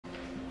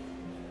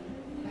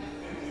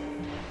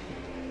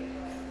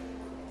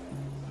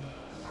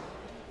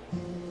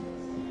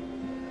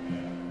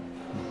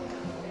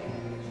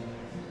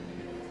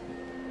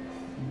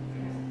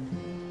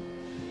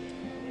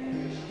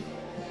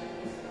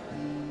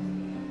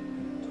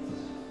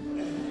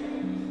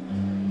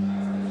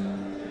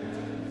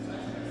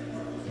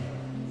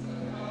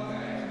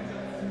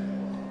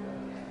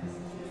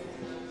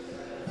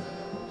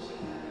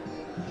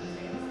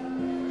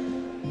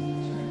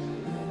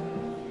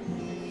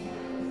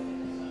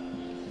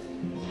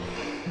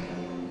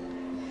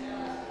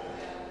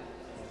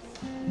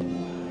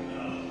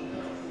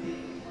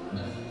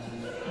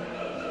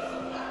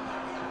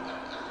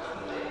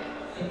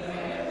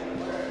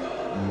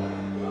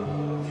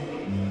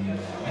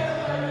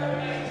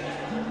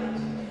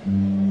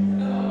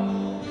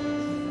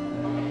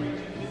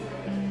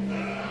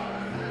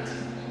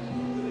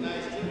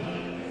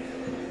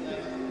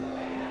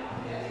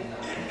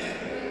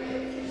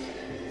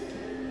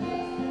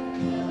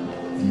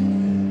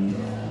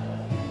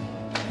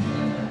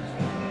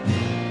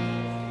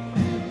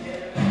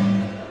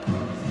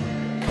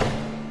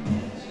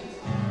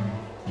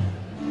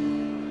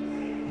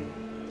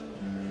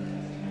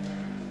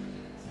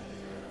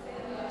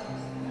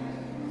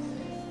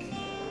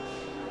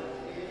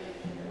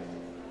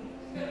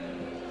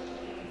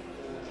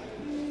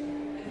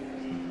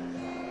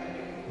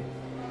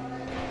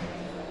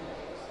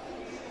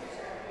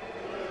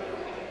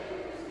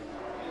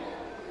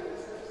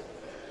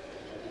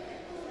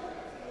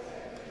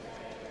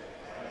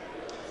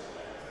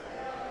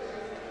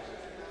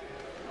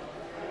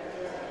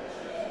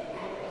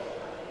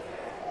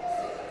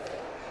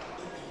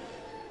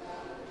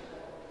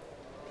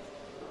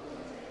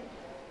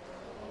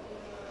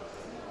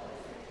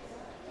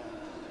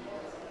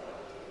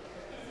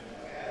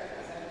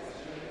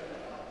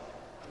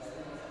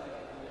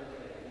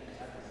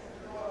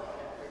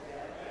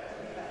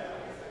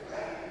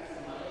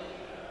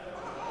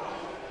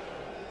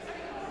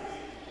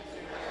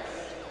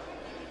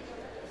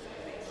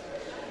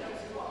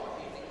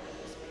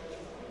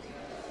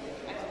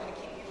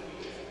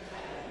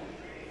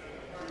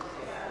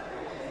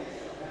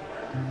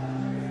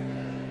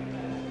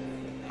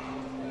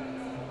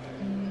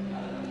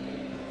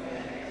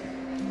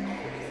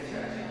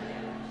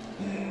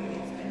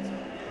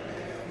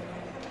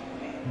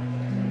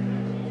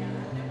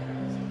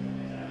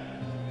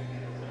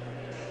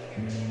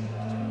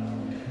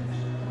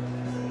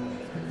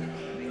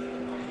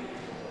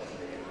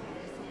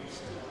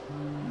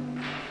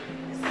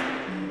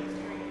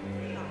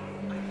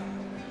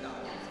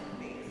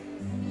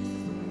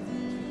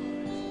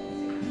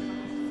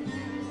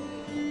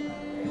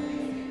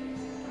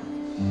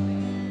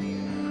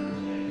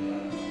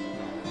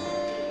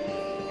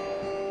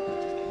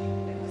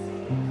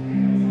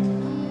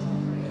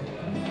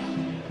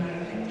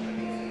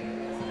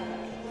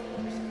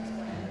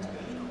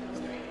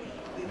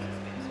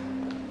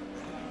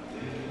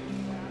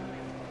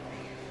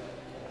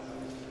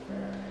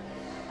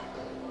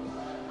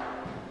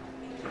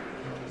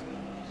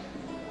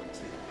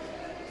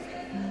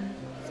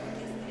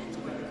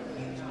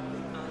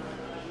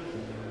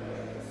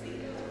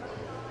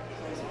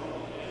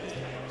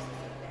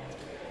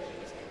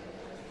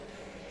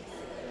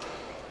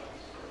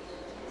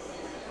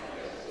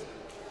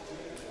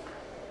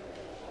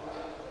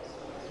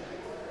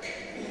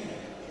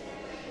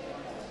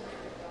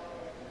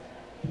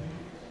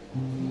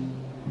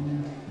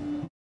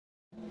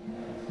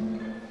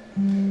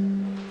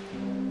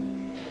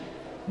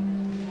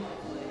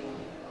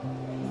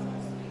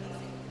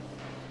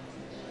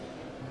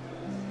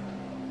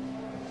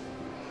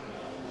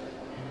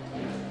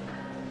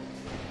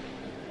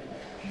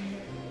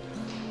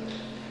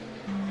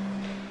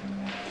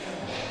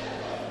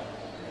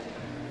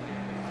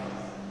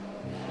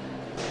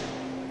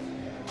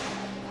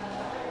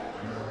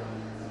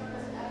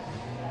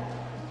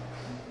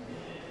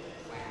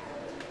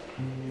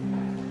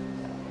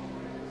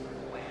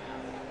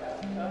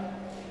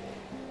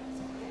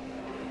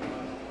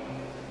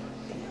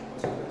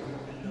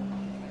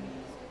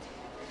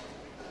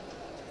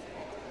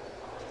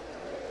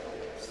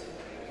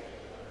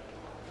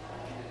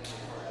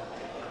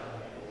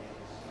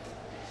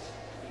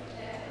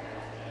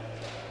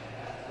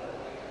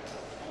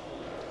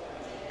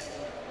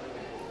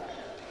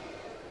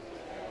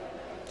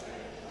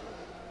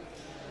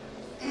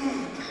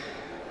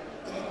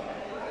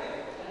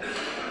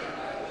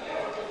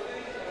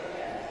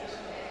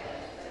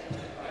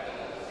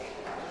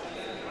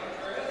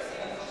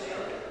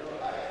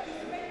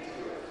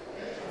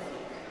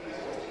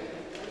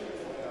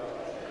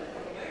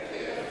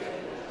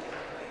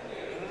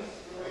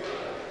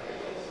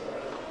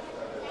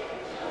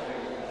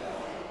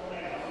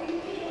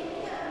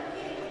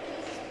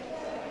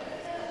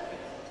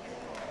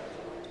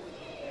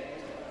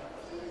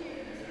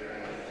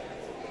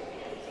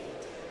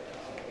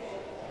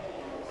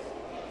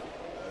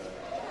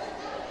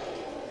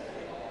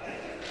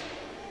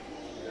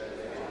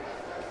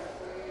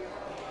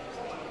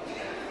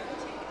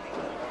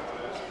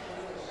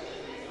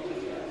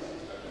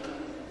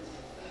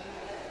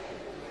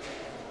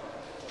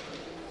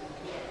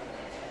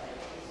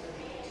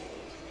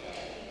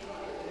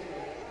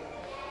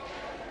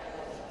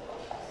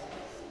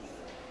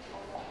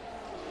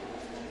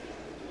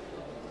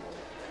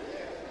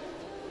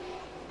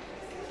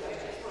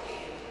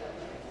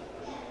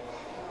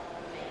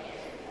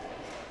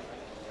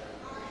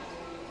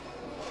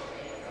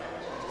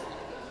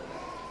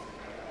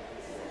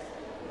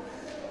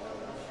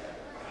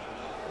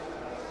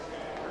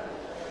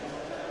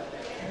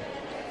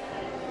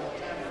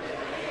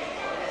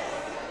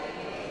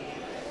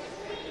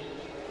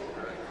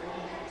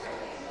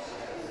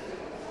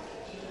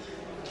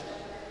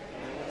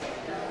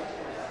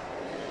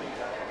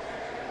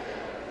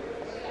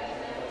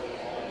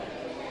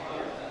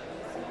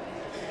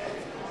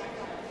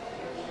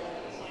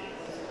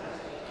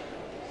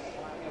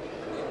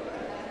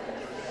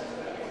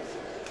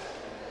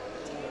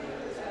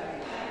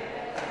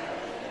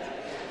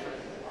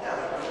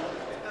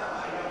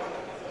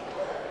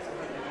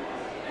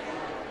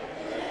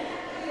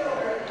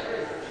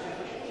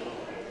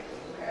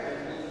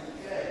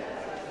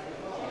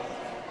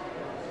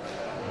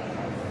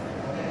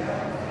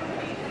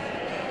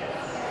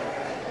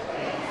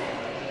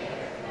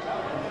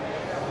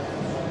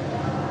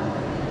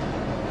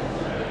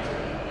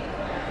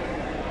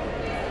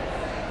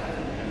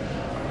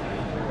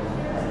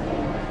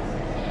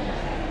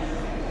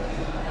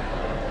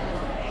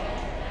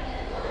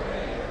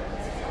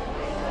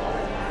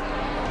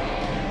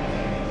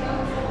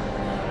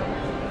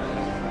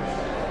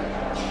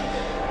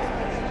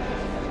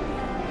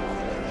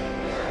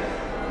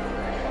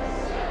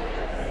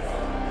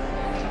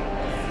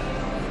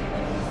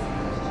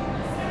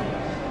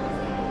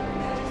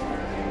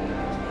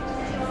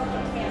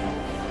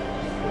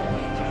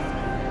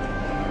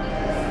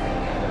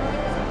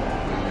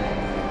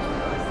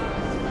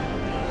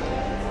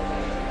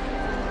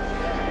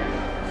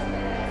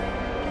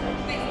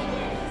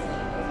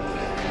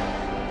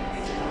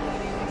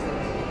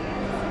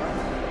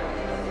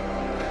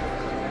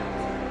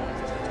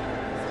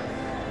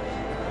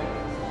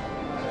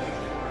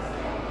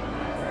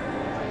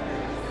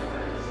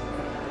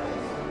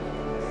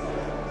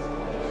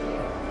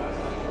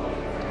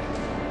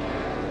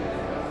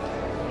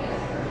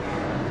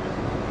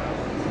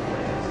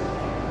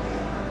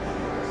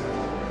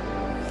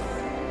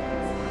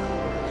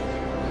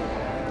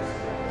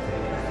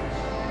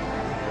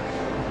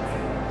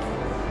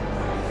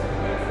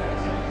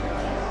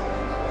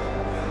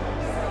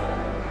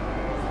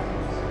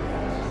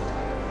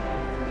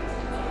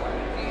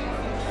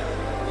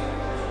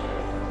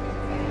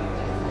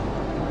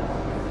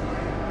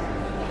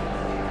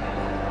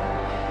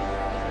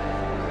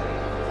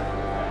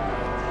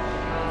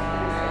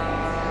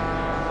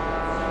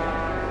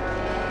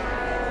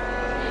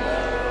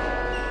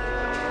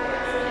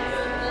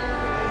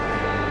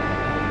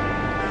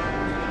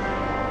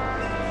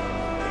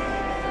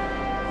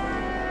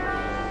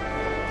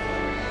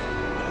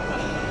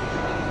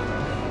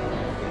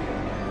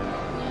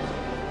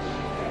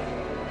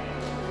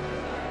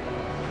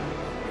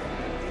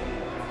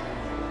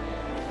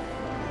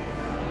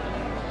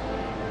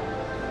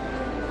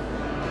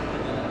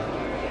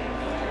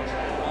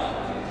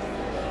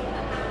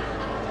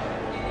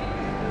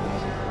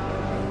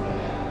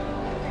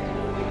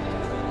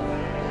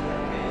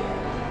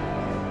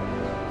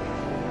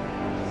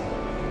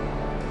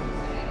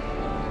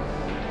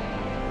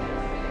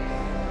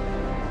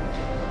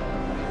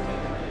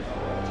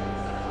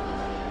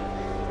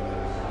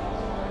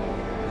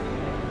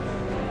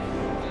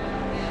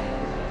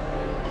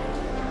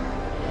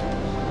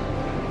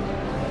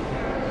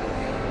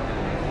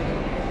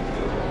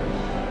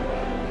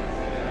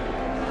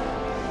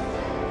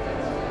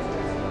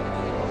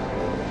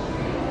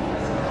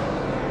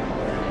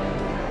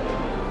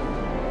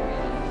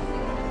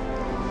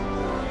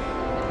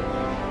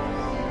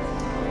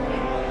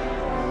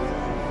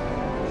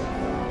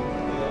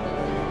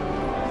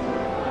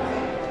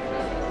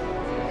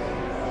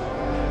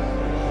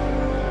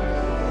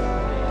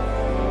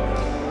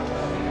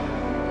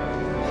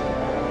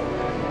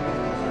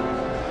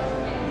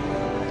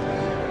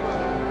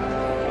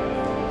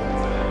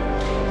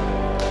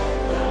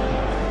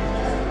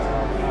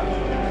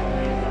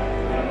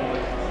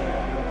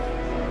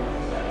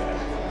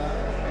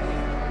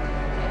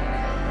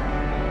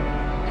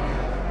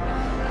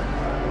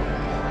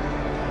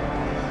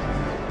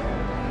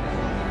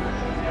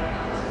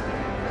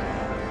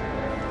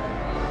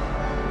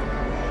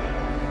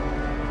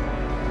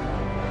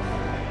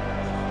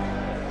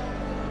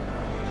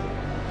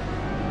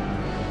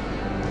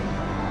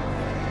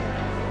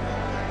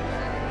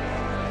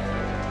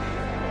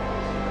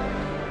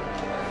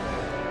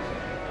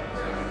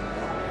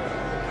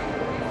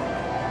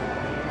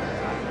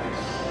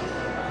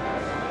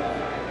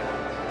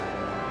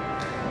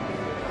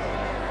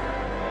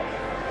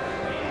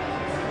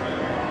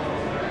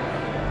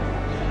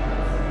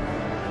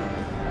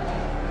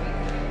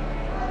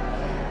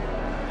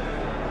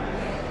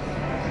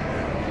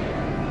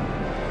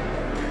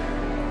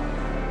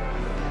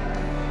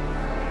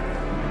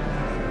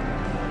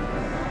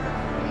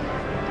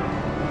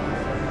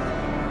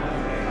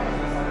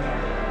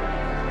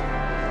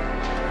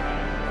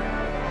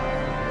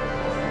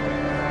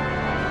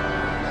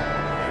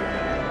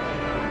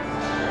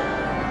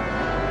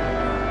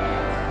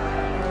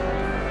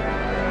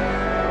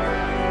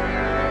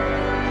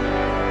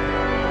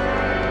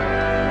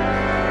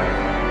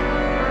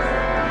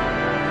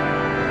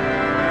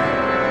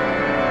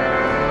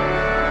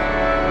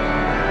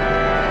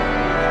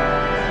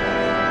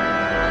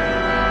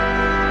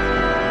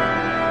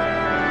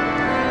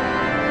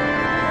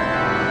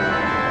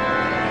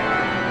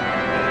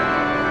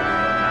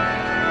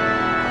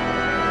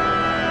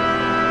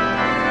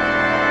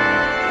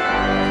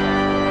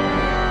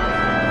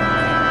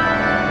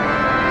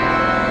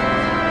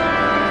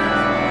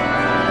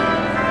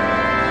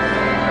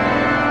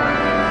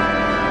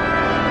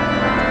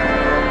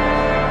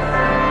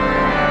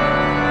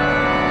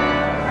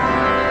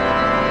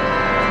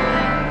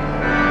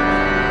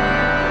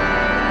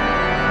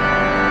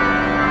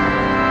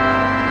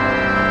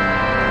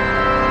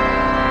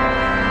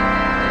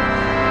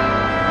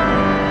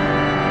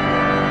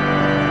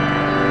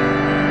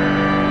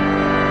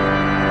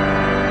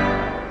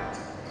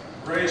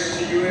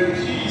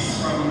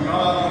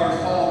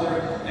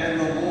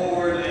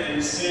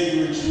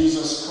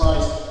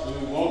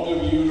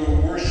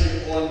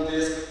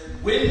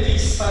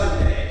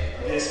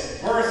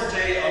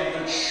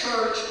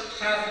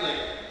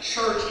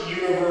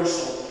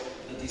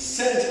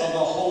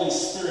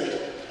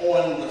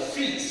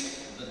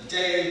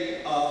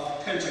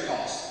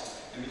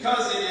And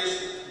because it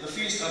is the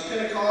Feast of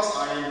Pentecost,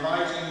 I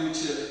invite you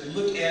to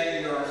look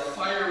at your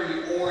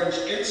fiery orange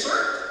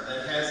insert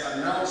that has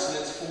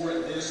announcements for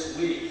this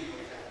week.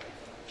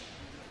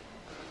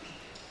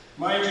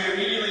 Mind you,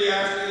 immediately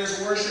after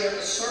this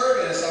worship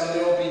service,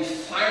 there will be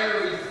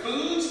fiery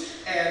foods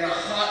and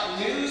hot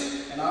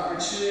news, an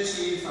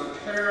opportunity for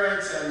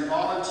parents and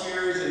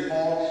volunteers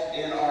involved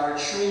in our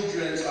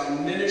children's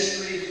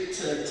ministry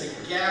to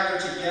gather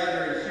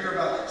together and hear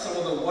about some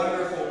of the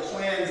wonderful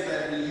plans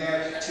that we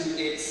have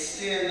to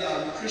extend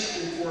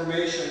Christian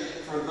formation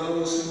for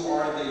those who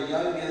are the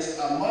youngest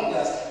among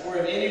us. Or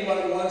if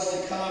anyone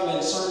wants to come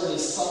and certainly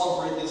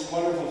celebrate this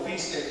wonderful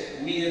feast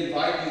day, we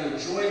invite you to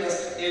join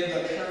us in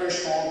the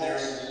parish hall.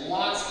 There's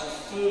lots of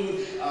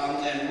food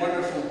and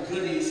wonderful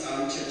goodies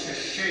to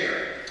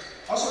share.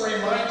 Also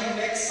remind you,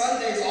 next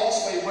Sunday is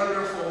also a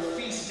wonderful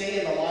feast day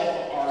in the life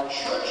of our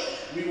church.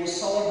 We will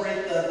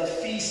celebrate the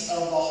Feast of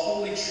the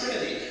Holy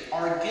Trinity.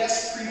 Our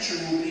guest preacher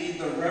will be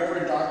the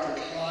Reverend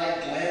Dr.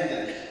 Clyde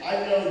Glandon.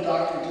 I've known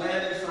Dr.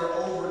 Glandon for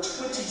over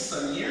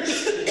 20-some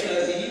years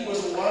because he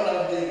was one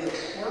of the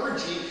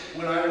clergy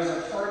when I was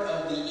a part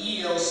of the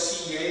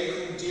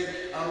ELCA who did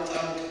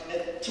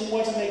to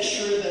want to make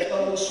sure that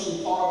those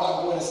who thought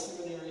about going to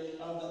seminary,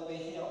 that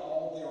they had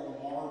all their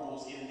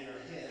marbles in their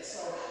heads.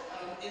 So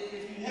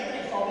if you have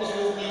any problems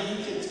with me,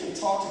 you can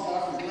talk to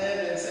Dr.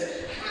 Glandon and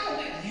say, how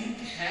did you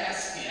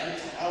pass him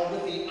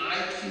with the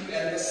IQ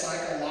and the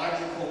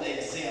psychological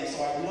exam?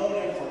 So I've known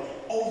him for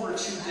over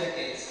 2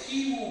 decades.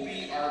 He will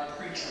be our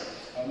preacher,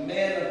 a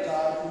man of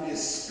God who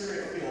is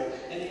spirit-filled,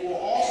 and he will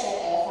also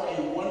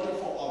offer a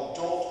wonderful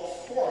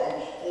adult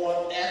forum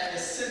at the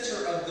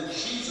center of the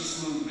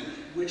Jesus movement,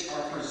 which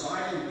our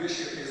presiding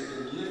bishop has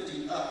been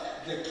lifting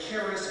up, the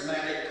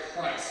charismatic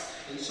Christ.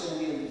 And so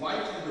we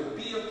invite you to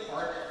be a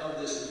part of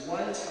this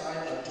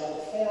one-time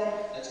adult forum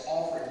that's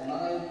offered at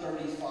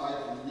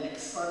 9:35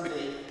 next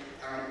Sunday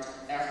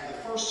after the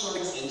first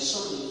service, and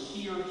certainly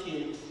hear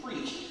him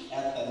preach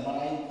at the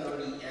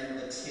 9:30 and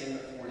the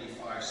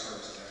 10:45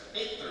 services,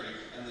 at 8:30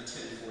 and the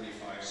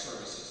 10:45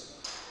 services.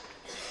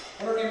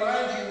 I want to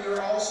remind you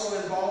we're also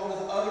involved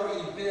with other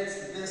events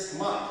this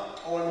month.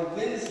 On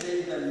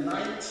Wednesday, the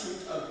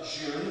 19th of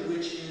June,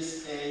 which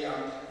is a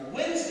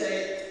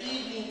Wednesday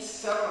evening,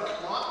 7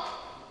 o'clock,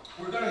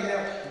 we're going to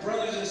have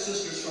brothers and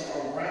sisters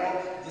from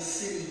around the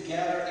city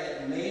gather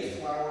at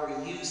Mayflower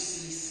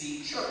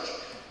UCC Church.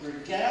 We're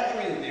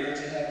gathering there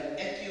to have an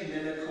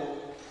ecumenical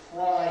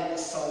pride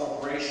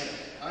celebration.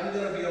 I'm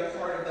going to be a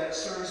part of that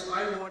service.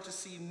 I want to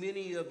see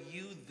many of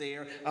you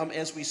there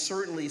as we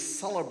certainly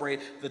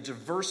celebrate the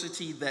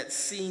diversity that's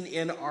seen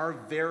in our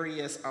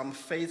various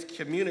faith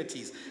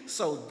communities.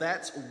 So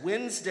that's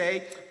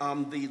Wednesday,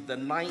 the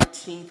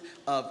 19th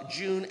of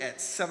June at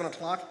 7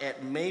 o'clock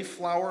at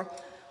Mayflower.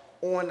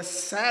 On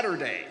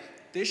Saturday,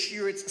 this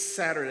year it's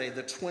Saturday,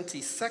 the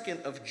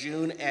 22nd of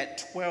June at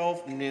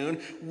 12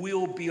 noon,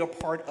 we'll be a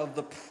part of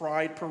the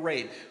Pride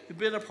Parade. We've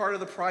been a part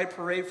of the Pride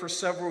Parade for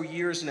several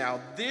years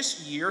now.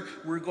 This year,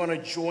 we're going to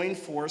join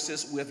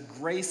forces with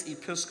Grace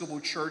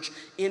Episcopal Church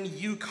in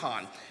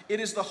Yukon.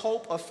 It is the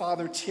hope of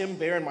Father Tim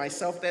Bear and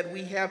myself that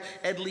we have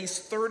at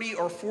least 30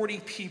 or 40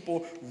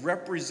 people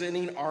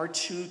representing our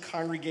 2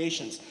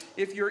 congregations.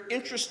 If you're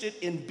interested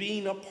in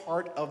being a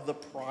part of the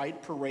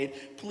Pride Parade,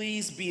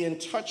 please be in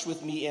touch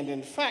with me. And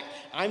in fact,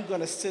 I'm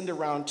going to send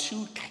around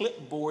 2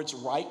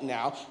 clipboards right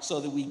now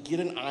so that we get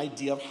an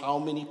idea of how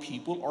many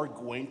people are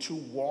going to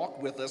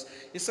walk with us.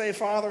 You say,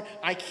 Father,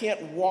 I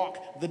can't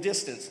walk the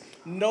distance.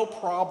 No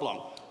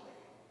problem.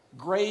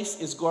 Grace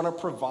is going to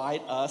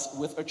provide us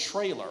with a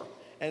trailer.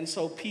 And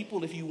so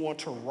people, if you want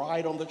to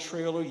ride on the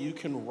trailer, you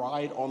can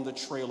ride on the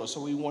trailer.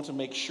 So we want to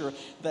make sure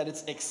that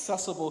it's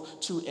accessible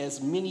to as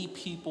many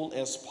people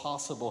as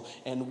possible.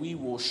 And we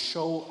will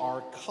show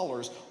our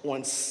colors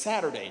on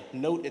Saturday.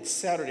 Note it's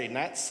Saturday,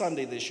 not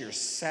Sunday this year.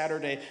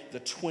 Saturday,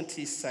 the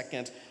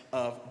 22nd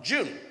of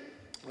June.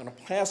 I'm going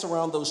to pass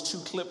around those 2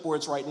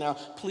 clipboards right now.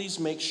 Please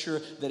make sure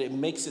that it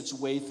makes its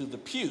way through the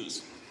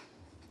pews.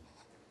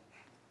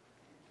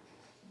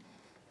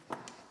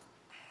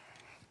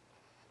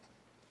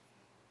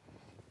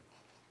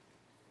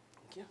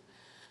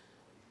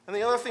 And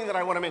the other thing that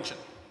I want to mention,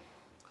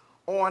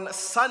 on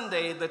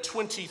Sunday the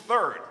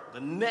 23rd, the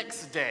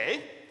next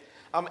day,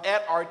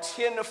 at our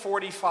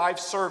 10:45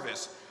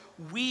 service,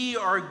 we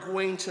are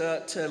going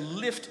to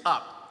lift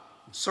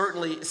up,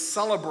 certainly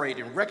celebrate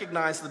and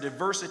recognize the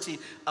diversity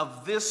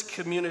of this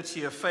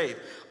community of faith,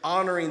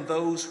 honoring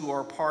those who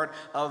are part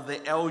of the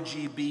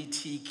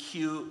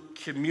LGBTQ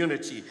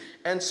community.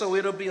 And so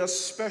it'll be a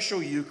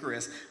special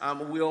Eucharist.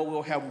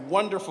 We'll have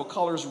wonderful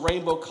colors,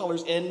 rainbow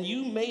colors, and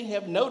you may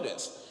have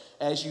noticed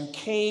as you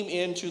came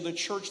into the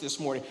church this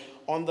morning,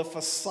 on the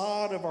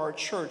facade of our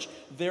church,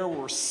 there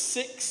were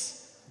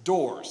 6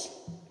 doors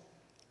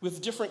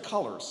with different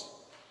colors.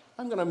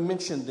 I'm going to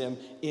mention them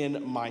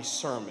in my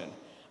sermon.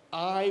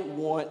 I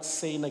want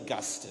St.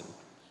 Augustine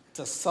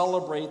to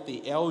celebrate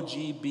the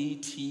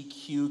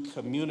LGBTQ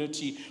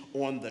community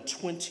on the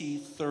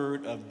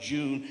 23rd of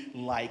June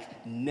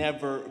like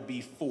never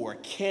before.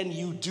 Can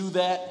you do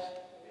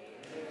that?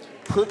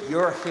 put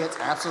your hands,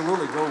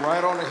 absolutely, go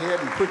right on ahead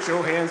and put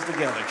your hands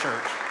together,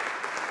 church.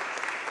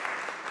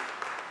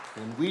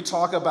 When we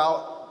talk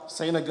about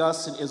St.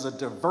 Augustine is a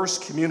diverse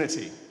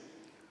community.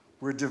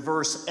 We're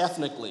diverse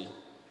ethnically.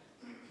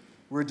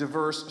 We're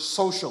diverse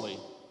socially.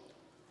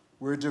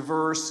 We're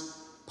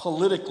diverse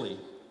politically.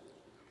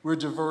 We're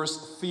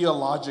diverse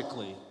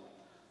theologically.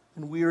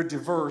 And we are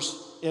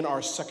diverse in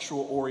our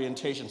sexual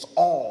orientations.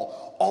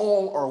 All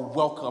are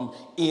welcome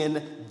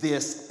in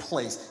this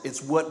place.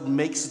 It's what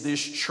makes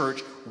this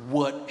church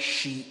what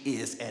she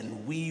is.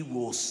 And we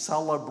will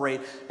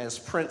celebrate, as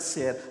Prince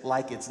said,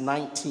 like it's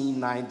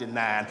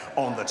 1999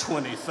 on the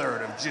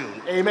 23rd of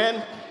June.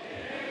 Amen?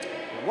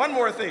 One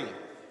more thing.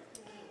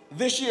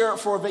 This year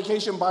for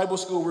Vacation Bible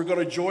School, we're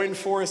going to join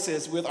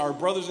forces with our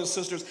brothers and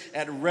sisters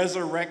at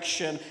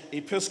Resurrection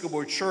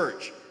Episcopal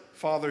Church.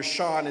 Father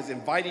Sean is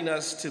inviting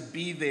us to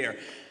be there.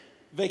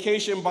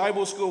 Vacation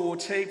Bible School will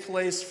take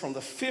place from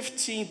the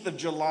 15th of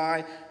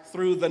July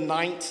through the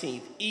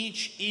 19th,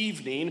 each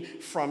evening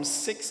from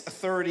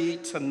 6:30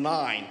 to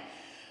 9.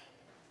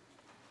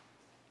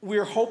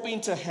 We're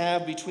hoping to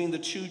have between the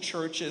two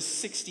churches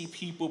 60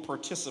 people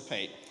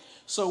participate.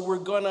 So we're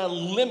going to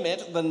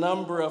limit the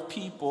number of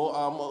people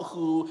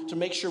to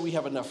make sure we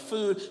have enough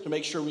food, to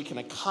make sure we can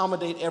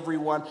accommodate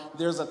everyone.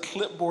 There's a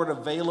clipboard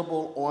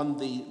available on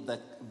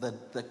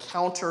the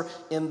counter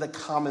in the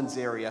commons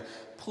area.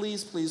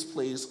 Please, please,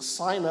 please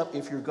sign up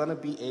if you're going to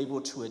be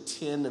able to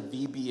attend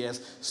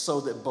VBS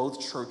so that both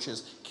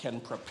churches can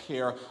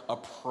prepare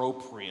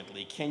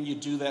appropriately. Can you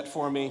do that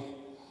for me?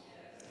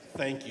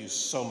 Thank you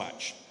so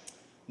much.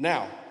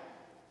 Now,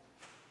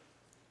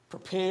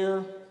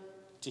 prepare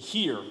to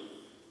hear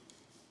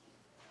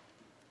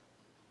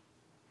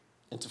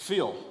and to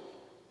feel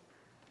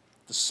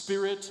the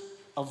Spirit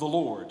of the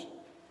Lord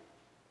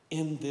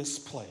in this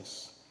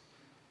place.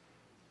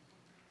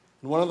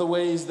 And one of the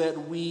ways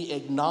that we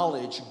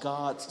acknowledge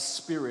God's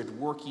Spirit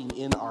working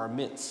in our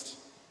midst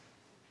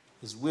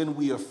is when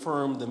we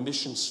affirm the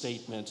mission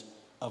statement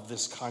of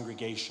this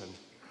congregation.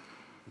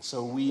 And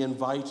so we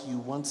invite you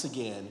once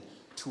again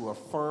to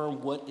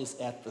affirm what is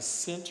at the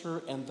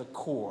center and the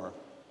core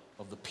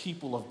of the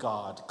people of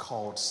God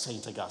called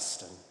St.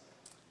 Augustine.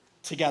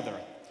 Together,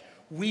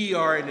 we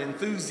are an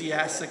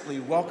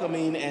enthusiastically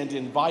welcoming and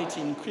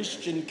inviting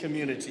Christian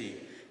community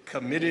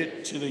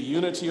committed to the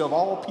unity of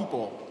all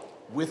people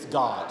with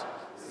God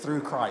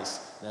through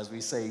Christ. And as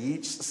we say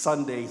each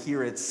Sunday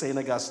here at St.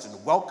 Augustine,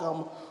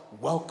 welcome,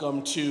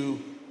 welcome to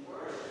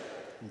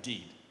worship.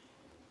 Indeed.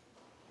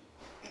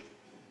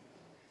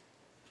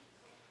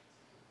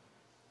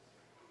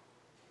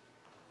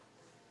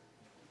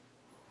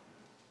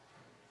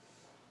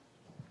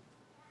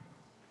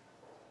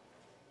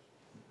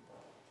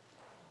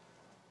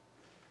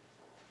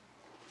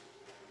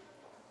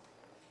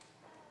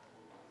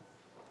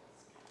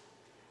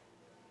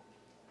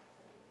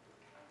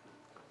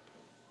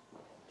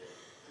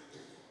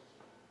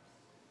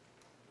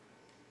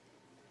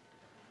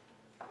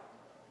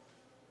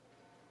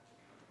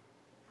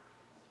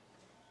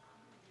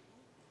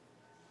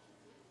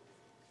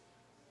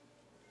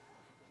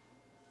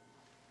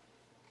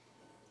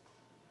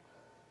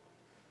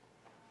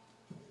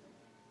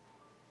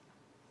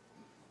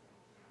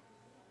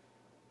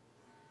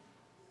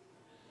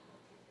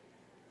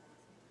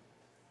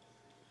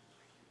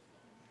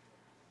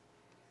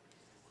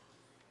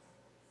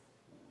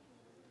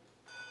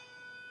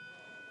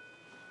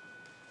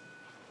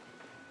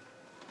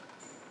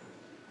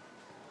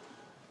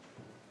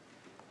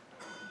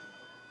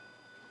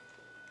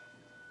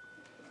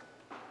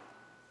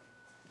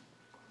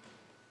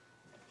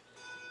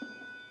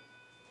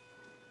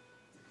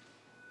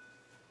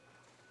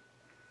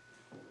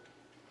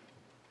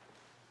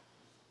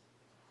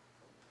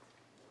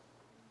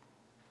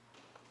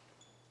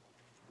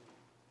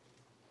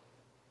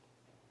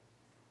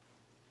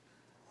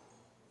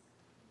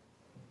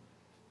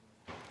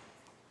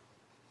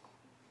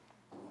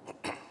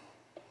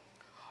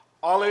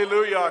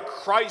 Alleluia,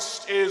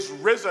 Christ is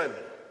risen.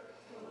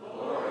 The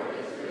Lord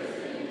is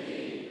risen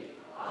indeed.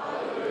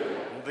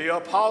 Alleluia. The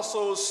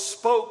apostles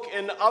spoke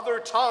in other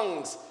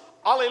tongues.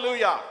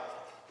 Alleluia.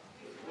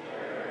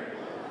 Declaring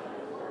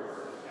the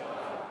works of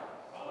God.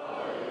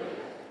 Alleluia.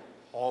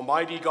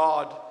 Almighty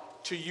God,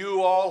 to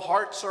you all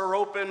hearts are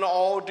open,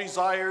 all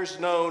desires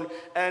known,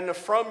 and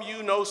from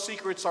you no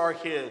secrets are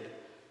hid.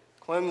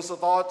 Cleanse the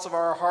thoughts of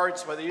our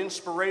hearts by the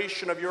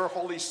inspiration of your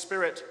Holy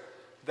Spirit,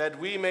 that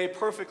we may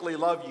perfectly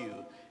love you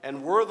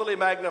and worthily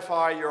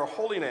magnify your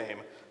holy name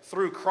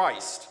through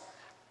Christ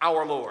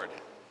our Lord.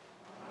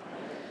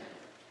 Amen.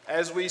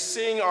 As we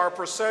sing our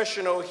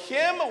processional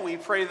hymn, we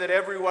pray that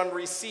everyone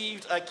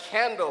received a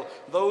candle.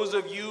 Those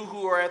of you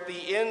who are at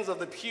the ends of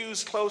the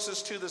pews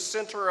closest to the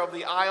center of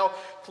the aisle,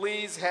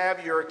 please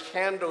have your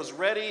candles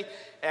ready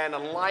and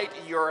light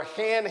your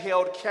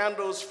handheld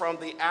candles from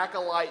the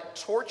acolyte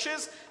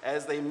torches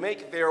as they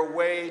make their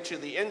way to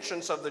the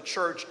entrance of the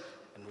church.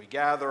 We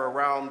gather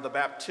around the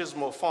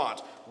baptismal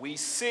font. We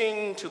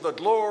sing to the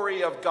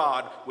glory of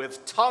God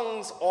with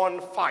tongues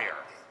on fire.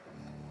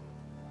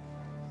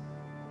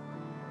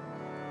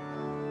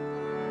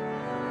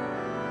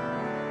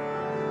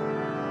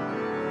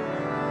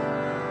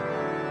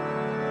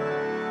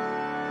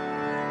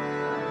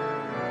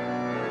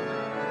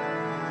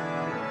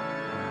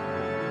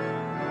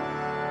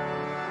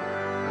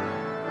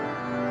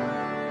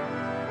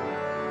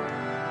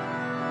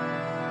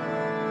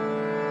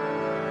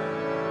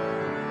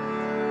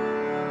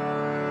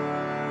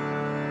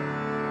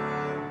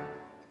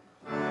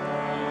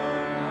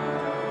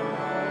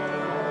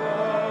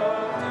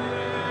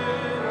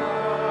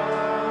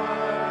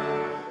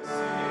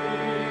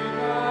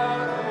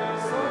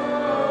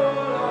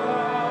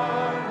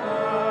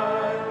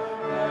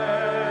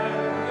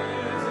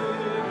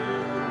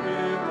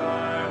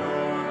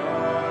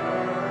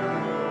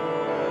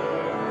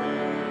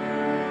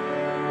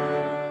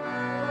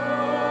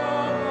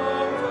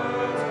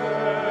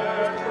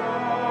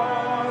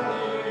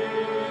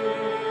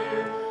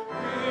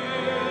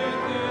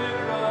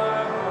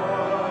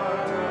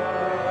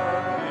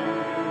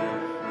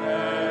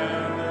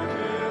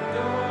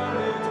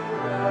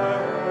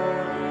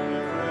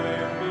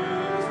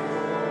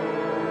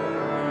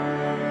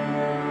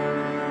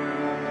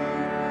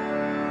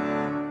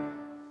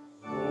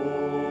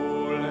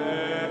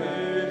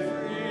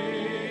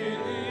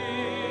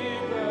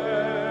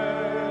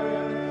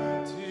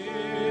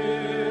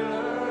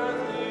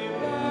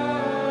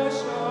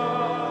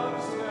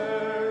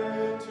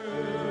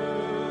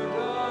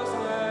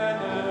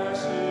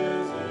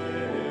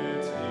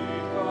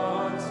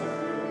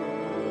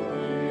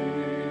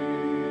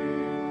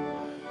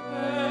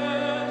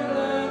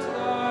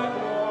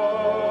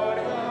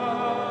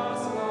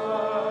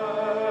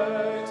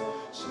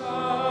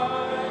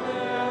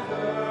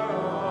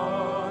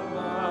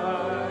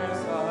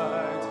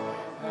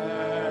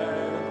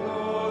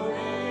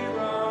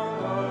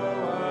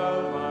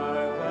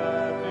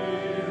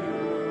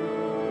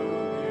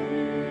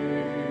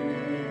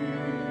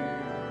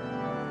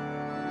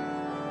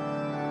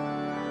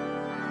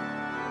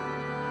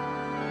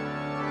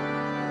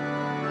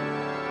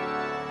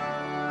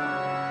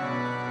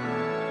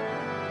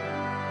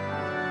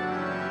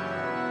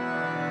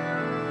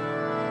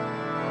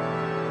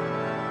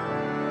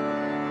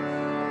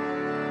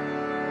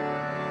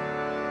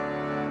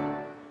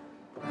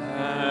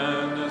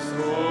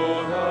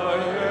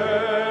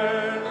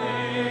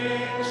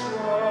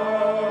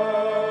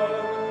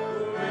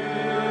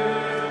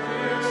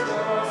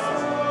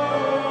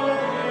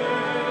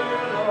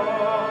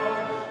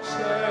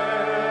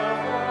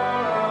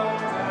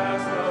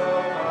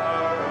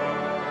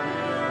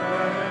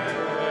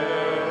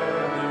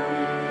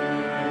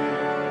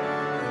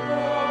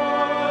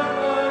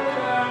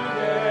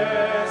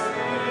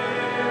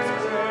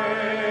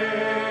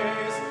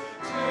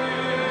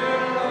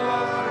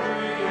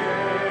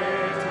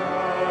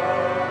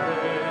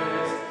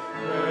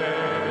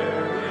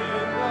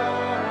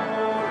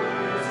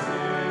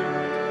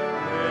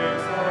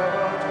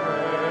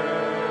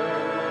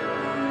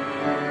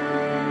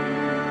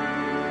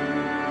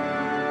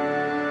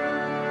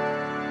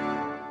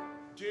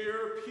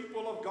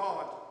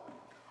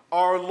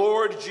 Our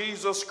Lord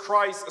Jesus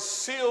Christ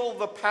sealed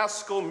the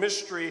paschal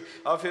mystery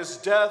of his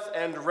death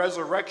and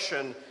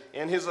resurrection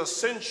in his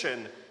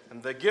ascension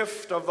and the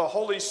gift of the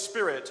Holy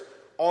Spirit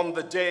on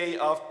the day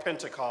of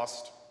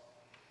Pentecost.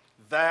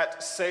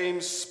 That same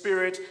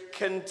Spirit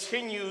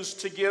continues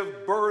to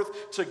give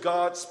birth to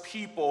God's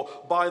people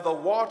by the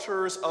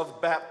waters of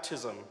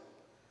baptism.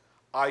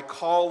 I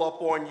call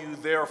upon you,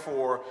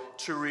 therefore,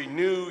 to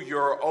renew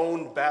your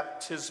own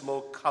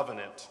baptismal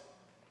covenant.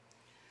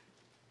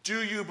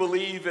 Do you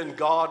believe in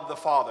God the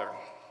Father?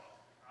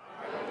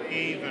 I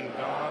believe in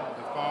God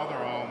the Father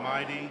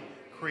Almighty,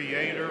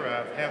 creator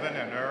of heaven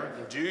and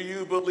earth. Do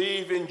you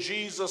believe in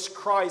Jesus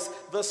Christ,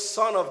 the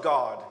Son of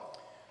God?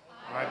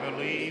 I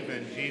believe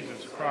in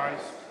Jesus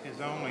Christ,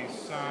 his only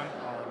Son,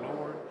 our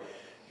Lord.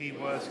 He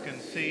was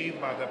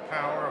conceived by the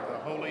power of the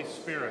Holy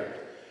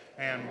Spirit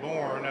and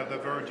born of the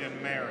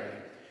Virgin Mary.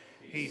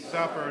 He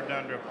suffered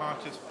under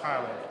Pontius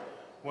Pilate,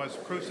 was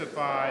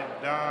crucified,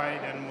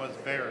 died, and was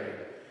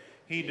buried.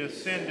 He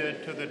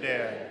descended to the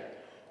dead.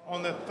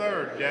 On the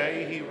third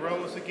day he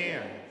rose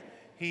again.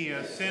 He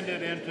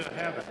ascended into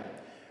heaven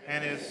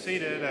and is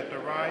seated at the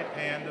right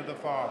hand of the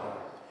Father.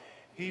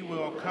 He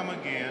will come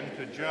again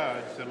to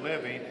judge the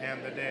living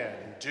and the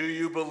dead. Do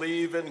you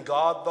believe in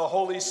God the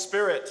Holy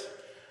Spirit?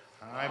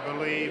 I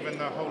believe in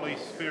the Holy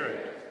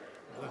Spirit,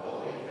 the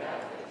Holy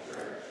Catholic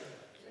Church,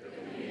 the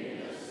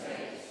communion of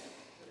saints,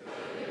 the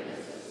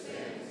forgiveness of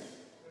sins,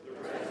 the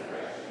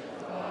resurrection of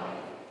the body,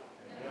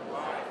 and the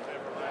life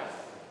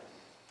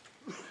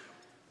everlasting.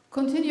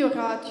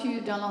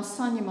 Continueras-tu dans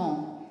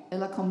l'enseignement et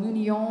la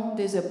communion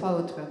des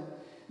apôtres,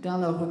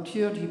 dans la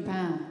rupture du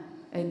pain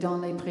et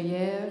dans les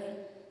prières?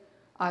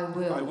 I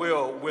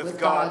will, with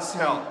God's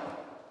help.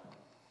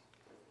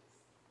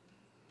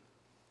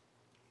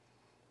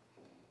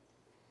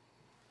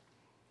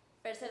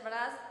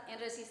 Perseverarás en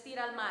resistir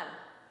al mal,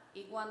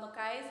 y cuando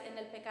caes en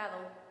el pecado,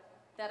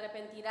 te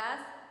arrepentirás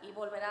y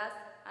volverás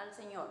al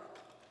Señor.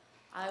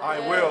 I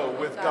will,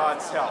 with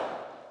God's help.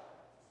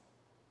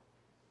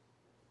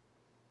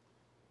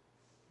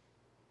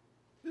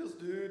 Willst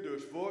du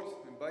durch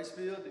Wort und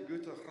Beispiel die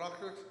gute Kraft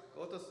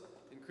Gottes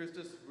in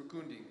Christus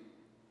verkündigen?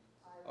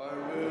 I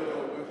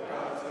will, with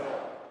God's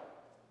help.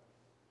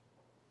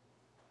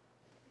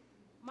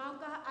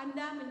 Maukah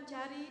Anda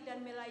mencari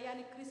dan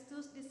melayani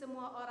Kristus di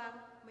semua orang,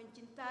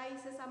 mencintai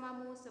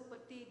sesamamu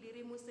seperti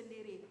dirimu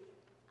sendiri?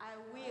 I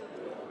will,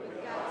 with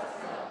God's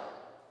help.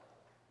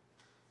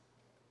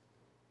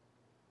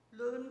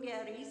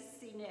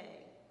 Lungeris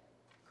sine,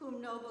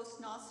 cum novus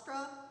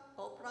nostra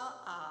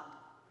opera ad,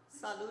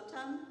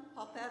 salutam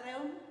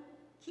pauperem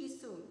qui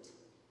sunt,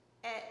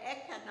 et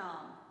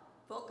ecanam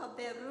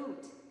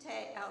vocaberunt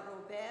te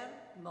arober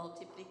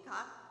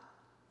multiplicat.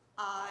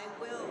 I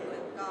will,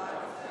 with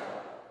God's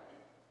help.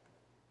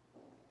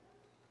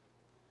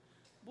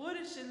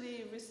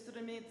 Budešili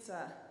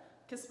vystremica,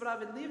 k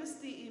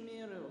spravedlivosти i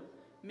miru,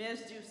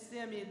 между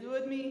всеми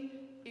людьми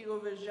и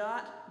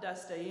уважать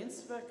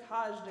достоинство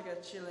каждого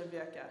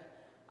человека.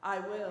 I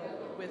will,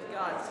 with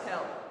God's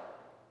help.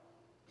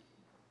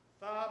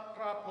 Ta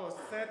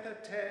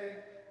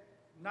praposete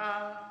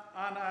na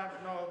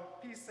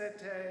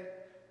anagnopisete,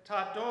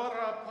 ta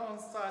dora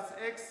ponsas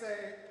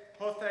exe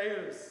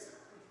hotheus,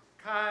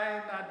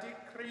 kai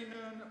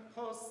nadikrinun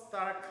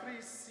posta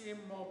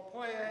crisimo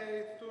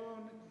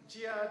poethun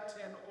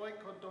giaten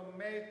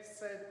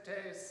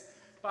oikodomesetes,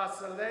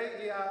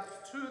 basileia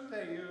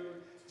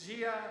tutheu,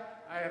 gia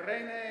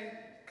irene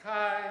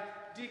kai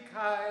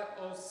dikai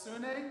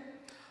osune.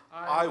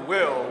 I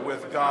will,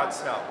 with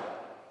God's help.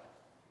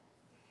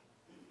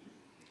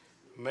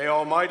 May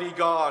Almighty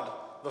God,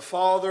 the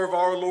Father of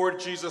our Lord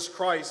Jesus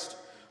Christ,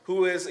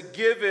 who has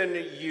given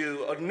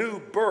you a new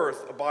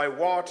birth by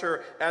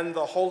water and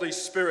the Holy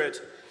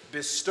Spirit,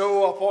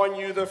 bestow upon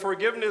you the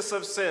forgiveness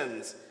of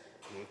sins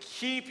and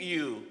keep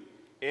you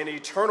in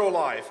eternal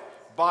life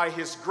by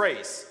his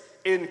grace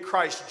in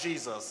Christ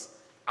Jesus,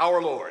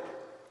 our Lord.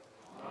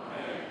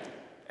 Amen.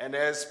 And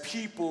as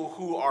people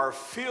who are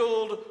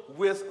filled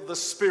with the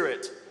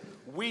Spirit,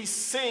 we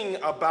sing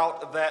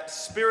about that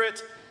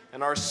Spirit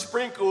and are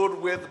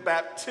sprinkled with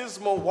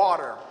baptismal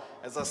water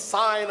as a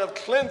sign of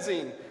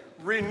cleansing,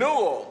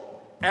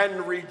 renewal,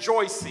 and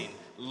rejoicing.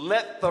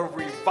 Let the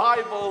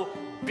revival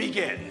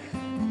begin.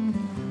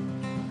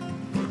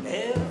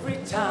 Every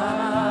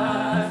time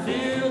I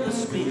feel the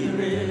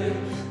Spirit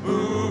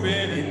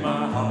moving in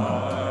my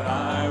heart,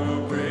 I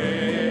will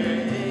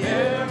pray.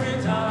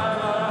 Every time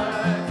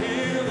I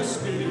feel the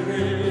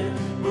Spirit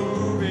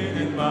moving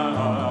in my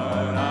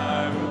heart,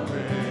 I will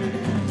pray.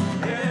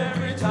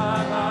 Every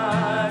time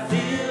I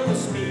feel the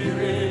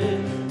Spirit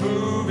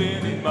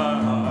moving in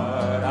my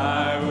heart,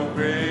 I will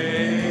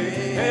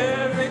pray.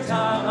 Every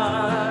time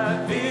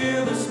I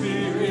feel the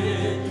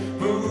Spirit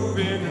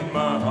moving in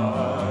my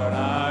heart,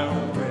 I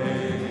will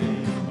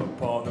pray.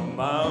 Upon the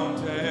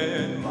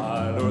mountain,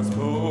 my Lord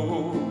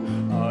spoke.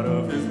 Out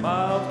of his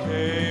mouth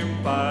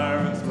came fire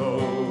and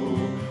smoke.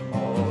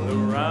 All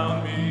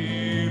around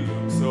me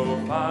looked so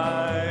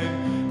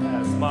fine,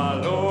 as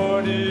my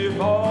Lord, if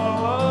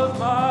all was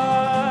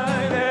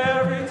mine.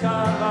 Every time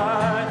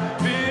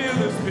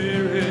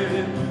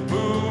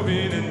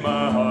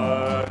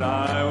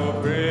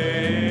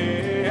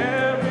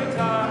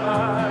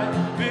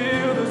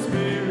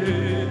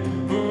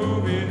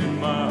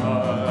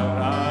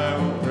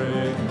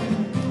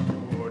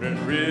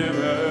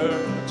river,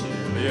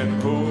 chilly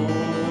and cold,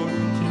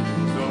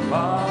 kills the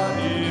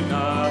body,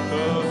 not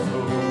the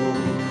soul.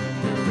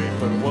 Here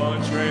but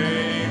one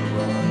train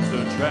runs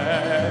the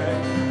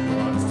track,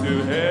 runs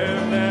to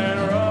heaven and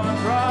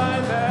runs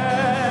right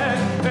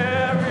back.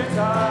 Every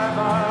time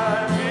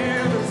I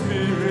feel the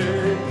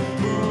Spirit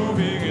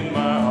moving in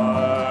my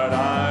heart,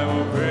 I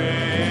will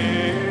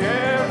pray.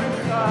 Every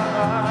time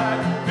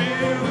I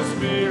feel the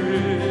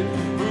Spirit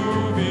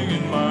moving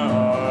in my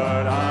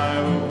heart,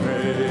 I will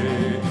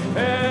pray.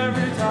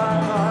 Every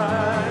time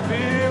I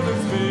feel the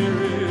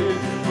Spirit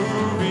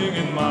moving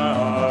in my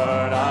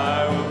heart,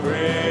 I will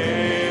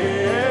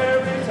pray.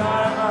 Every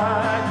time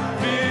I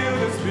feel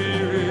the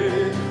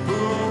Spirit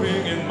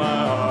moving in my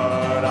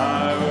heart,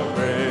 I will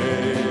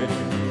pray.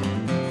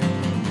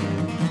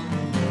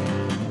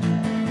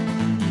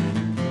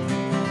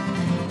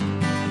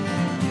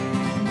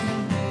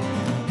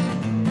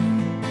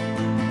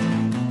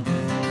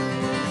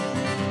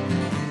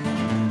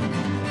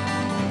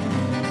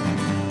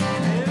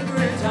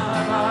 Every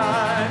time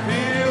I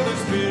feel the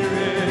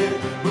Spirit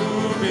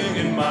moving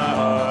in my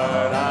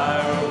heart, I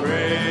will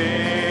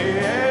pray.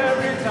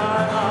 Every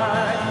time I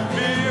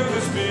feel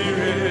the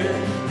Spirit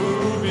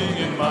moving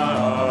in my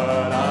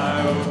heart,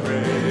 I will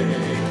pray.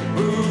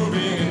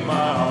 Moving in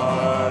my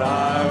heart,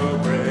 I will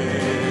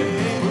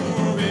pray.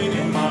 Moving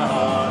in my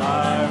heart,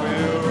 I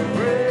will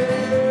pray.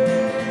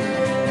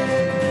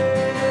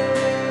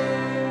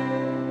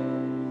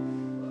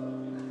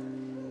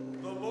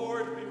 The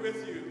Lord be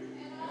with you.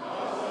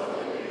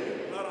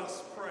 Let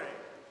us pray.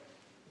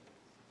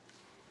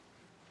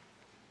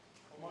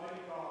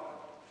 Almighty God,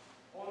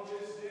 on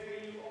this day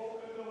you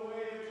opened the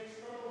way of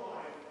eternal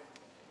life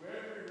to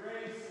every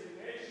race and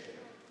nation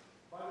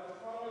by the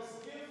promised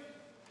gift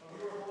of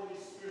your Holy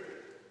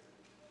Spirit.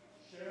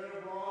 Share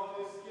abroad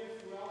this gift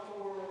throughout the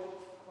world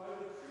by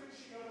the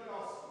preaching of the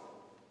gospel,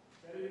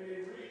 that it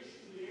may reach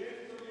to the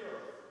ends of the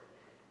earth.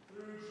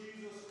 Through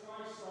Jesus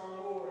Christ our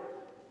Lord,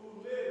 who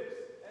lives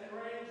and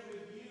reigns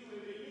with you in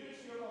the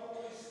unity of the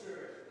Holy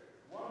Spirit,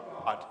 one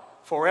God,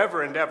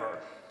 forever and ever.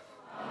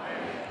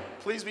 Amen.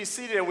 Please be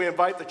seated, and we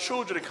invite the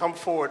children to come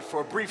forward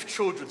for a brief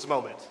children's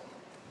moment.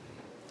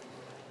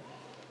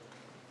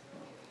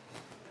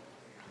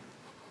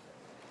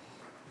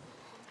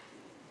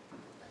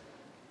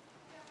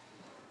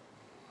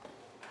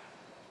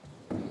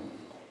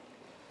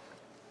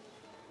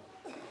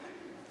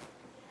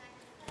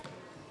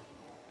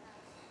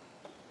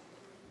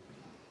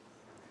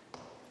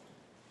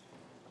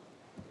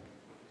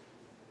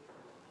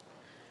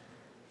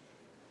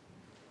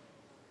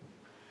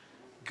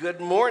 Good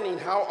morning.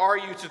 How are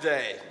you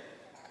today?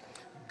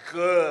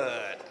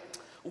 Good.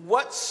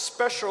 What's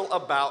special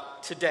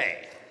about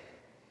today?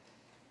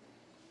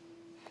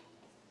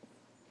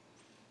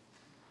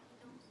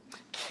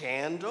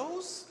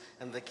 Candles.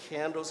 And the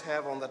candles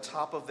have on the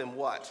top of them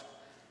what?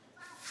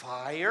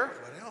 Fire.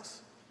 What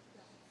else?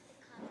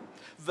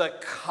 The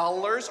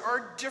colors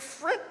are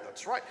different.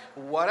 That's right.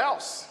 What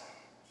else?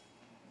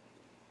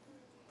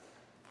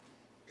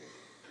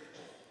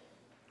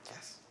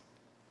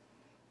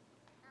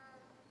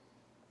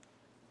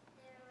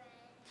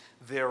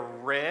 They're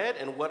red,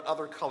 and what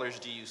other colors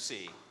do you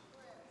see?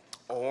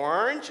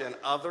 Orange and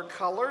other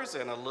colors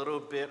and a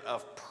little bit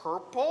of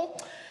purple.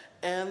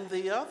 And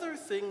the other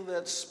thing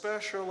that's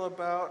special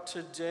about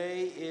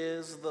today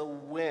is the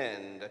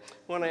wind. I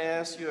want to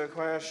ask you a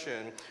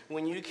question.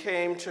 When you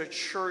came to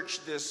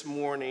church this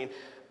morning,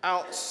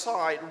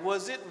 outside,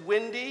 was it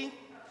windy?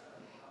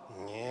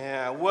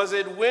 Yeah. Was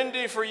it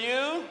windy for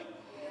you?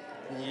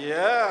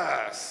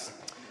 Yes.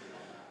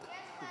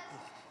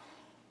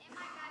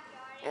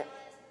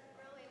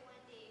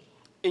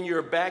 In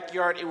your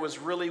backyard, it was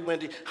really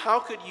windy. How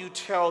could you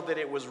tell that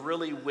it was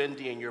really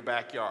windy in your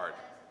backyard?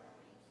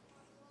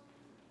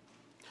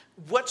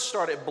 What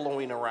started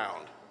blowing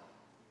around?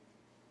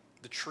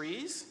 The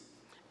trees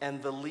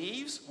and the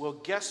leaves? Well,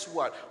 guess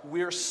what?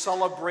 We're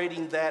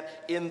celebrating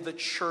that in the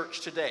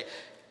church today.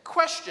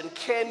 Question,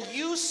 can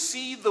you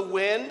see the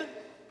wind?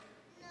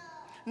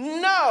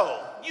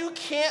 No, you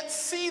can't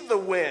see the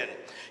wind.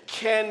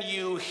 Can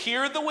you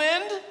hear the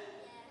wind?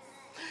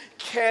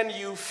 Can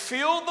you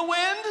feel the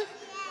wind?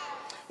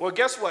 Well,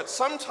 guess what?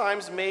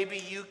 Sometimes maybe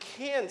you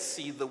can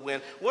see the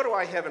wind. What do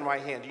I have in my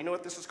hand? Do you know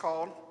what this is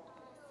called?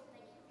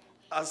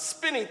 A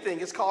spinning thing.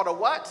 It's called a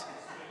what?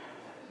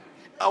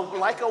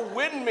 Like a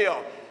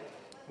windmill.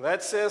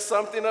 That says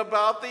something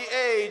about the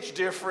age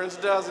difference,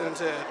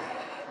 doesn't it?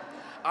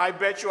 I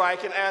bet you I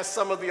can ask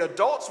some of the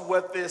adults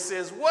what this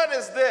is. What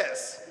is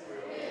this?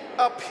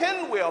 A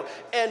pinwheel.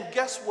 And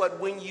guess what?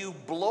 When you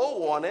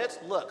blow on it,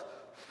 look.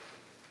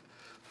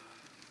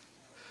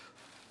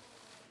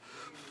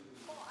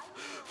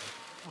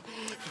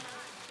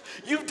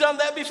 You've done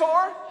that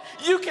before?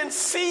 You can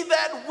see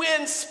that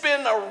wind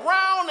spin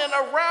around and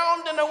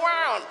around and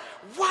around.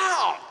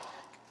 Wow.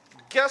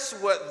 Guess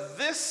what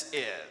this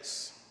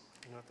is?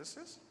 You know what this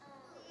is?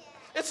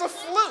 It's a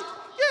flute.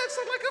 Yeah, it's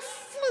like a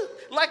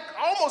flute. Like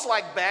almost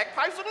like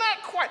bagpipes, but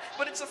not quite.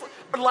 But it's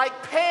like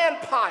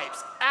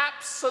panpipes.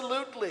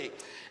 Absolutely.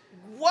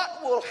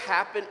 what will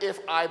happen if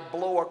I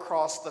blow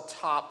across the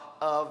top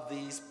of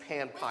these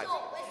panpipes?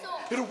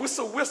 It'll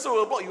whistle, whistle,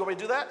 it'll blow. You want me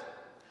to do that?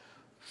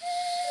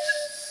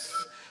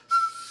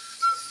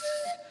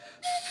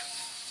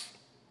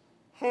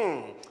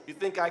 You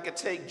think I could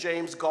take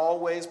James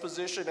Galway's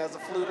position as a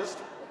flutist?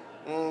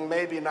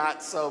 Maybe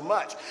not so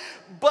much.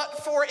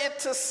 But for it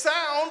to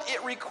sound,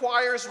 it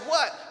requires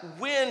what?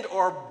 Wind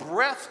or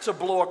breath to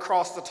blow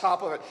across the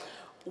top of it.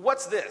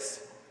 What's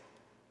this?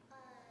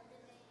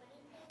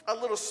 A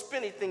little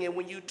spinny thing, and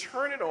when you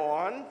turn it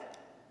on,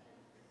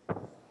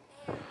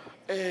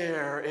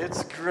 air.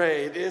 It's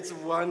great. It's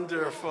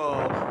wonderful.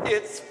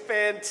 It's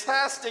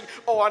fantastic.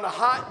 On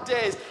hot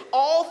days,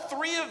 all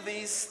three of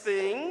these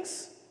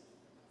things,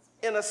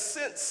 in a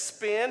sense,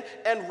 spin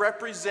and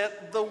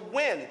represent the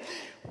wind.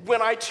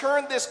 When I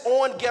turn this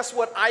on, guess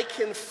what? I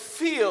can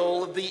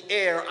feel the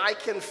air. I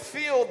can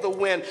feel the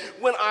wind.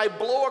 When I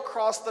blow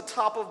across the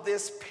top of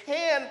this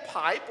pan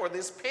pipe or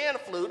this pan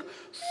flute,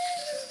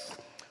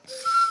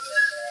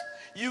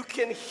 you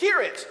can hear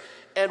it.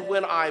 And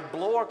when I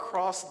blow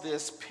across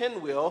this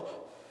pinwheel,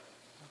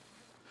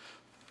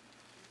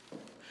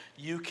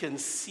 you can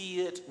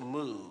see it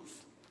move.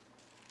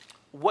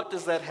 What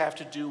does that have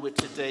to do with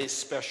today's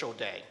special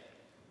day?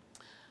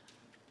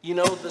 You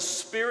know, the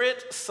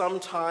Spirit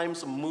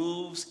sometimes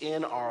moves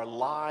in our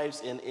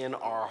lives and in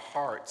our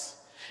hearts.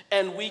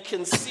 And we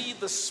can see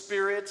the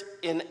Spirit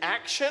in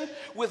action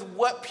with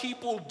what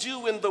people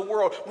do in the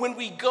world. When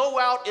we go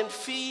out and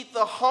feed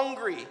the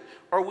hungry,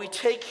 or we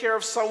take care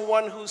of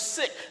someone who's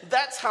sick,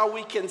 that's how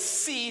we can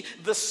see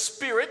the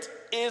Spirit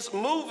is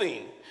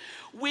moving.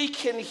 We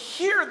can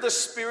hear the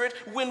Spirit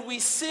when we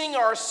sing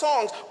our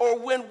songs, or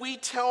when we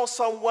tell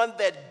someone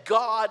that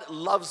God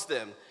loves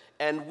them.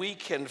 And we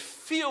can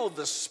feel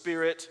the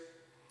Spirit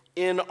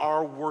in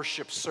our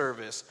worship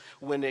service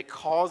when it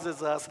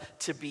causes us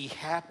to be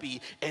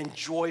happy and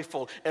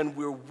joyful, and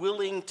we're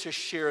willing to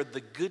share the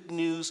good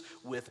news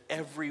with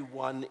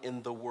everyone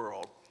in the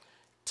world.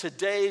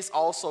 Today's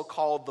also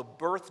called the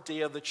birthday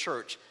of the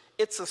church.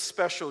 It's a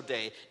special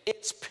day.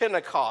 It's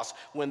Pentecost,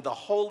 when the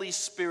Holy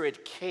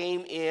Spirit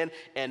came in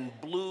and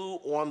blew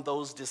on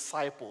those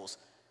disciples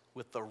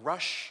with the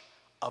rush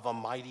of a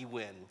mighty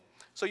wind.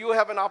 So you will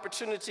have an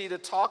opportunity to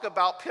talk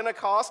about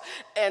Pentecost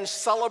and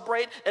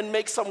celebrate and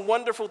make some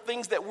wonderful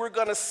things that we're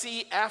going to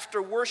see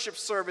after worship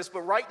service.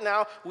 But right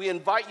now, we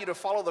invite you to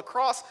follow the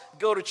cross,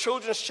 go to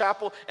Children's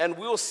Chapel, and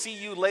we'll see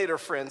you later,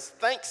 friends.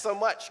 Thanks so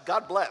much.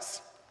 God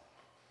bless.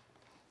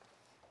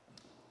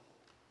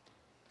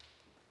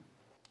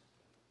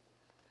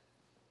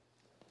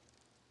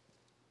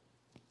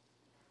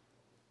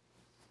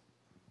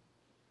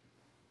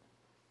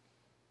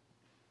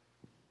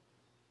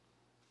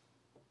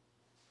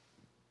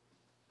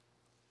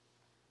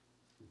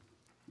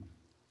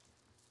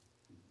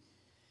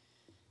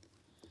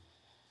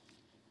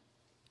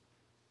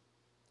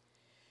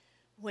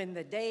 When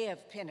the day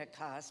of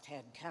Pentecost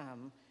had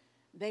come,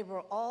 they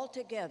were all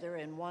together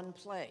in one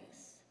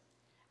place.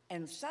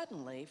 And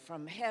suddenly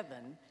from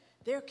heaven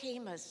there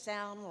came a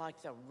sound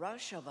like the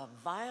rush of a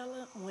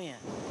violent wind.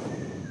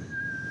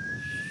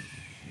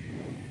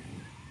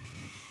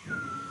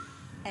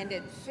 And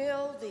it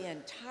filled the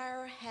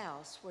entire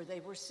house where they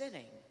were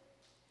sitting.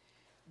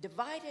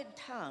 Divided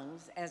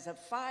tongues as of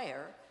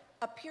fire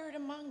appeared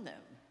among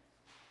them,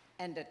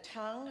 and a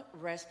tongue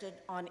rested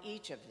on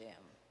each of them.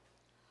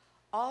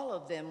 All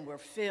of them were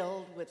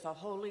filled with the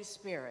Holy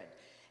Spirit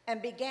and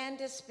began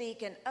to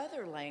speak in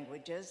other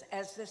languages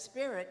as the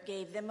Spirit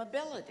gave them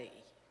ability.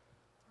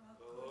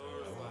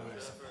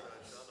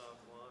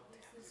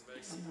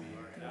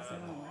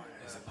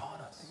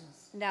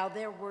 Now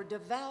there were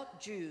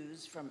devout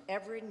Jews from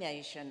every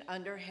nation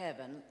under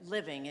heaven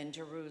living in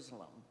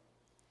Jerusalem.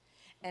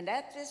 And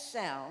at this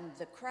sound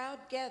the crowd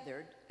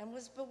gathered and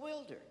was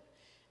bewildered,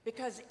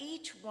 because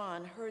each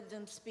one heard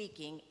them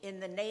speaking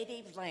in the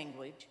native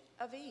language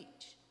of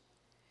each.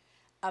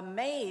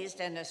 Amazed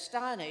and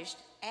astonished,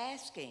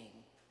 asking,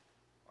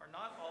 "Are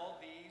not all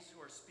these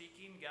who are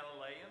speaking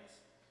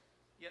Galileans?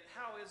 Yet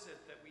how is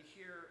it that we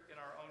hear in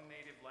our own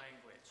native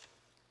language?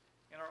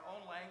 In our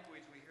own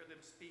language we hear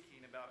them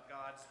speaking about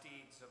God's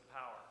deeds of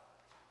power."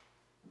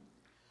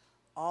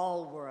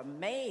 All were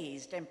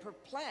amazed and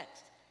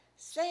perplexed,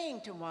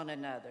 saying to one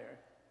another,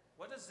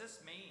 "What does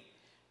this mean?"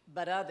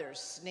 But others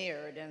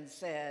sneered and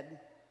said,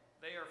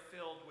 "They are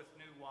filled with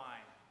new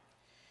wine."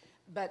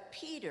 But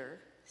Peter,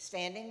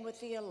 standing with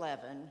the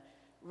 11,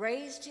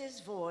 raised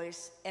his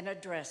voice and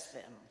addressed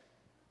them.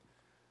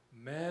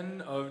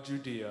 Men of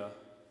Judea,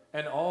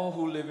 and all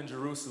who live in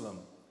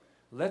Jerusalem,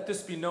 let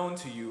this be known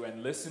to you,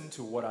 and listen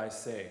to what I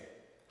say.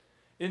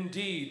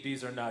 Indeed,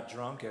 these are not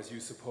drunk as you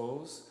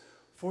suppose,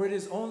 for it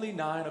is only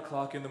 9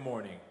 o'clock in the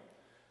morning.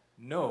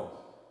 No,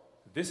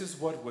 this is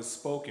what was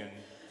spoken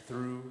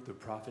through the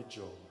prophet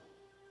Joel.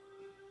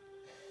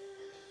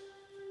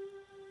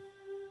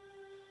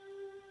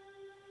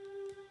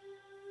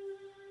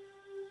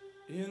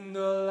 In the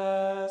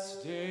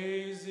last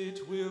days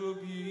it will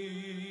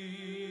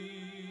be,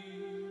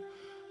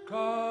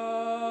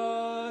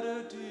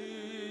 God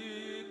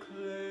declares,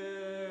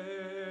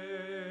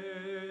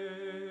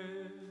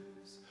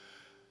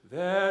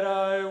 that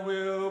I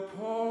will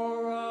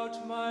pour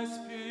out my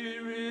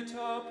Spirit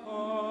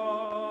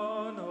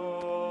upon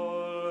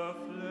all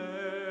flesh.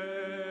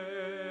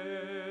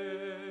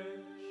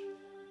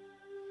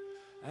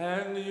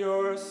 And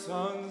your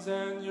sons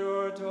and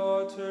your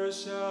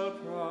daughters shall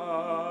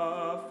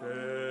prophesy.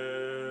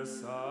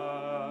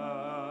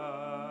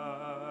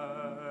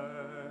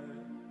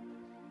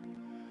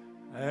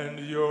 And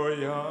your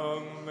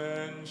young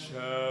men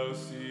shall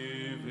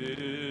see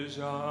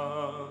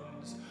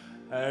visions,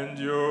 and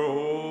your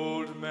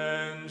old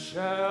men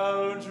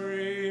shall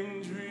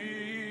dream dreams.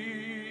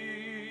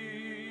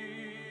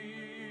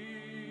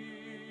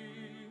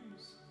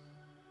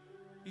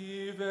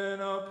 Even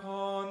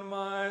upon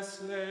my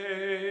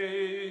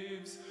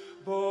slaves,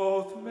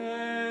 both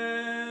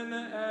men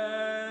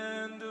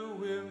and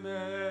women,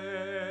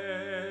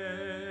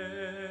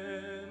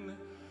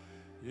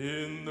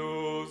 in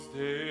those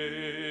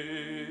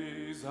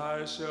days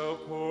I shall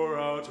pour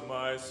out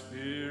my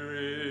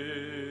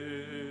Spirit,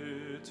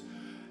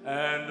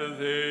 and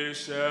they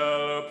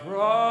shall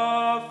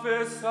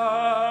prophesy.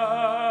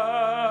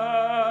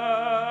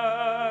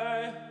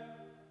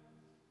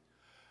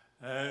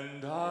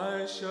 And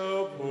I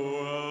shall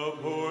pour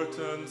out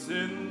portents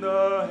in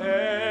the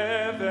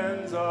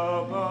heavens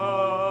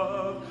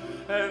above,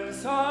 and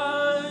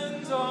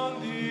signs on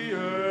the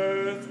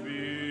earth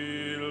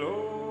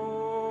below.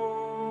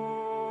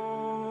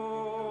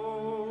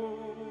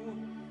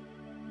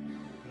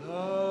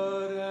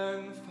 Blood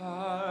and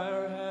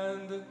fire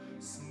and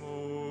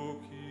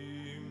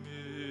smoky mist.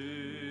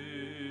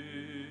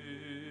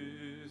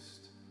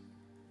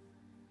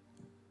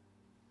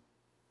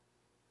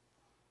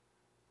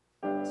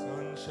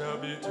 Sun shall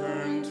be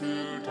turned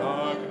to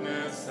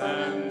darkness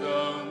and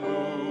the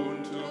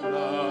moon to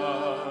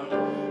blood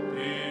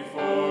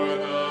before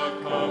the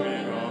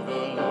coming of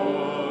the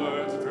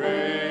Lord's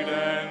great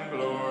and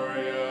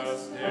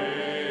glorious day.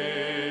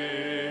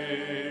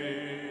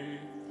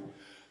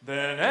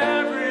 Then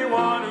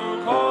everyone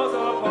who calls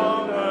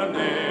upon the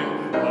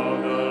name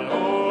of the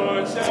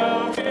Lord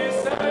shall be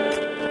saved.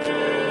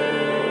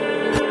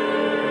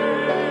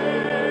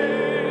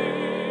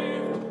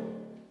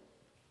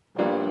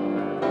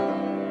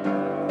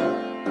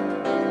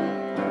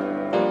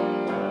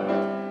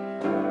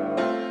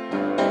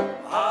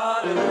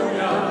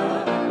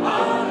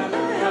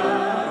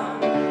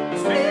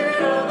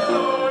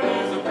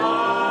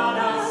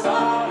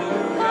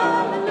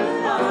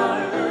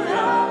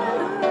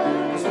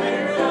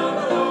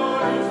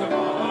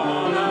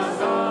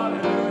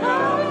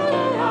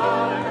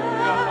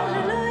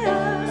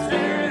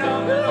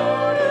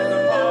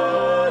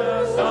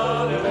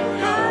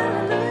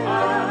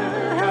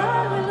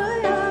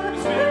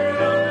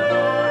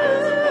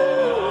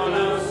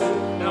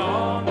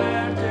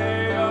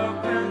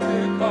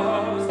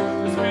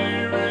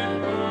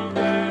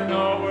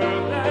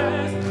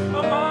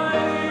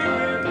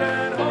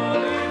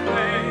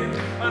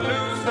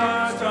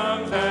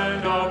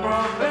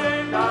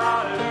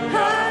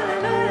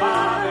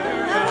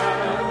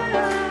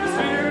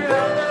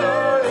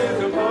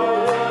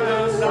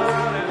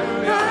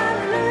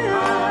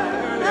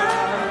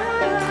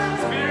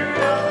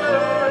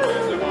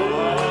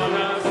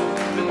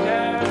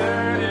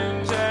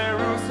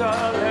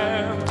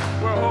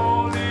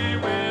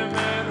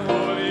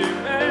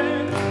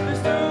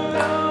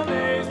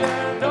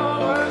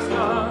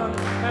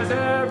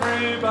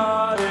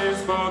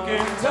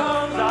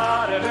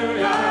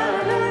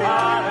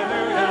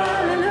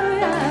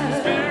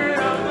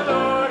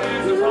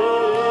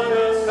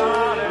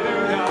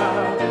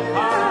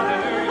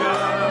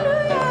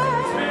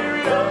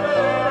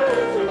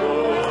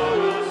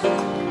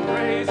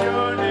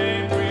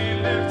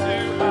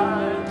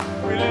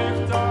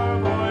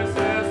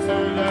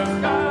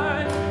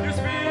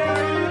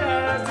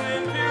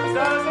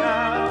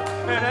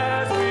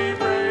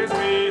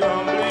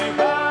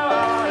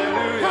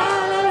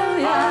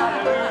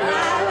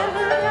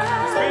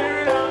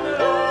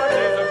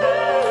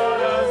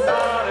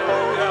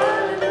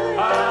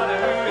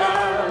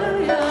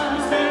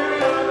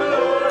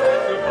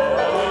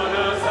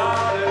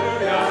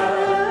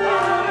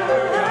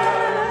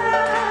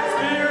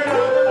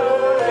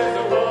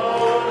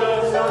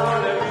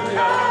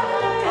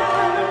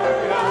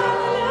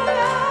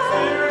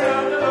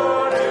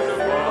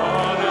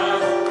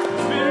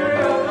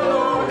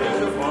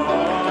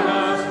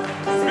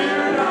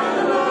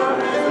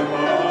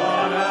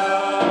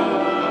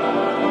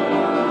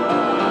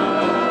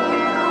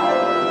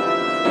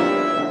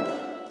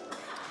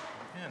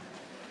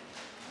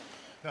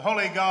 The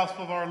Holy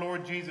Gospel of our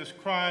Lord Jesus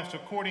Christ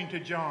according to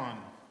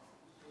John.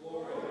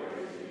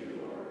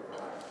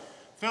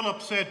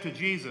 Philip said to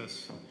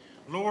Jesus,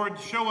 "Lord,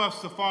 show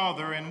us the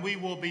Father, and we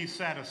will be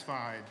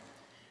satisfied."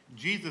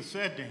 Jesus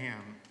said to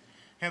him,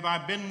 "Have I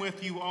been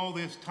with you all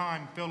this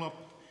time, Philip,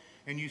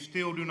 and you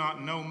still do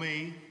not know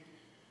me?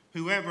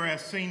 Whoever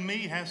has seen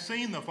me has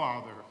seen the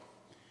Father.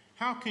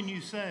 How can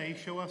you say,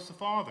 'Show us the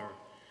Father'?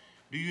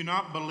 Do you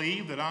not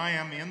believe that I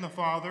am in the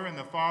Father, and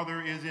the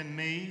Father is in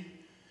me?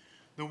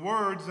 The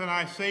words that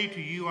I say to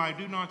you I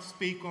do not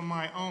speak on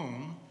my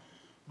own,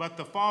 but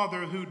the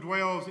Father who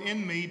dwells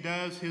in me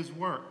does his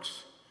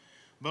works.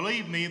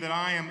 Believe me that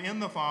I am in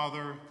the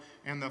Father,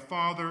 and the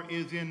Father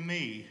is in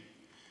me.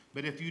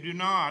 But if you do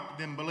not,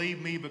 then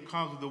believe me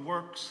because of the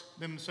works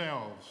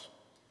themselves.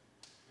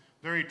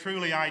 Very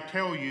truly I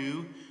tell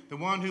you, the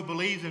one who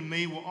believes in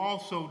me will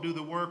also do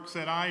the works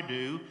that I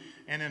do,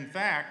 and in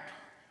fact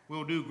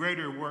will do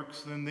greater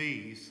works than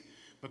these,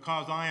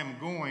 because I am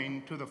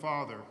going to the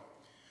Father.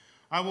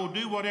 I will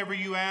do whatever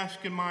you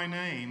ask in my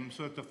name,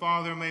 so that the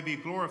Father may be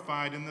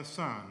glorified in the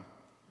Son.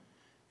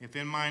 If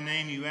in my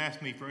name you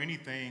ask me for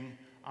anything,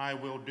 I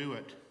will do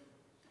it.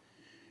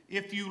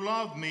 If you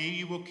love me,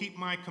 you will keep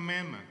my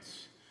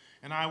commandments,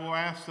 and I will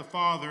ask the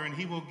Father, and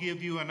he will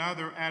give you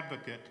another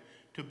advocate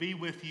to be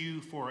with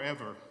you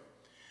forever.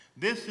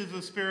 This is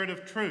the Spirit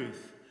of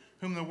truth,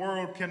 whom the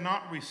world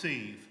cannot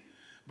receive,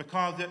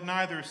 because it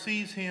neither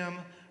sees him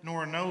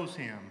nor knows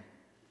him.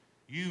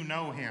 You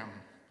know him,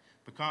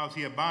 because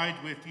he abides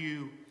with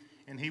you,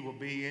 and he will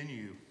be in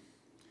you.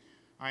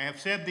 I have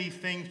said these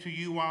things to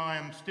you while I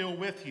am still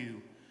with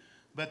you,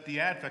 but the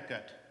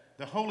advocate,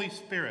 the Holy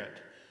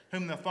Spirit,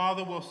 whom the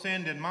Father will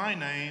send in my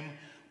name,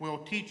 will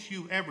teach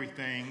you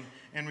everything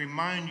and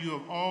remind you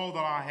of all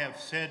that I have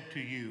said to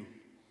you.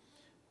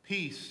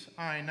 Peace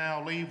I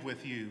now leave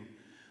with you.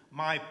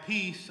 My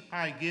peace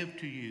I give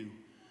to you.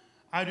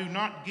 I do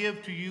not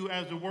give to you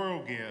as the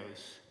world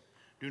gives.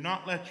 Do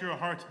not let your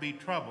hearts be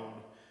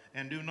troubled,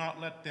 and do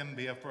not let them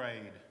be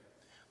afraid.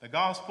 The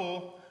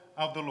Gospel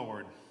of the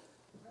Lord.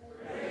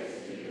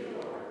 Praise to you,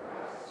 Lord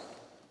Christ.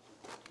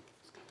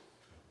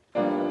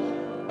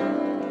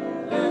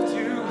 Lift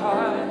you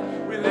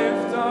high, we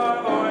lift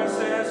our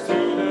voices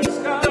to the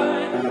sky.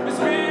 The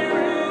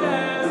Spirit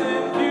has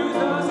infused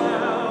us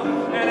now,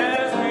 and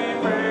as we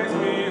praise,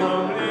 we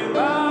humbly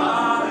bow.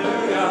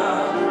 Hallelujah,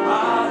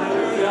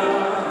 hallelujah.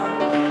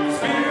 The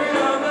Spirit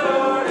of the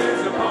Lord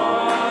is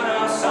upon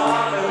us.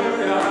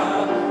 Hallelujah,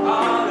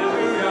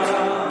 hallelujah.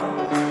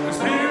 The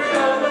Spirit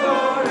of the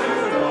Lord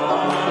is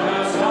upon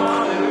us.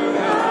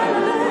 Hallelujah,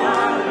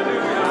 hallelujah.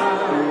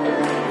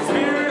 The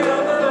Spirit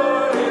of the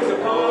Lord is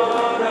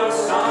upon us.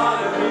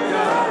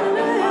 Hallelujah,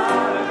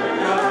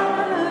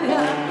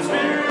 hallelujah. The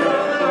Spirit of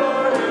the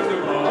Lord is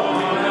upon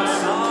us.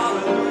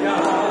 Hallelujah,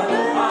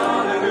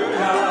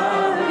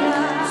 hallelujah.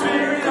 The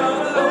Spirit of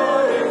the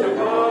Lord is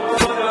upon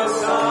us.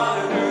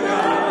 Hallelujah,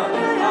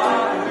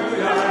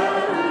 hallelujah.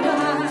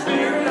 The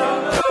Spirit of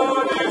the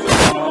Lord is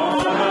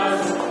upon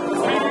us. The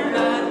Spirit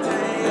that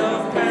day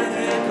of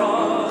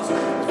Pentecost, the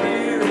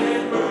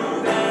Spirit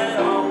moved and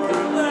all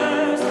were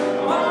blessed.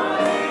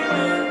 Mighty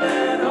wind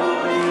and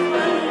holy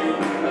flame,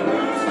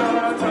 loosed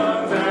our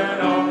tongues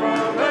and all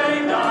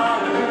proclaimed.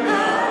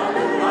 Hallelujah,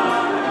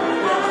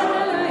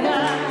 hallelujah.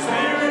 The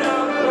Spirit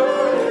of the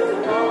Lord is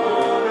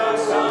upon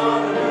us.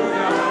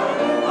 Hallelujah,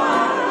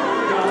 hallelujah.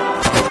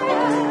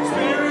 The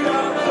Spirit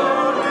of the Lord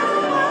is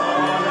upon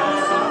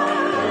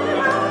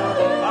us.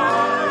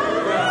 Hallelujah,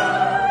 hallelujah.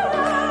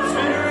 The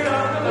Spirit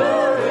of the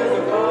Lord is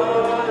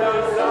upon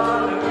us.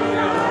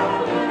 Hallelujah,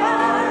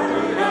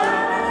 hallelujah.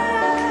 The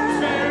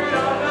Spirit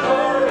of the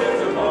Lord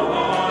is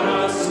upon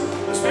us.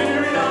 The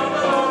Spirit of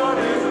the Lord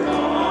is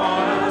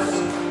upon us.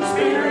 The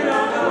Spirit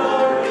of the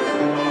Lord is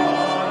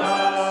upon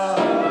us.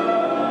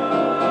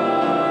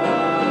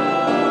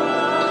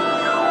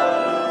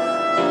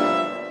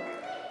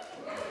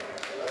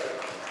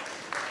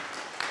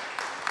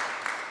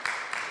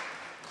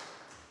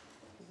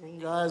 You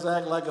guys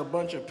act like a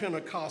bunch of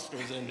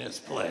Pentecostals in this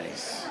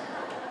place.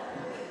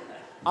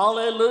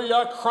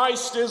 Hallelujah,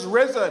 Christ is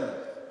risen.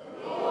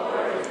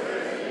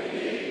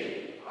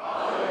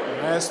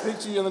 And I speak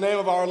to you in the name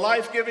of our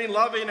life-giving,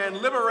 loving, and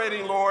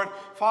liberating Lord,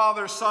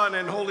 Father, Son,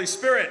 and Holy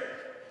Spirit.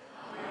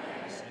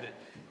 Amen.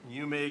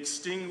 You may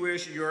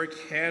extinguish your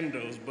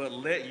candles, but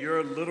let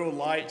your little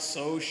light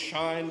so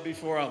shine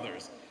before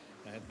others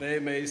that they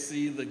may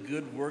see the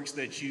good works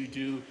that you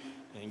do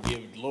and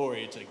give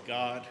glory to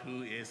God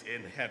who is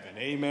in heaven.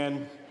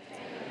 Amen.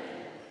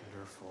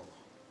 Wonderful.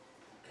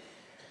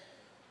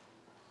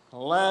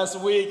 Last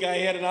week, I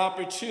had an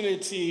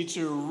opportunity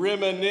to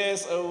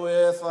reminisce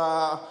with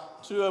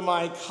two of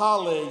my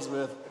colleagues,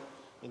 with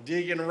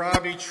Deacon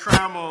Robbie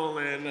Trammell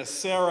and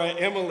Sarah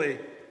Emily.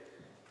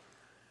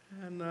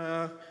 And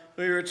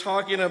we were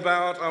talking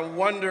about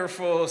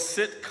wonderful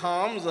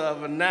sitcoms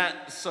of a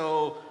not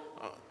so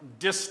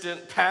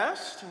distant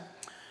past.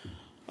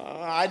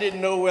 I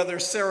didn't know whether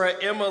Sarah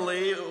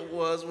Emily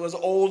was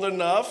old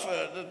enough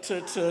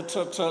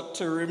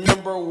to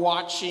remember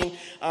watching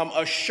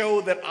a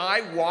show that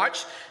I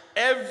watched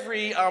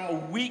every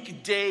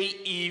weekday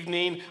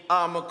evening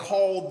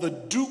called The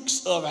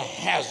Dukes of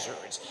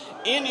Hazzard.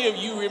 Any of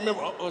you remember?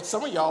 Oh,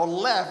 some of y'all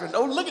laughing.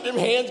 Oh, look at them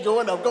hands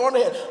going up. Go on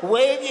ahead.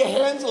 Wave your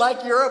hands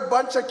like you're a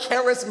bunch of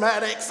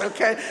charismatics,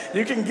 okay?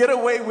 You can get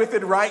away with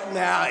it right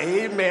now.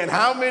 Amen.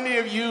 How many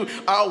of you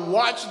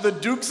watch The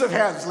Dukes of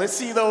Hazzard? Let's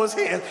see those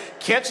hands.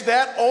 Catch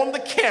that on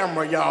the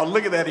camera, y'all.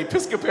 Look at that.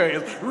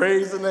 Episcopalians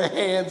raising their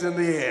hands in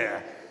the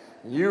air.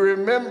 You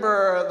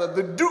remember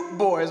the Duke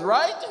boys,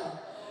 right?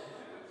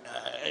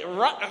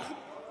 Right.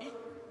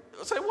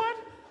 Say what?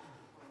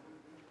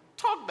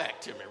 Talk back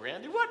to me,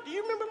 Randy. What, do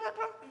you remember that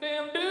part?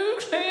 Damn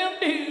Dukes, damn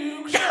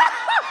Dukes.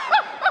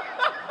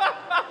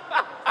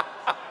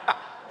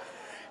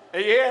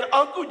 And you had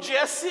Uncle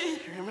Jesse,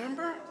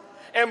 remember?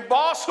 And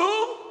Boss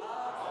who?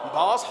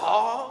 Boss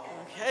Hogg,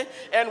 okay.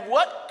 And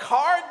what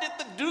car did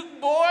the Duke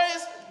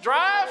boys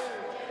drive?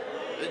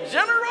 The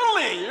General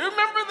Lee, you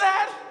remember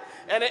that?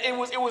 And it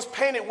was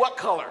painted what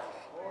color?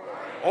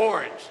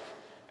 Orange.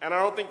 And I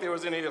don't think there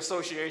was any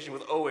association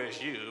with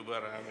OSU,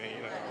 but I mean,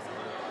 you know.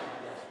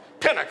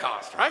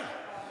 Pentecost, right?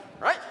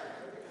 Right?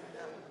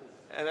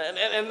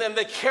 And then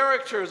the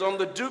characters on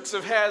the Dukes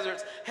of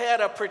Hazzard had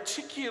a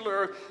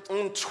particular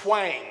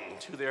twang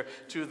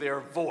to their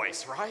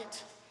voice,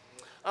 right?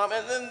 And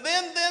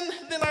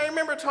then I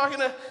remember talking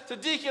to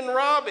Deacon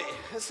Robbie.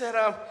 I said,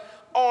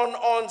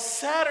 on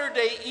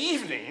Saturday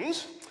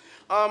evenings,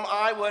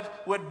 I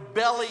would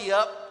belly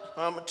up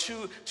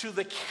to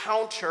the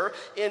counter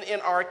in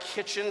our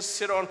kitchen,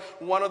 sit on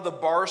one of the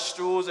bar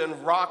stools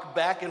and rock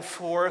back and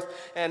forth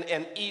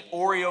and eat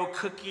Oreo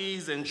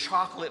cookies and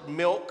chocolate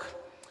milk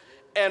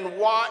and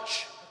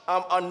watch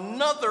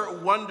another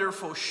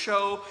wonderful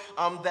show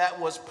that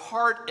was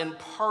part and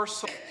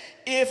parcel.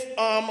 If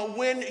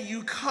when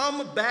you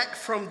come back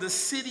from the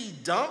city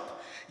dump,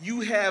 you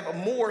have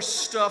more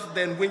stuff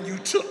than when you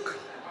took.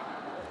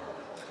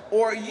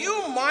 Or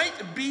you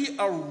might be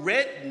a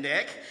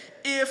redneck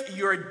if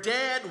your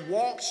dad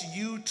walks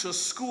you to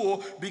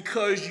school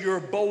because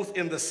you're both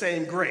in the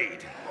same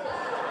grade.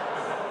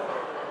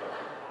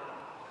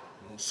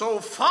 So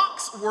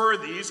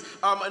Foxworthy's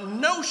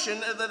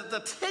notion, that the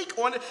take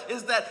on it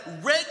is that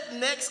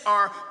rednecks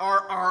are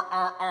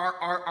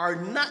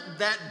not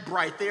that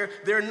bright.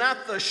 They're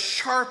not the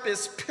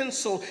sharpest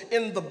pencil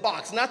in the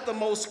box, not the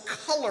most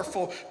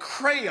colorful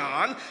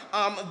crayon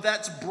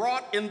that's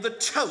brought in the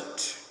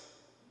tote.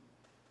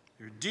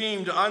 You're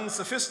deemed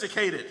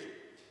unsophisticated,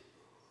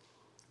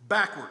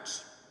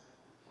 backwards.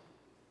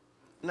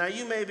 Now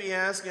you may be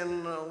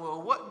asking,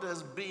 well, what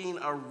does being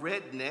a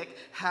redneck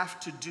have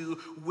to do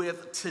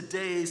with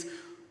today's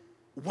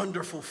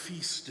wonderful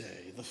feast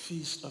day, the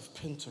Feast of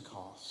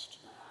Pentecost?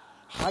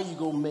 How you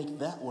gonna make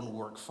that one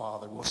work,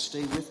 Father? Well,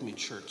 stay with me,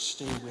 church,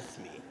 stay with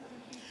me.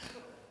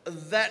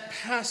 That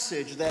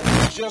passage that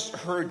we just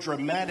heard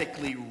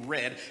dramatically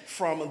read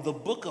from the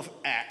book of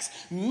Acts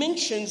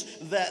mentions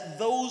that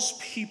those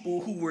people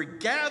who were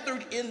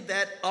gathered in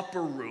that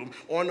upper room,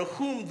 on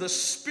whom the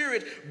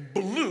Spirit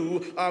blew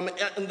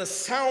in the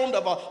sound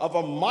of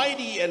a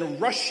mighty and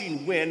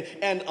rushing wind,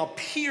 and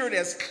appeared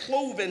as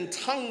cloven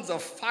tongues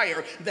of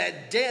fire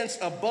that danced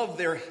above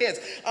their heads.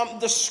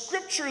 The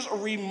scriptures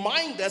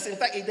remind us, in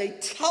fact, they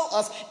tell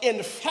us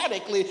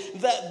emphatically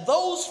that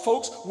those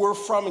folks were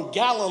from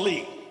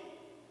Galilee.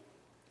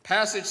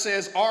 Passage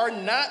says, are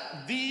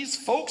not these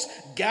folks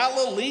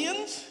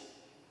Galileans?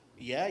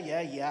 Yeah,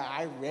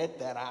 I read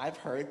that, I've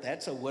heard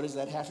that, so what does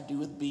that have to do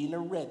with being a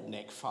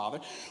redneck, Father?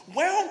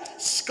 Well,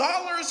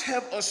 scholars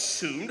have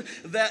assumed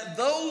that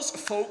those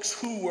folks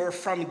who were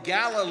from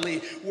Galilee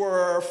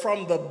were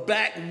from the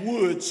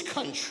backwoods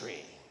country.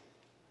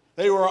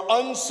 They were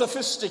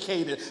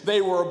unsophisticated, they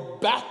were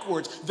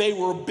backwards, they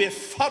were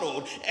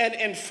befuddled. And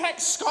in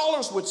fact,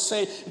 scholars would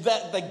say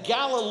that the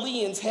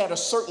Galileans had a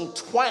certain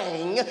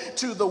twang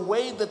to the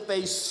way that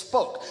they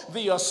spoke.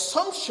 The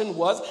assumption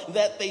was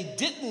that they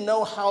didn't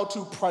know how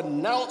to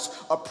pronounce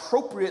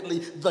appropriately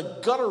the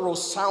guttural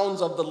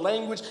sounds of the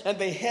language, and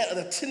they had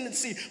a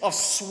tendency of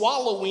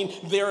swallowing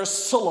their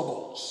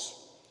syllables.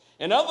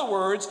 In other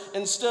words,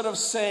 instead of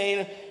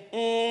saying,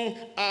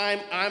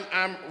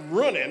 I'm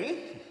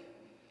running,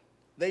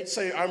 they'd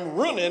say, I'm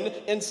running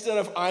instead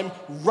of I'm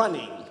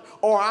running,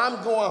 or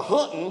I'm going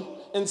hunting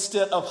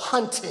instead of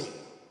hunting.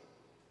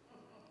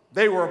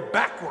 They were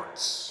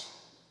backwards.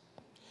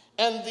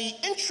 And the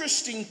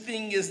interesting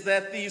thing is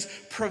that these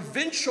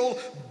provincial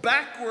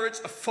backwards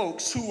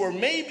folks who were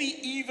maybe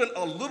even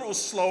a little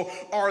slow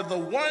are the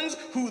ones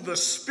who the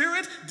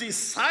Spirit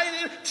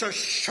decided to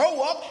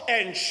show up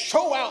and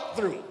show out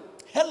through.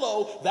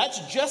 Hello, that's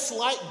just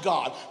like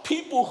God.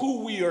 People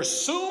who we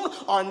assume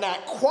are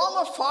not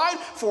qualified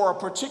for a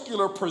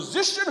particular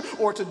position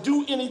or to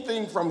do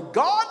anything from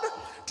God,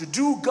 to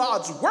do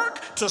God's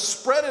work, to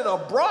spread it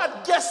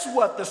abroad. Guess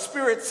what? The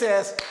Spirit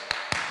says,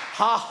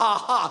 ha, ha,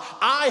 ha,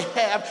 I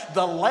have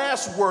the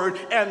last word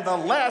and the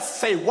last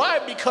say. Why?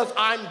 Because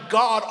I'm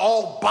God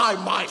all by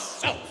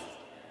myself.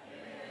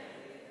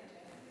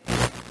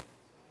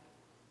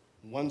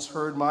 Once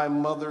heard my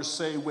mother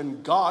say,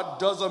 when God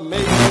does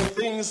amazing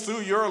things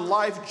through your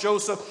life,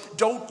 Joseph,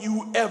 don't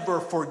you ever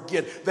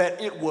forget that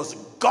it was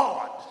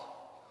God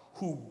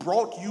who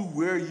brought you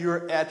where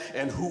you're at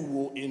and who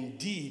will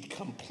indeed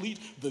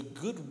complete the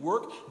good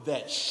work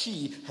that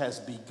she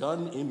has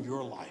begun in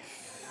your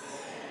life.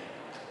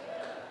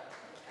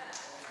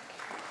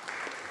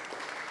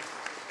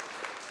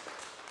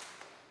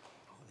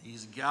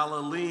 These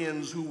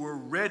Galileans who were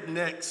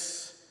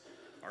rednecks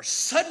are are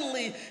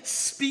suddenly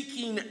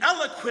speaking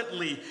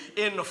eloquently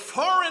in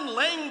foreign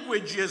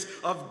languages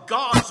of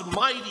God's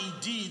mighty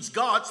deeds,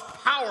 God's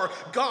power,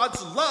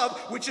 God's love,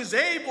 which is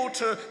able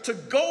to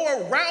go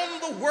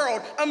around the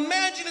world.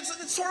 Imagine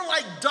it's sort of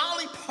like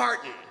Dolly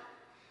Parton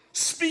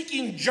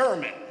speaking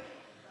German.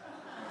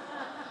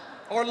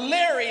 Or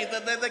Larry,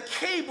 the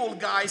cable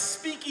guy,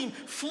 speaking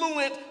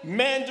fluent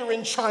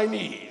Mandarin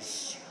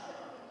Chinese.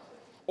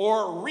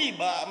 Or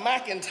Reba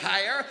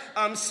McEntire,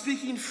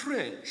 speaking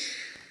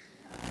French.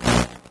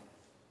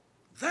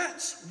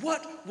 That's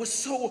what was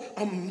so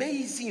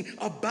amazing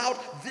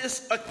about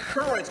this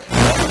occurrence.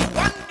 No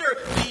wonder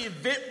the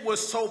event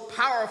was so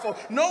powerful.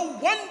 No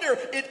wonder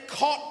it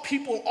caught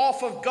people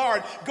off of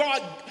guard.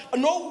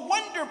 No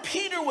wonder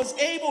Peter was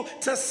able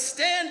to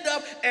stand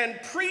up and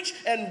preach,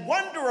 and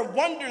wonder of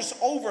wonders,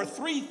 over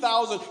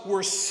 3,000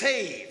 were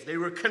saved. They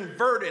were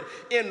converted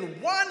in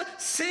one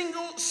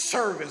single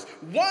service,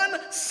 one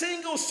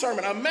single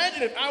sermon.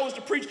 Imagine if I was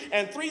to preach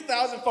and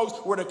 3,000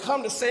 folks were to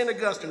come to St.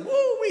 Augustine.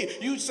 Woo-wee,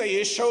 you'd say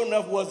it sure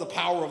enough was the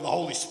power of the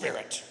Holy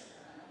Spirit.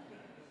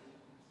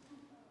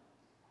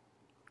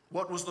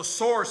 What was the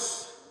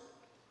source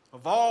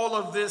of all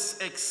of this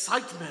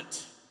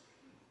excitement?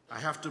 I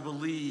have to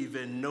believe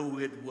and know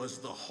it was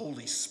the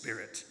Holy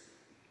Spirit.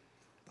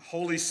 The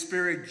Holy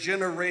Spirit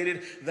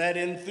generated that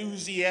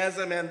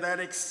enthusiasm and that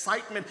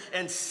excitement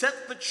and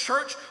set the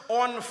church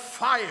on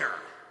fire.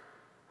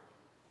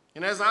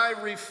 And as I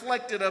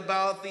reflected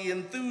about the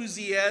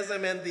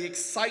enthusiasm and the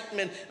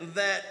excitement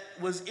that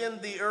was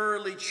in the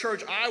early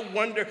church, I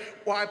wonder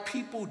why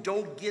people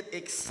don't get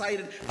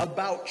excited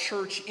about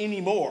church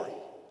anymore.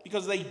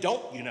 Because they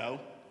don't, you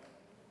know.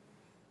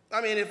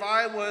 I mean, if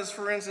I was,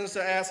 for instance,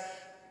 to ask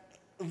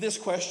this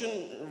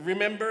question,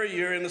 remember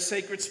you're in the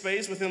sacred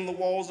space within the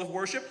walls of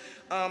worship.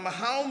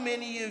 How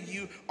many of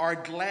you are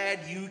glad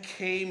you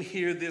came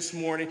here this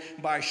morning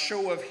by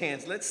show of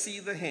hands? Let's see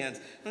the hands.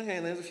 Okay,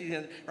 there's a few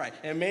hands. Right,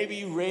 and maybe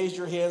you raised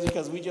your hands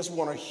because we just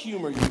want to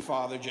humor you,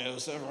 Father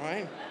Joseph,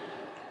 right?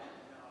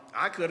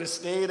 I could have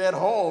stayed at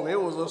home.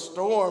 It was a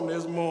storm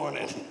this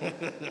morning.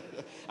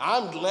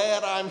 I'm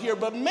glad I'm here.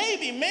 But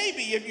maybe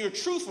if you're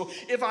truthful,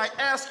 if I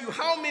ask you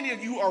how many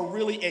of you are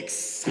really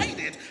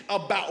excited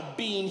about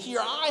being here,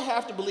 I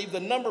have to believe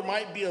the number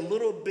might be a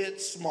little bit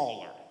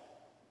smaller.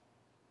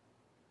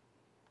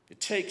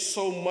 It takes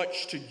so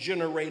much to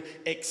generate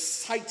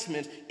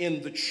excitement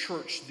in the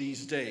church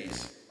these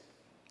days.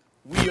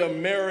 We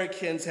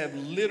Americans have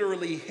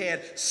literally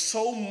had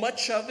so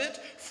much of it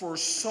for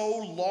so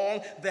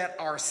long that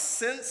our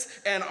sense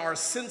and our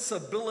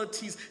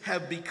sensibilities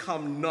have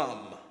become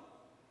numb.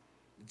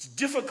 It's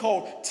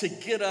difficult to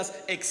get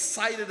us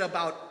excited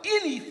about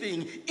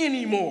anything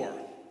anymore.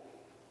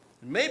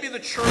 Maybe the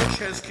church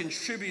has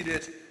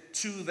contributed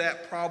to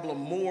that problem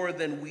more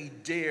than we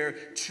dare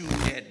to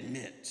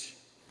admit.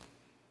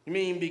 I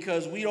mean,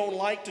 because we don't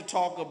like to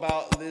talk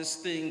about this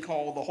thing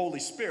called the Holy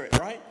Spirit,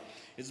 right?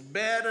 It's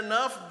bad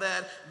enough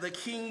that the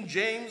King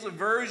James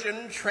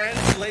Version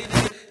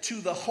translated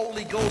to the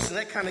Holy Ghost, and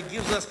that kind of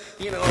gives us,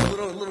 a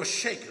little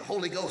shake. The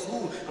Holy Ghost.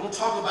 Ooh, don't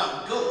talk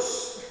about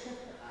ghosts.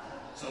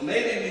 So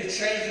maybe we've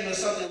changed into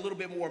something a little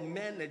bit more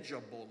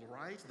manageable,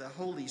 right? The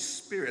Holy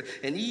Spirit.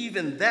 And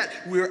even that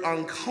we're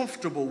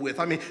uncomfortable with.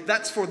 I mean,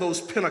 that's for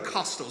those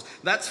Pentecostals.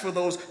 That's for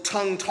those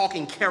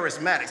tongue-talking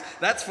charismatics.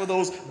 That's for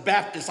those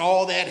Baptists,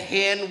 all that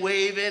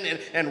hand-waving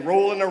and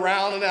rolling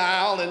around in the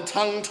aisle and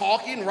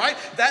tongue-talking, right?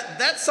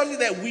 That's something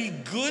that we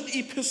good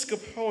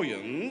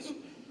Episcopalians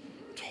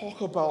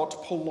talk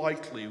about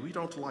politely. We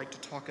don't like to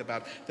talk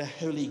about the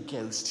Holy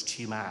Ghost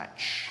too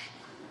much.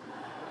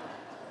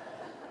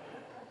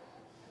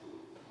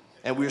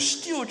 And we're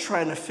still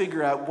trying to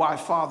figure out why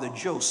Father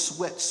Joe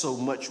sweats so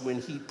much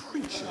when he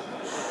preaches.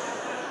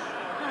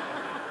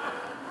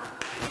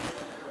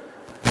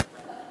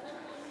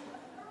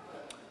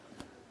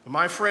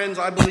 My friends,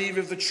 I believe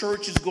if the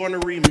church is going to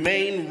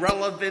remain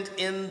relevant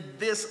in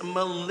this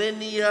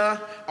millennia,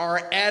 our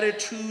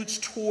attitudes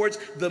towards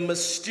the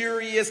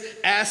mysterious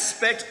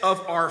aspect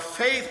of our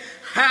faith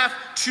have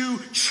to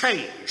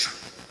change.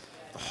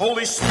 The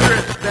Holy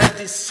Spirit that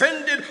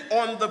descended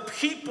on the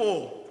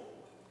people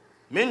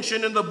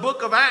mentioned in the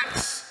book of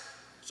Acts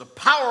is a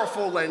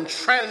powerful and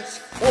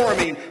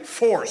transforming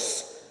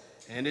force.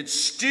 And it's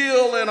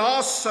still an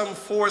awesome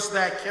force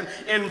that can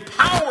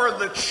empower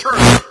the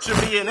church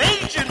to be an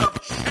agent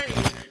of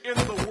change in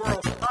the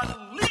world,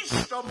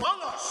 unleashed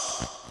among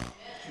us.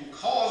 It can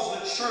cause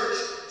the church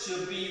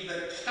to be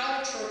the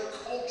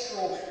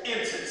countercultural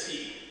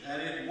entity that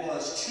it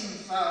was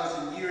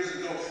 2,000 years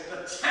ago.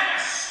 The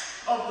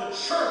task of the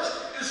church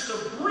is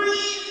to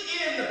breathe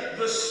in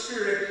the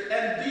Spirit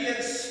and be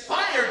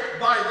inspired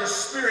by the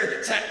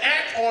Spirit to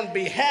act on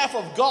behalf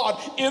of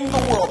God in the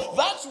world.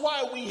 That's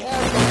why we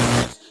have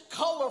those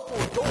colorful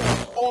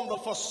doors on the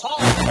facade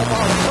of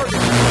our church.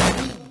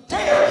 We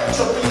dare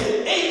to be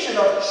an agent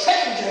of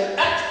change and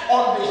act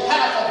on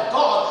behalf of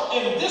God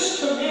in this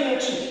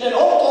community, in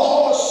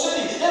Oklahoma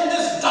City, in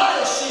this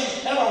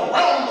diocese, and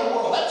around the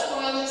world. That's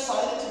why I'm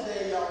excited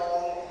today,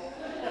 y'all.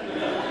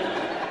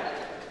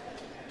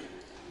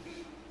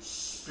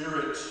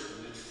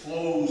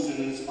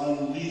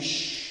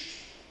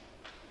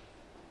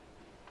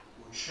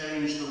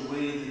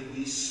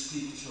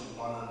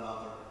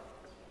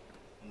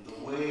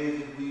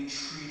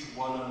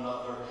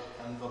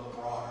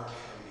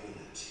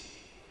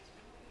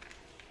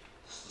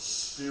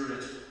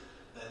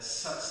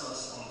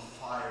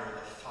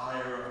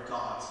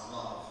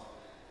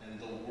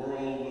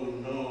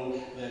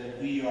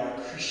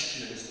 are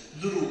Christians,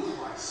 little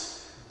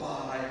Christ,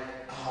 by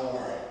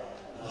our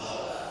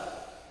love.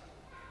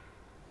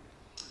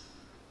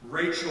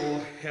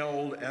 Rachel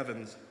Held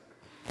Evans,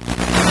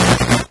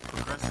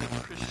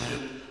 progressive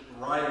Christian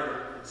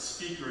writer and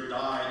speaker,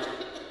 died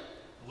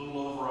a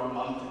little over a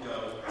month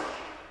ago.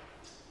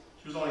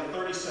 She was only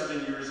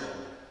 37 years old.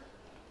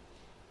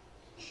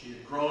 She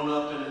had grown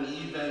up in an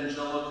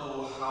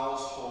evangelical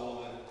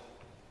household and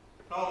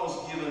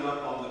almost given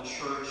up on the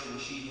church, and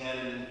she had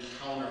an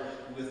encounter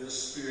with the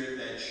Spirit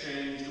that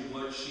changed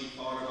what she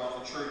thought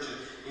about the church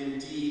and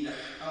indeed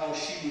how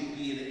she would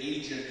be an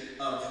agent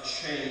of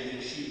change.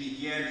 And she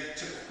began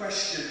to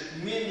question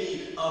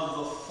many of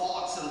the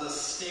thoughts and the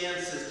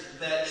stances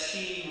that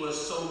she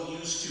was so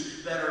used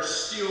to that are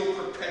still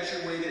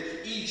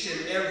perpetuated each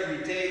and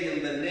every day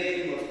in the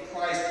name of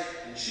Christ.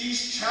 And she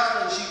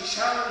challenged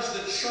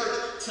the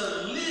church to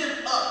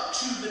live up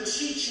to the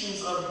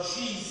teachings of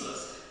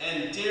Jesus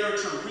and dare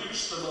to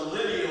reach the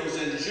millennials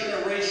and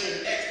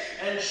Generation X.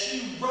 And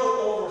she wrote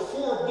over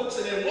 4 books,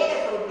 and in one of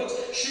her books,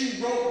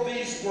 she wrote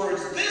these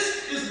words: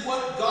 "This is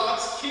what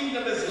God's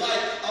kingdom is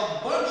like, a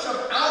bunch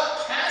of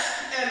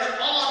outcasts and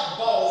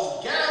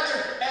oddballs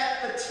gathered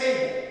at the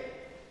table.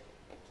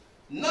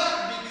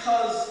 Not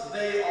because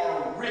they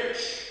are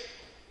rich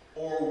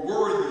or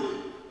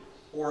worthy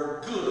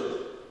or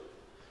good,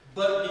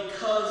 but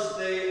because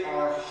they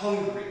are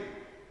hungry,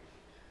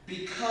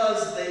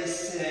 because they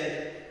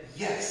said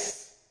yes,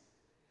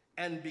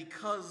 and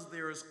because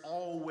there is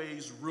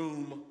always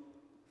room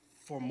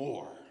for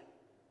more."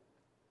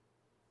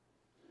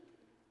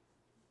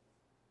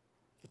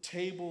 The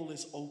table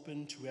is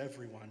open to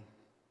everyone.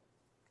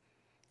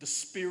 The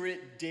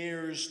Spirit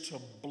dares to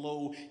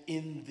blow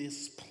in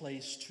this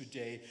place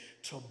today,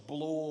 to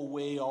blow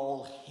away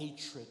all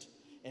hatred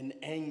and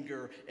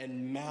anger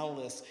and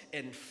malice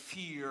and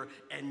fear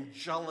and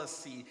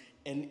jealousy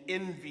and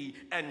envy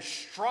and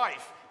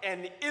strife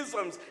and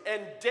isms,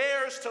 and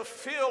dares to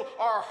fill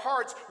our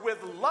hearts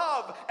with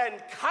love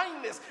and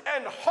kindness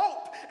and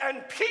hope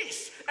and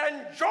peace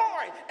and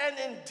joy, and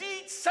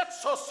indeed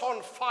sets us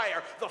on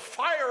fire, the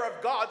fire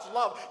of God's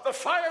love, the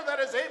fire that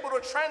is able to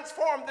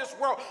transform this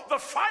world, the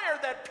fire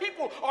that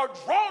people are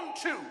drawn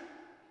to.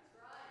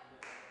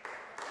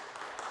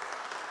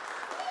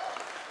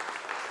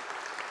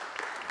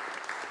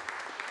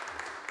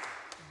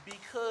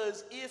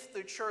 Because if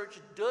the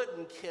church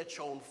doesn't catch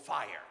on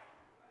fire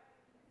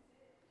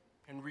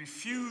and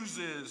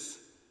refuses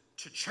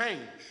to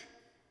change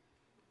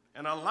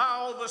and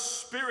allow the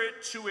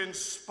Spirit to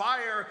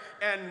inspire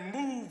and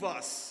move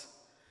us,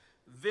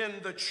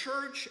 then the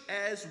church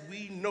as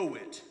we know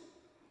it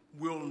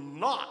will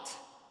not,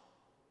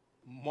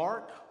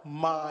 mark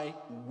my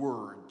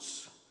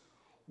words,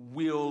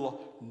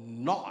 will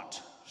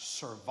not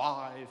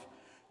survive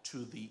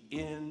to the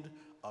end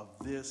of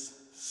this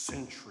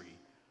century,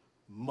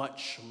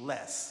 much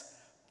less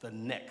the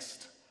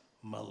next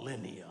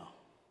millennia.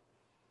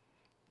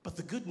 But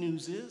the good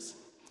news is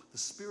the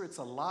Spirit's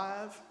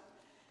alive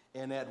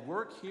and at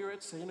work here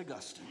at St.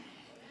 Augustine.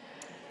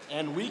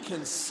 And we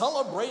can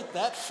celebrate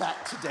that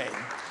fact today.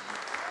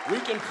 We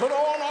can put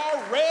on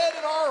our red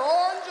and our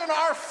orange and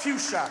our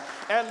fuchsia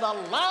and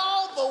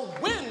allow the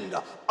wind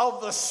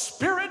of the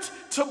Spirit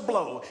to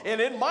blow. And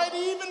it might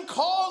even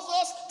cause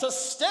us to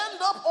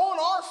stand up on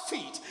our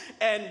feet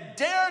and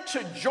dare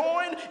to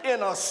join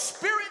in a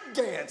spirit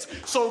dance.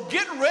 So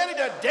get ready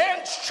to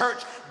dance,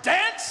 church.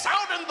 Dance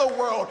out in the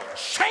world.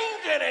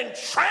 Change it and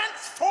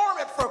transform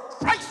it for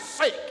Christ's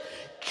sake.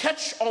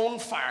 Catch on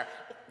fire.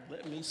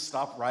 Let me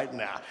stop right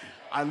now.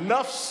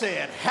 Enough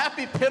said.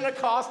 Happy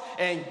Pentecost,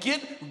 and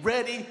get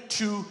ready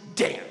to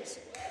dance.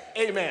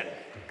 Amen.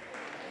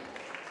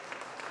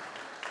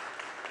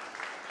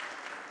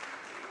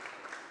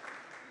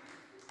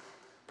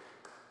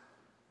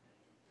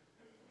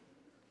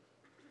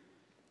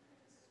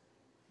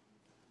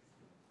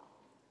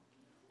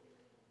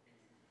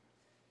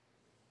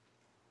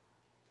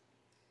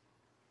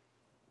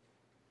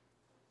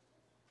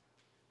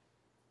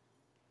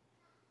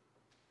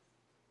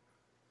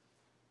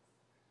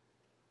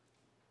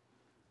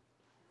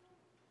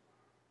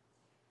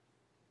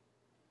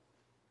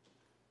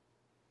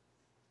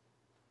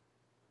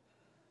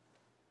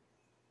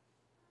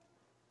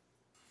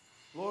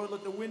 Lord,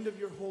 let the wind of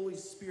your Holy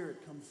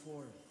Spirit come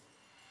forth.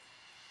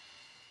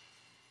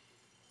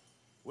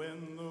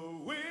 When the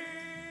wind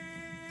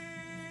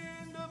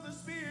of the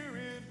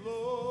Spirit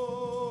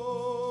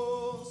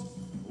blows,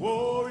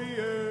 warrior,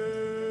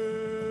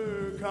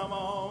 come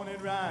on and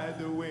ride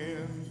the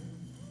wind.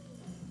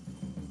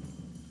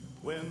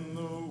 When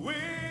the wind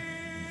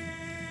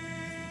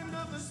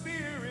of the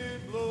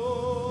Spirit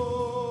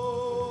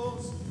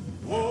blows,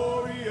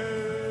 warrior,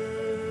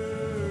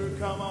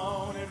 come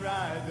on and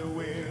ride the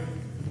wind.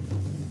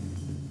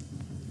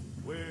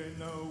 When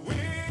the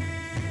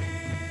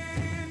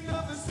wind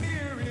of the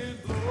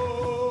Spirit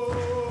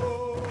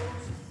blows,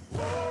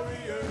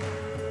 warrior,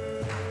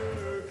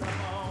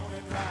 come on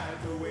and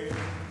ride the wind.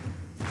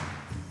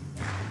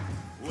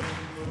 When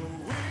the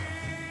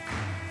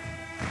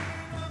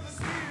wind of the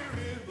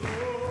Spirit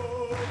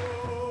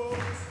blows,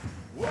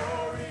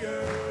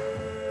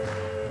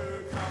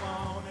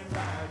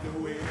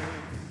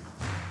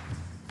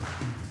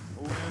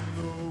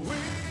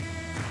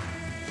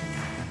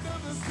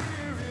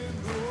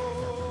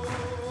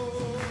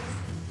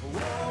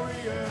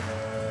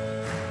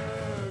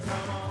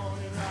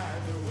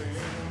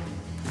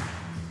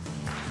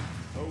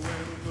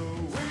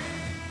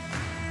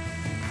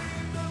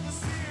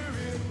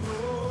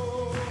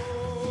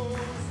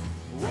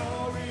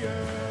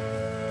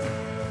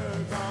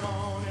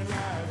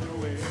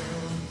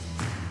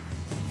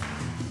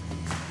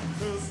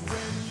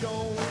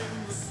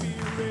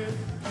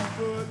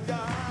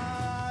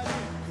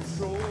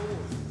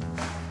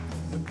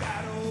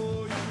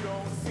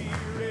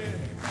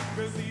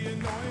 'cause the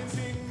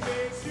anointing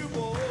makes you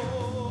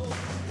bold.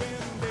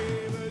 When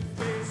David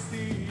faced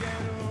the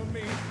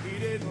enemy, he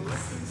didn't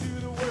listen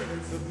to the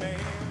words of man,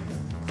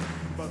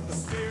 but the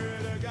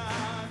Spirit of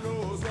God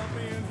rose up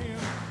in him,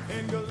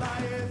 and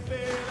Goliath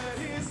fell at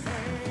his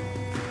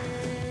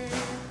hand.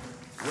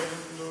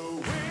 When the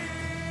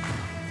wind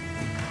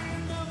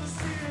of the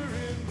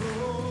Spirit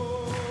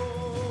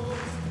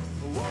blows,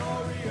 a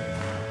warrior,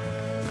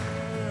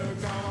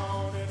 come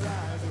on and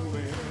ride the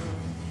wind.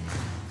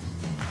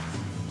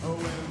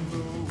 When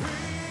the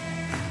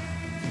wind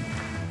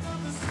of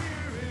the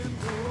Spirit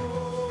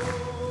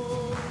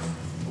blows,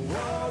 a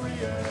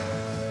warrior,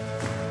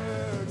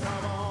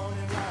 come on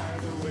and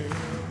ride the wind.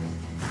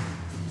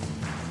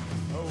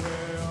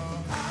 Well,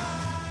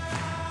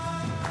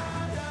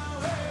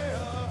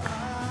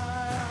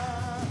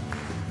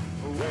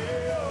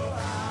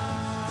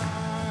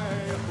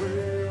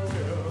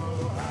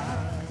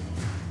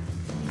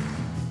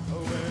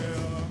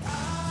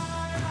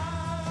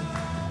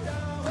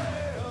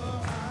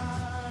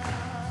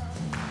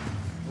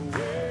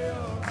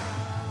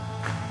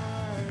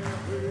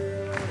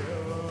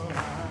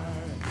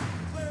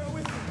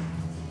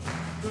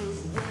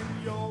 Cause when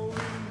you're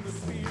in the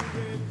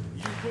Spirit,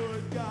 you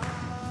put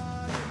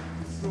God in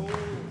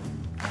control.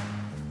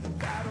 The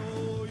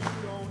battle, you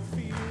don't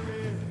fear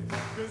it,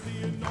 cause the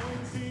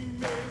anointing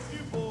makes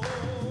you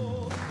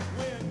bold.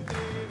 When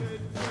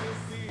David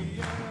faced the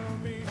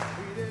enemy,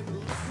 he didn't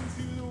listen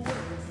to the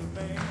words of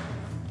man,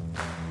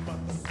 but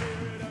the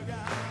Spirit of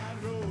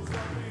God rose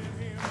up in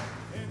him,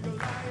 and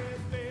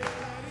Goliath fell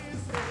at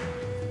his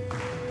head.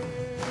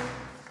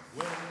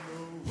 When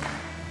the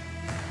wind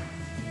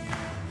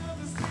of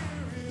the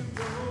Spirit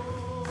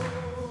blows,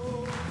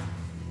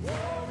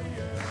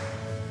 warrior,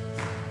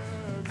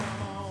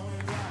 come on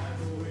and ride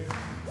the wind.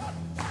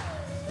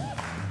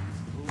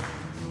 When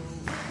the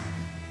wind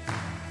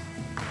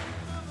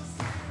of the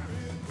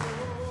Spirit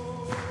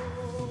blows,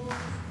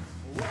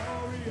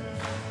 warrior,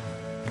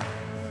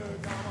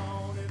 come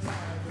on and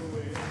ride the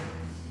wind.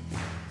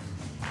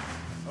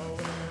 Oh,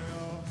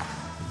 well,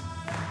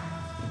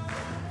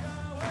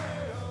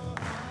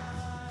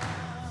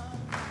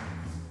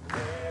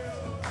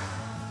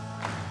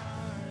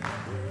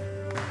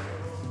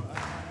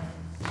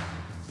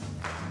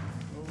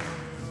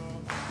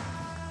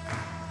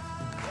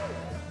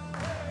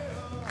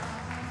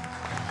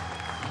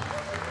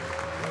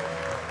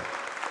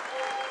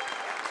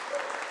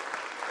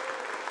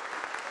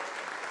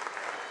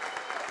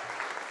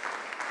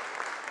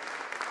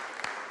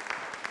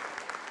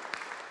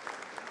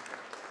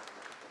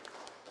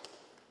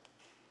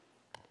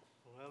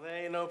 Well, there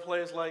ain't no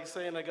place like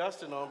St.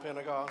 Augustine on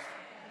Pentecost.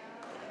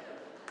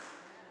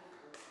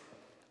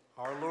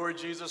 Our Lord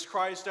Jesus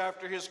Christ,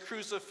 after his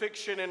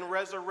crucifixion and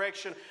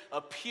resurrection,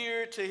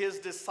 appeared to his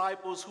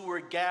disciples who were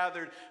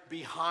gathered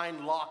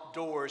behind locked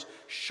doors,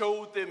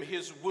 showed them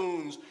his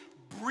wounds,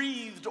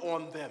 breathed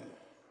on them,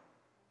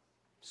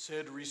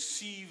 said,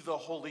 "Receive the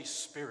Holy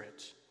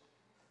Spirit,"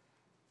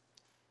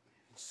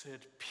 and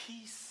said,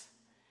 "Peace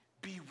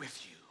be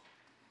with you.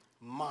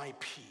 My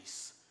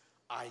peace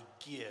I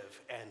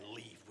give and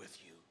leave with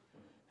you."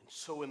 And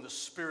so in the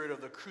spirit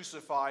of the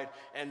crucified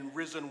and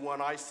risen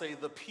one, I say,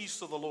 the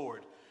peace of the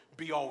Lord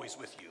be always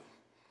with you.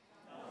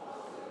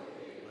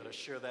 Let us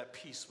share that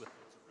peace with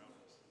those around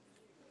us.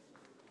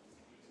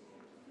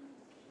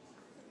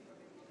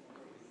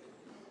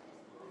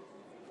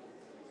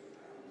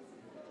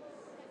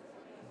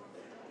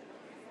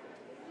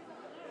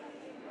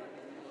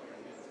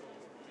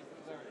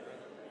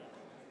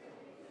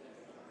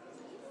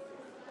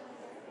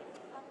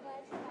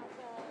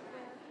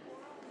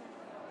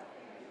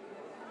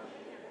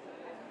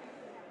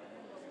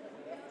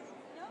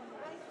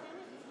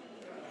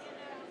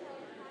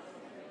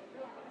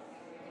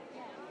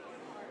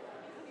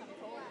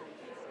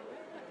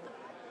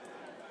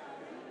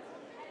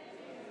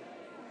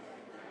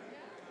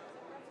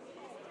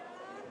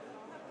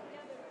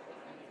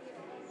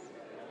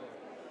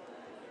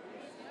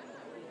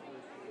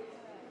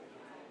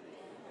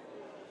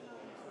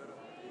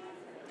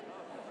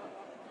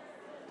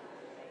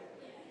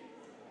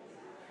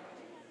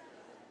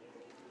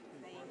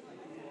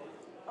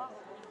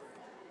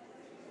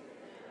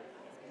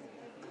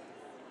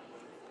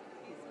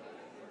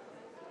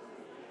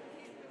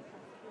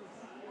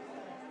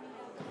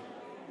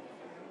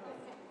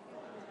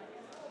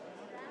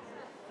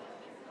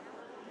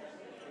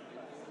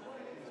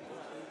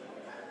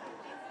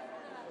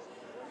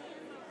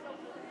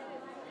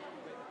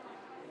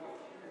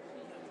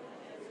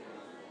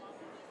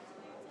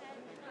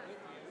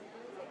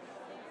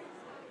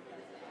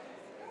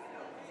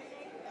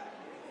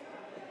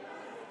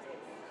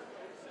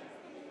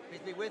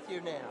 Peace be with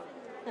you now.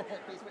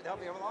 Peace be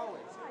help you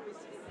always.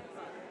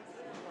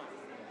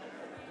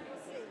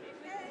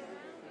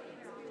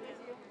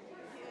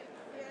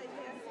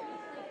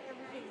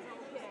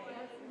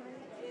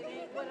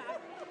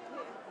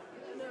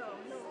 I know,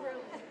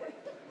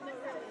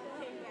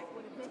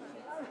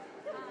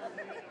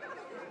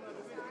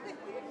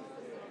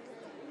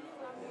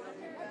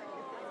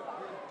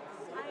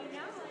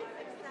 it's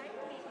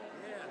exciting.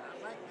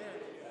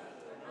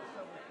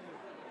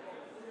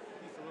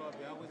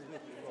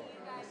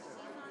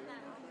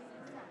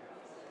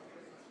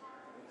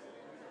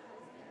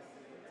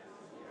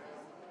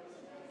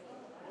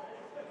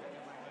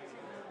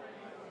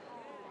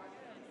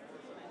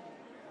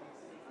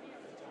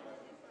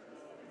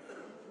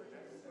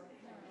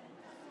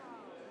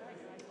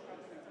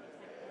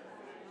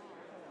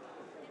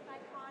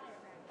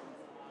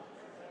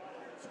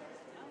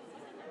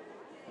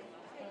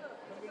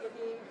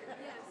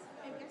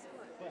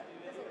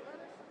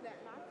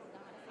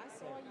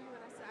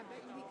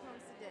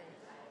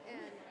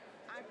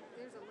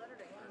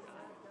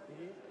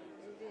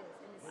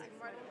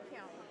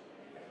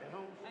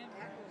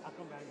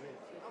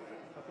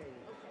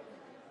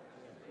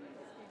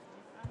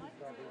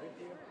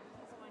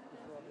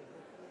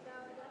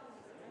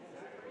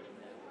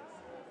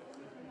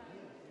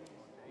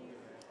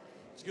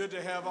 It's good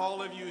to have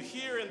all of you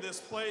here in this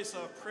place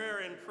of prayer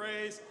and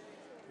praise.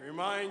 I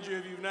remind you,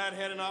 if you've not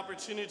had an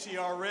opportunity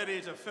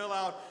already, to fill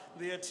out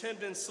the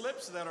attendance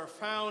slips that are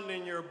found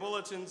in your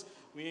bulletins.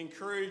 We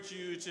encourage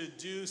you to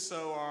do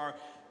so. Our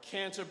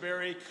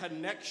Canterbury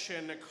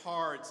Connection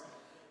cards.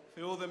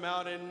 Fill them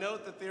out and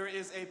note that there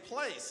is a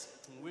place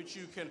in which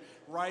you can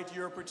write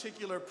your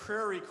particular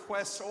prayer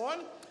requests on.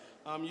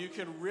 You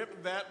can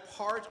rip that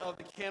part of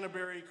the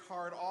Canterbury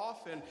card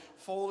off and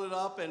fold it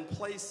up and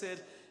place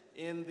it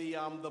in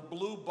the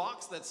blue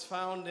box that's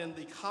found in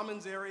the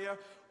Commons area,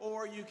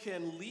 or you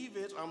can leave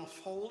it,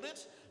 fold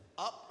it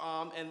up,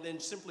 and then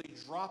simply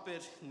drop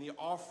it in the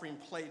offering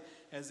plate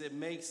as it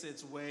makes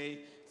its way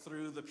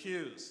through the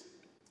pews.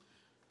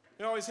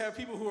 We always have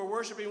people who are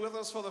worshiping with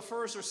us for the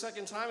first or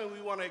second time, and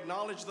we want to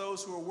acknowledge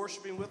those who are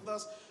worshiping with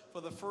us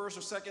for the first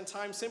or second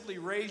time. Simply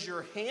raise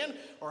your hand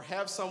or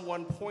have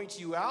someone point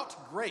you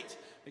out. Great.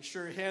 Make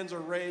sure your hands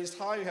are raised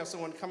high. You have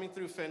someone coming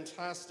through.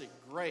 Fantastic.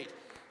 Great.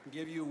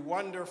 Give you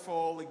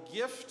wonderful. The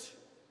gift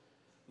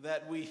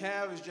that we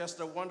have is just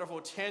a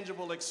wonderful,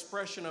 tangible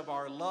expression of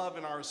our love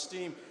and our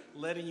esteem,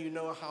 letting you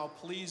know how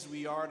pleased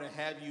we are to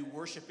have you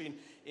worshiping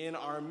in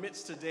our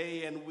midst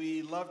today. And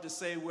we love to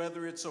say,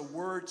 whether it's a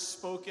word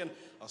spoken,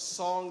 a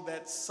song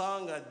that's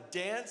sung, a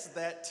dance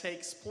that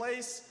takes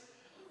place,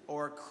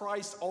 or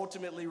Christ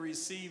ultimately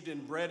received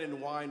in bread and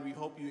wine, we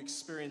hope you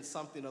experience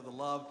something of the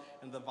love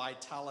and the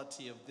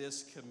vitality of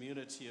this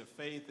community of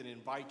faith, and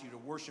invite you to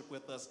worship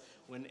with us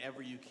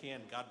whenever you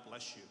can. God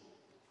bless you.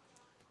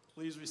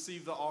 Please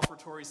receive the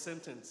offertory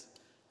sentence.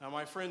 Now,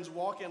 my friends,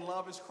 walk in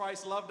love as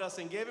Christ loved us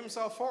and gave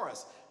himself for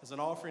us as an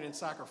offering and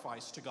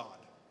sacrifice to God.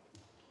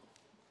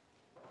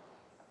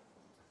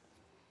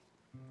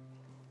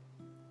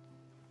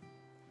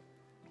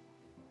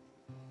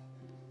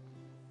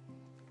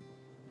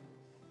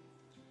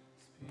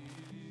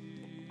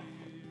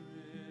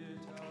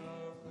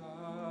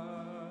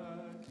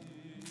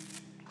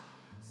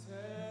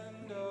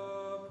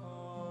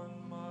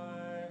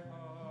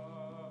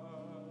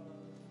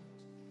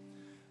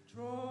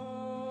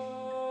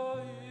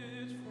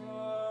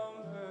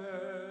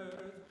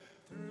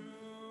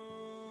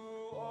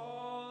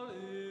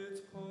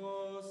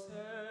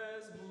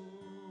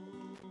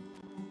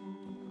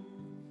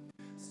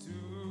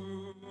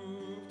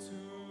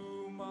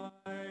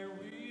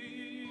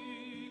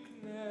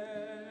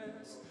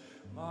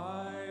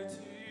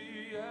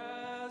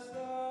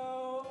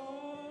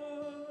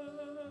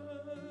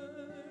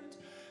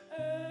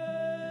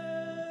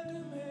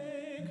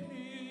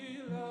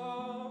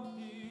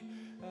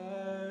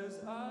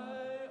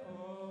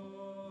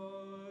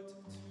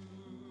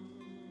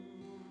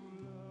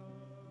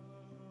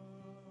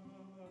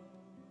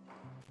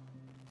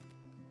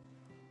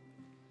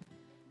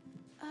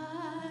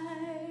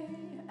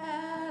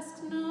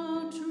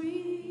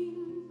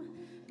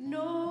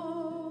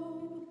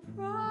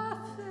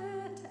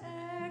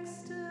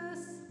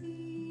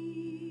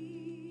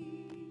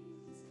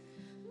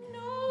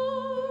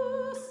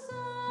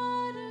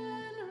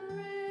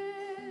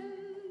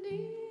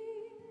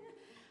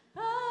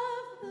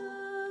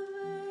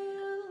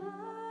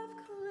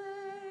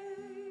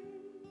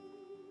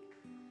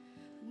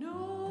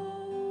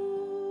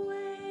 No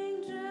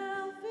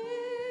angel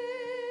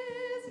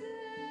visited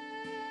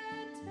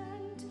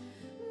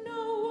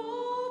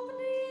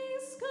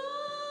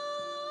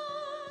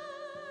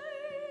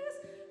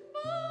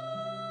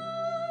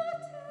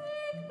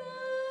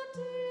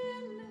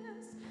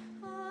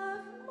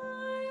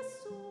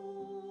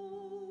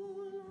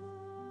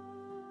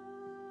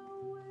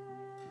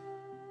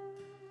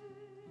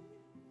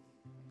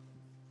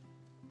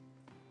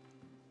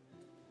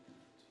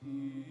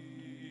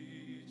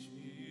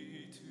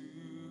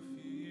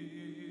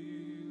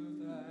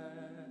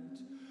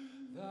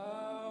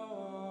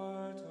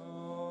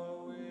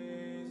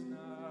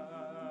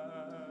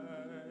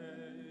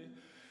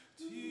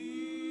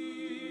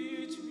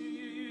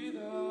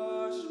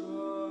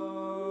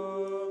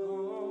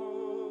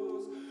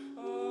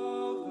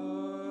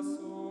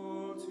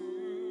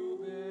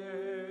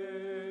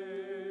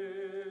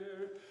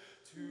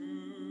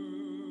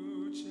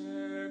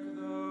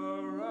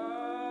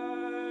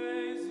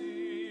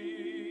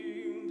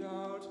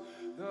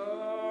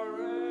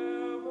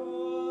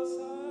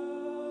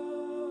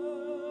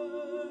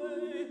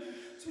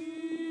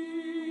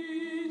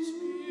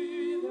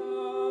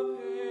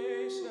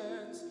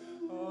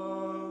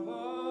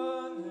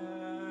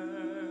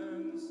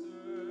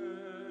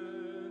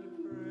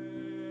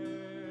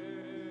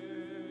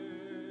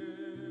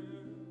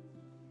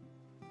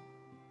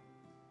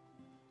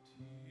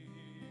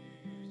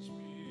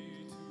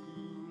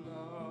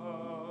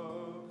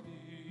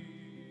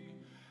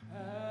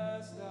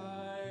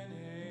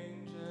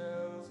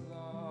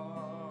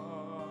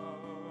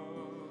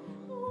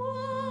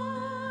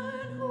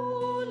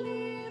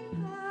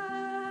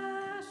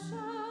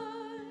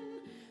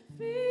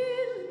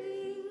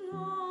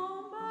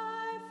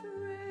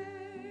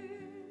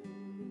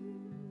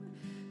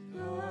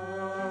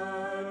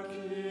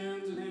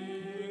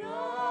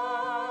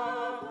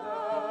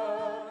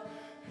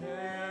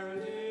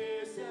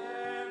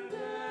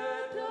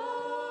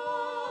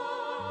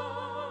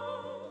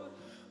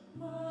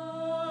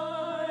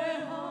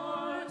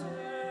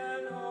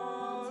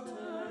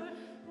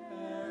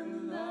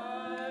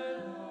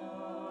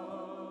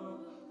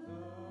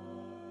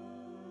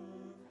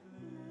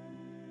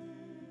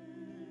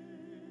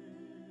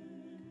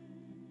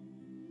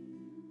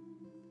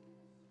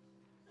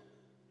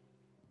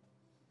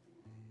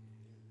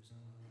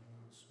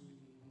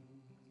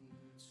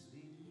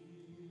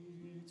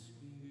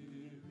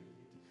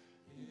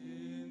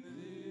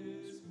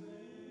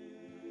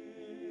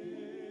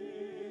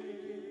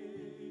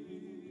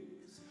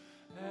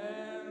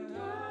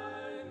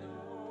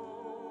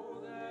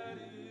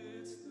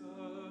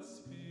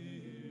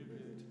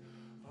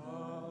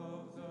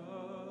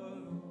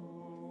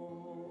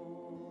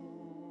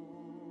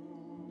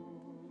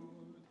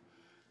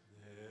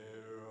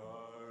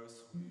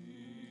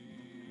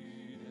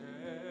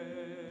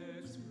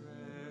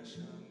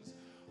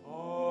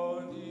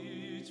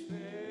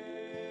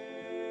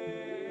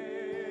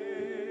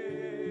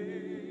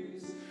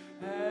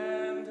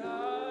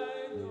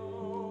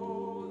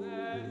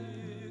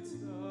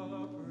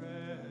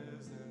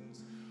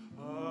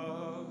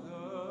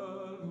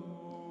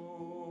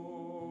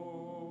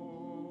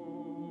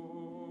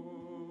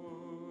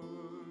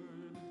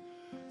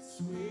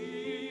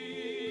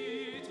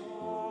Sweet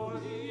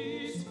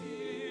Holy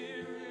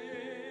Spirit,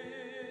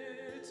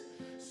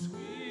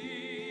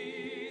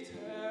 sweet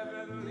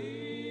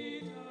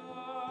heavenly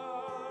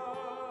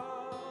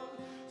dove,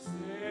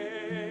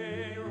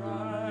 stay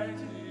right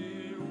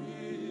here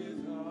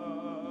with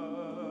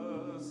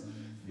us,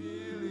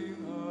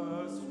 filling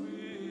us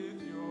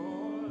with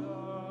your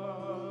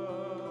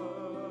love.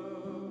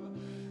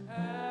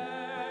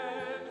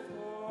 And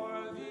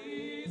for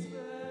these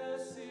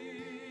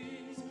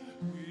blessings,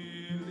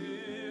 we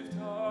lift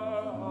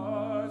our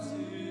hearts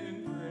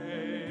in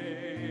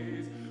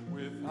praise.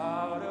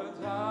 Without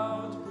a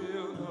doubt,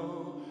 we'll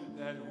know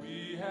that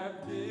we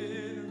have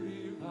been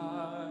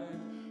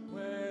revived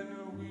when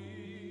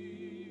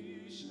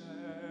we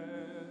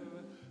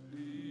shall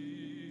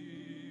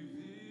leave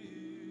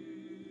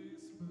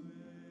this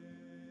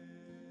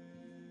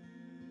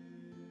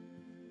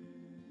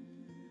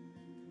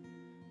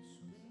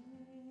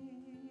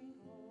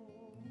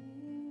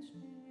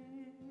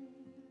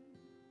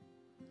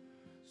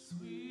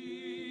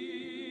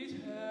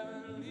Sweet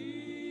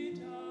heavenly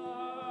dove,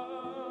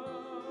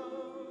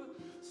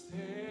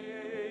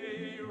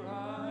 stay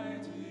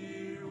right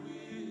here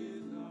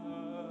with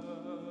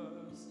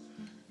us,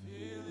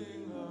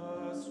 filling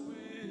us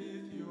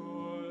with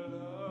your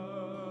love.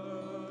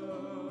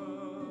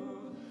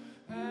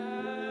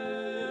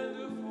 And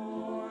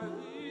for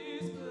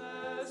these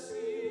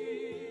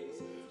blessings,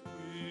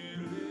 we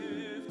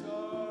lift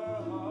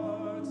our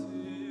hearts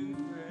in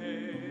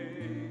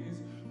praise.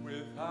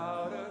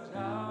 Without a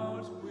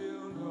doubt,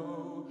 we'll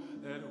know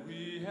that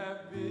we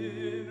have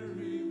been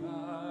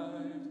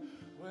revived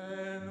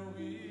when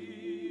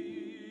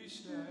we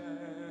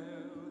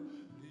shall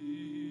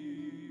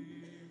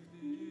leave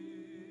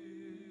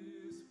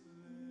this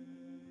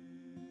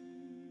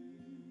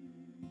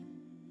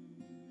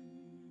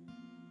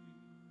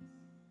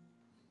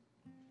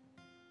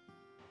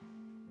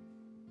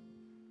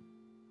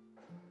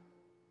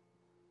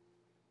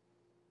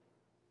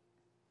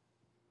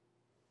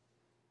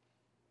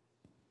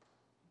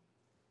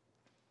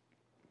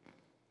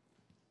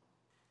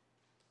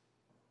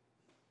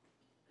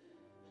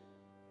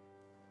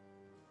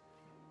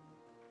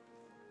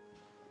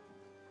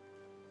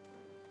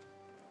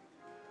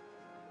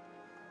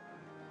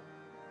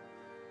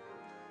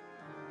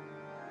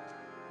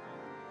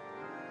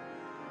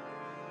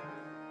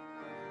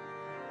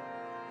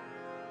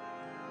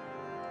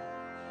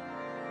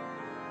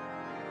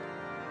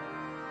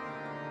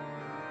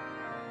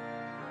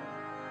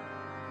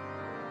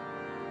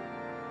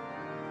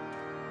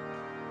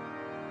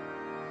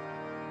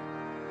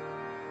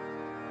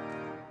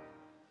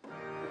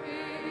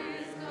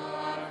Praise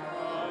God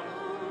from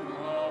whom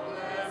all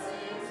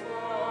blessings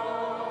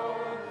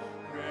flow.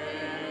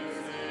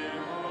 Praise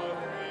Him, all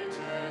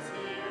creatures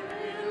here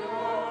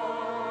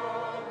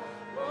below.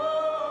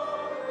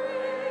 Oh,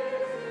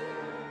 praise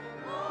Him,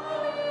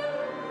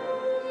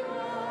 hallelujah.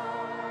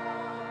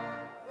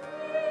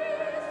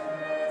 Praise,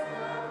 praise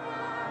the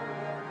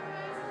Father,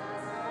 praise the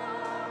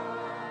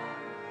Son,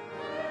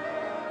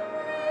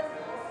 and praise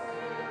the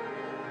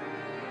Spirit,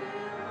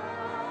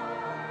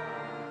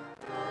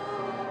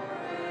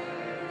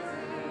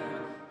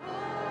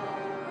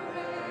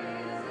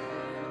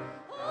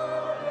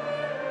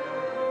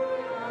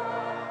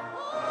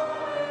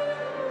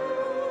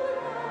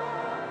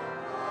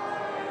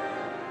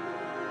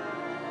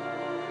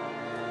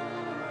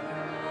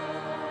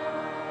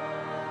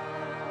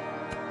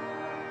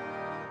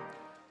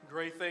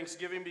 Great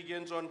Thanksgiving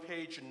begins on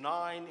page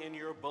 9 in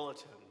your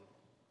bulletin.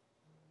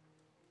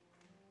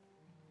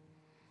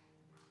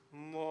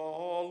 The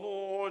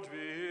Lord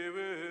be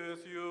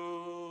with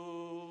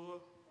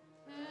you.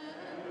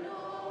 and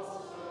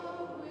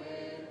also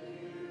with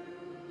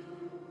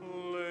you.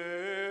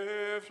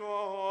 Lift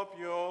up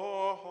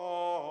your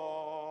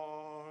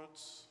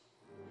hearts.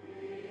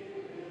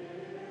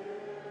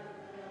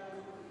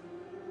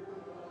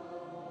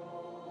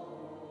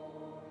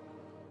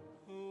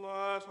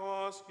 Let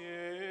us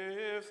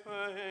give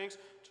thanks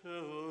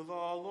to the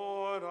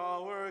Lord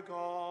our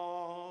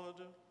God.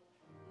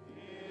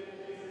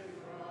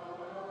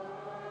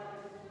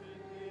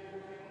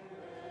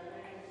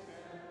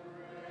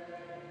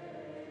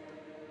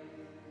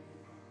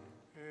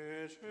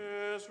 It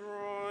is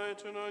right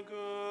and a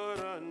good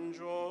and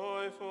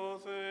joyful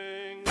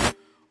thing,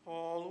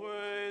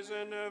 always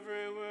and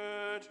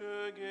everywhere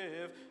to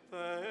give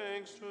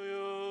thanks to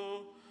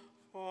you,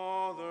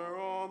 Father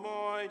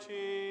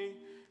Almighty,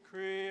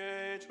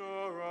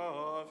 Creator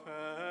of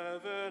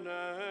heaven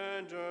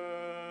and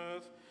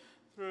earth,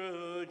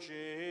 through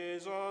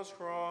Jesus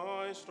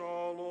Christ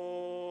our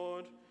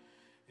Lord,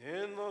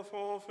 in the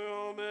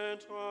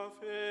fulfillment of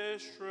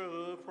His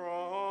true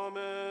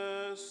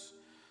promise.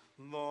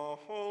 The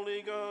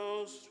Holy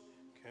Ghost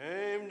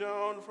came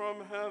down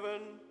from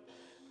heaven,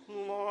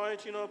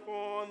 lighting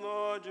upon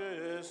the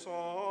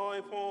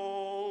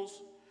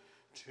disciples,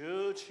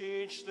 to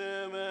teach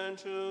them and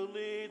to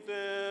lead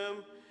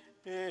them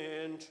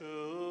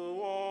into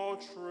all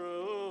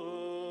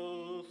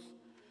truth,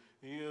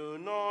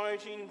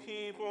 uniting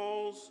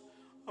peoples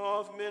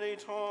of many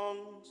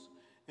tongues,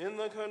 in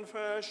the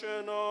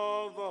confession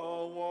of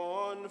the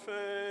one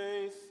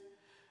faith,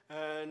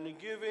 and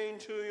giving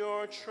to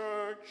your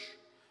church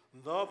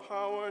the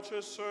power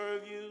to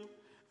serve you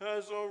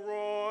as a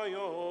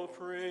royal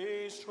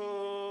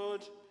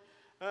priesthood,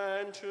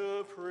 and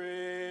to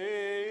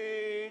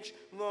preach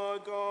the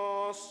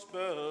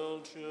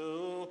gospel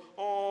to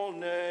all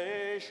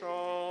nations.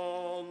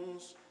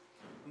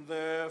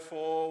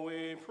 Therefore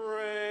we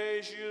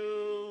praise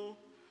you,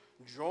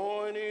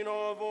 joining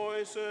our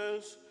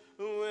voices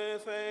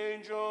with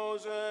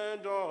angels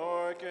and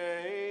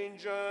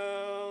archangels,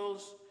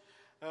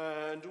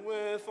 and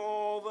with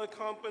all the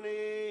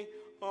company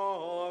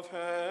of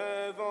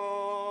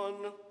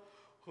heaven,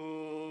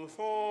 who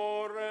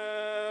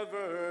forever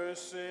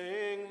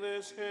sing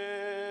this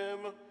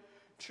hymn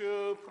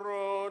to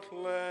proclaim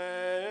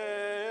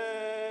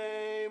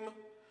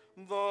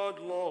the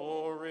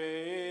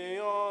glory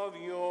of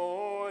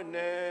your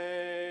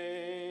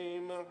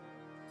name.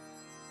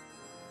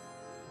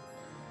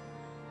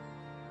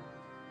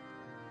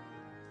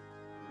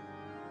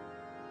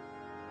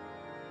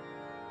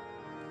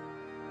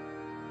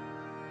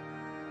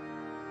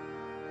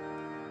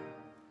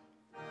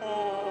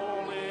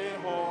 Holy,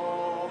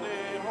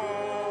 holy,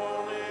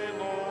 holy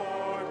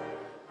Lord,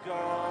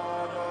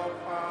 God of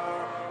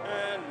power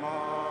and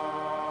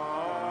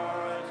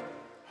might.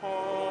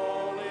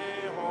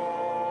 Holy,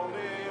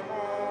 holy,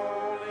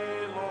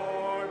 holy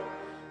Lord,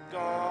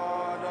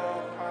 God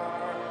of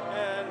power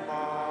and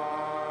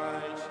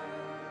might.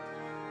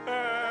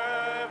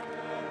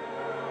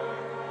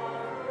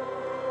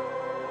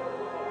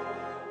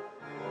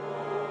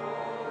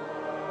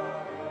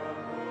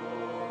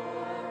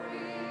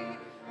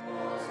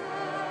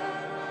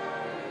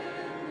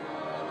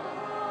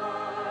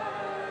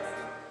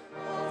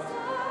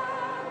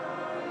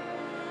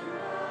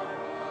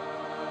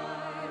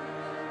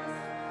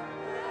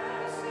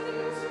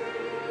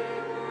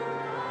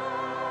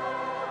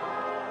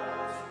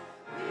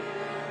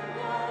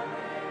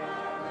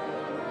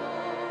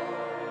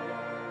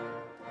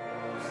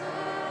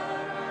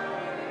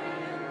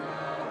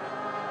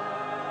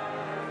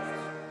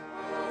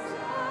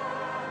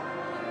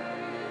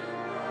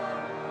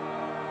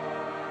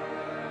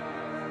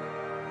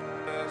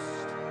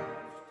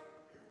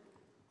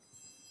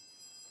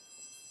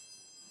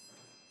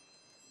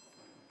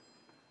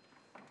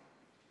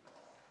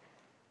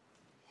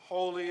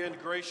 Holy and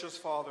gracious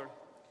Father,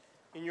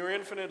 in your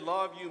infinite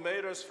love you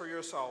made us for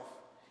yourself,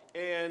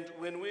 and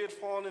when we had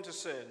fallen into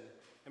sin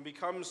and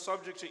become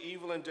subject to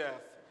evil and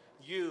death,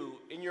 you,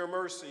 in your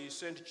mercy,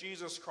 sent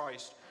Jesus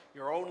Christ,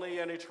 your only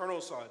and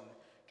eternal Son,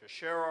 to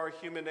share our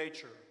human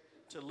nature,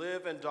 to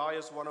live and die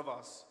as one of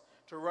us,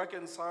 to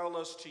reconcile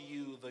us to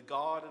you, the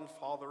God and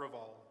Father of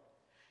all.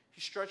 He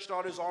stretched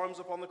out his arms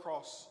upon the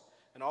cross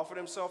and offered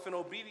himself in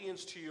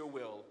obedience to your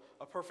will,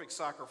 a perfect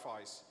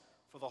sacrifice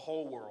for the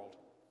whole world.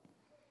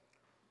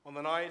 On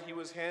the night he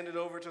was handed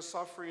over to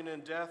suffering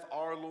and death,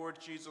 our Lord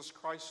Jesus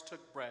Christ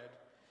took bread,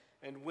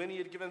 and when he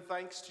had given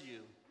thanks to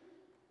you,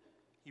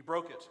 he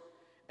broke it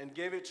and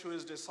gave it to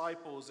his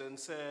disciples and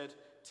said,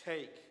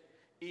 "Take,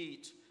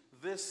 eat,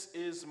 this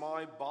is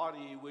my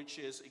body which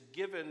is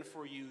given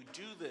for you.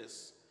 Do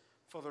this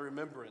for the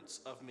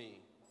remembrance of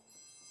me."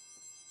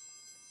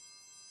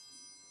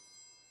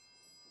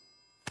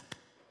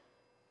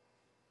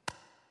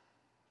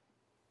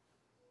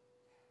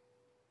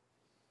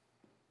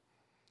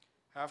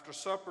 After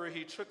supper,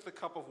 he took the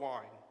cup of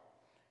wine,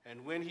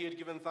 and when he had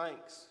given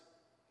thanks,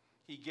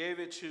 he gave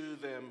it to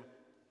them and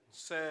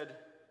said,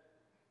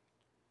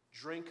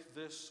 "Drink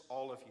this,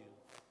 all of you.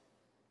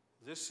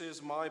 This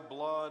is my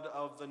blood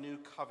of the new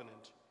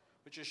covenant,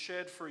 which is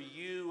shed for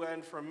you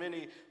and for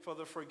many for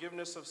the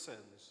forgiveness of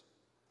sins.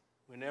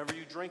 Whenever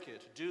you drink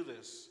it, do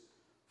this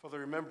for the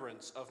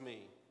remembrance of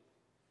me."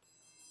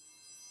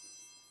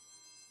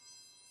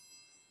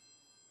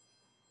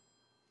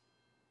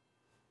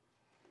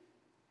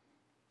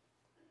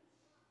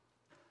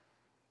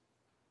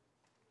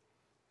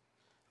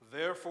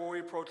 Therefore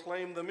we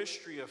proclaim the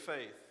mystery of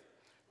faith.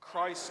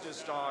 Christ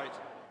has died,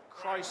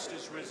 Christ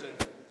is risen,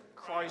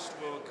 Christ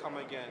will come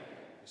again.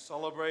 We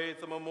celebrate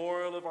the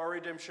memorial of our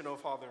redemption, O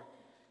Father,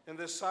 in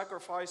this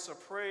sacrifice of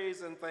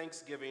praise and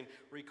thanksgiving,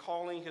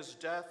 recalling his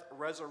death,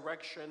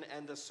 resurrection,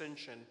 and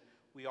ascension.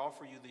 We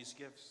offer you these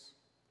gifts.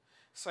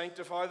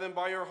 Sanctify them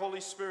by your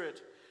Holy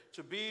Spirit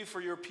to be for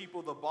your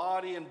people the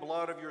body and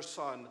blood of your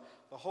Son,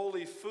 the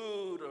holy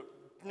food,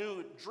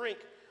 new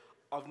drink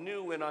of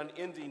new and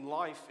unending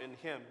life in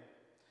him.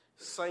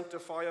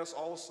 Sanctify us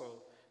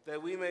also,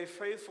 that we may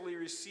faithfully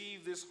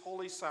receive this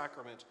holy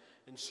sacrament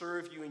and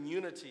serve you in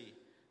unity,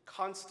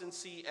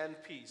 constancy,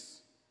 and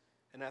peace.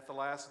 And at the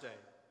last day,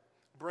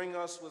 bring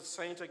us with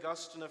Saint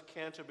Augustine of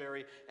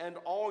Canterbury and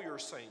all your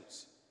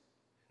saints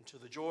into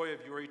the joy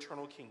of your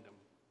eternal kingdom.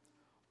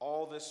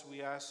 All this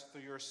we ask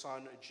through your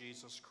Son,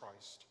 Jesus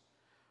Christ.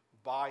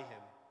 By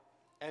him,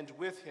 and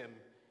with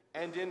him,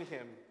 and in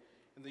him,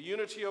 in the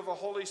unity of the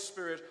Holy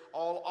Spirit,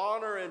 all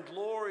honor and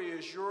glory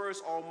is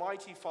yours,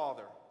 Almighty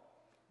Father,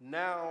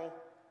 now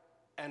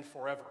and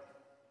forever.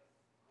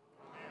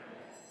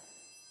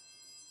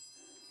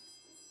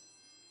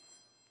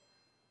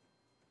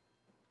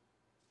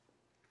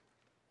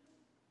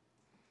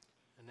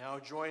 Now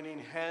joining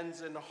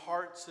hands and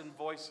hearts and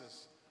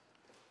voices,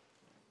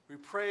 we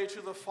pray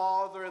to the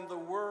Father in the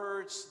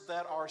words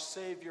that our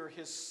Savior,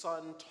 his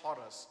Son, taught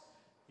us,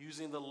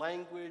 using the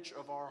language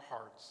of our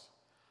hearts.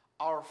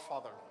 Our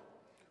Father,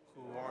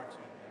 who art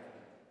in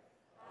heaven,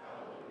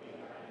 hallowed be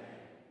thy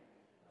name.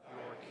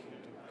 Your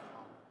kingdom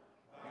come,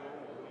 your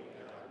will be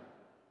done,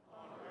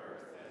 on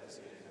earth as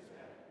it is in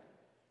heaven.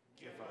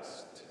 Give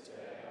us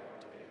today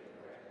our daily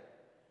bread,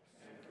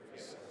 and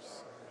forgive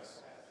us our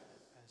sins,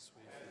 as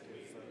we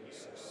forgive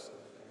those who sin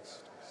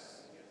against us.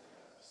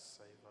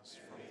 Save us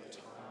from the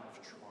time of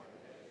trial,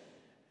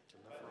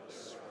 deliver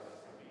us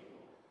from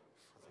evil.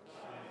 For the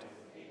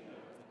kingdom,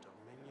 the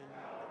dominion, and the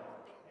power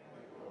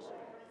are yours,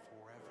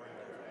 forever and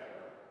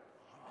ever.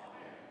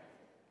 Amen.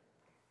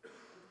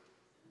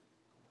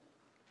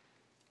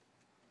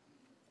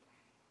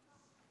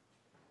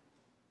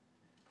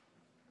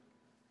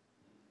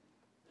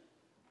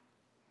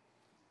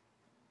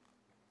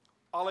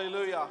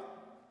 Alleluia.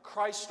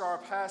 Christ our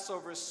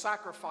Passover is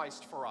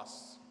sacrificed for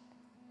us.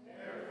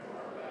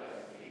 Therefore, let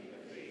us keep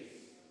the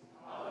feast.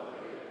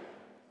 Hallelujah.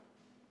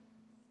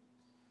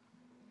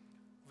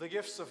 The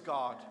gifts of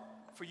God,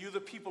 for you,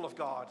 the people of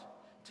God,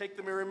 take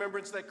them in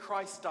remembrance that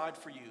Christ died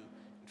for you,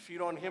 and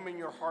feed on him in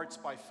your hearts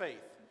by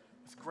faith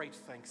with great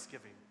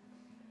thanksgiving.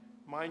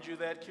 Mind you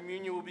that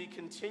communion will be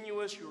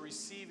continuous. You'll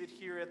receive it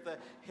here at the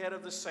head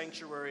of the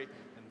sanctuary,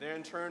 and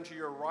then turn to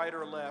your right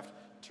or left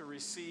to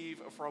receive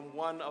from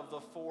one of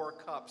the 4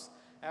 cups.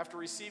 After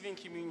receiving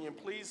communion,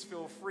 please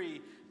feel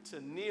free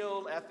to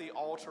kneel at the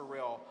altar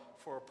rail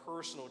for a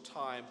personal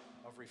time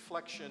of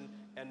reflection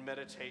and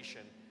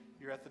meditation.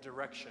 You're at the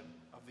direction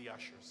of the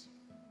ushers.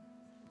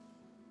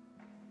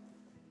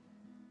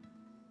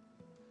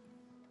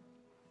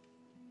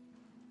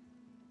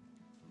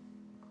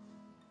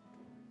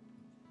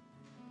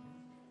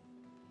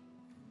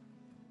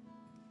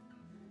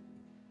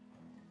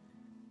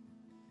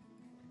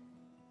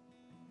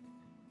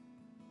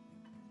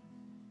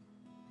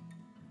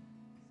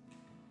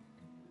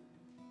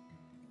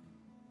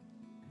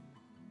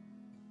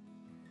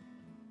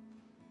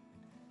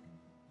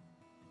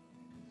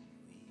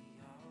 We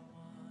are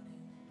one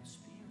in the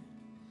Spirit,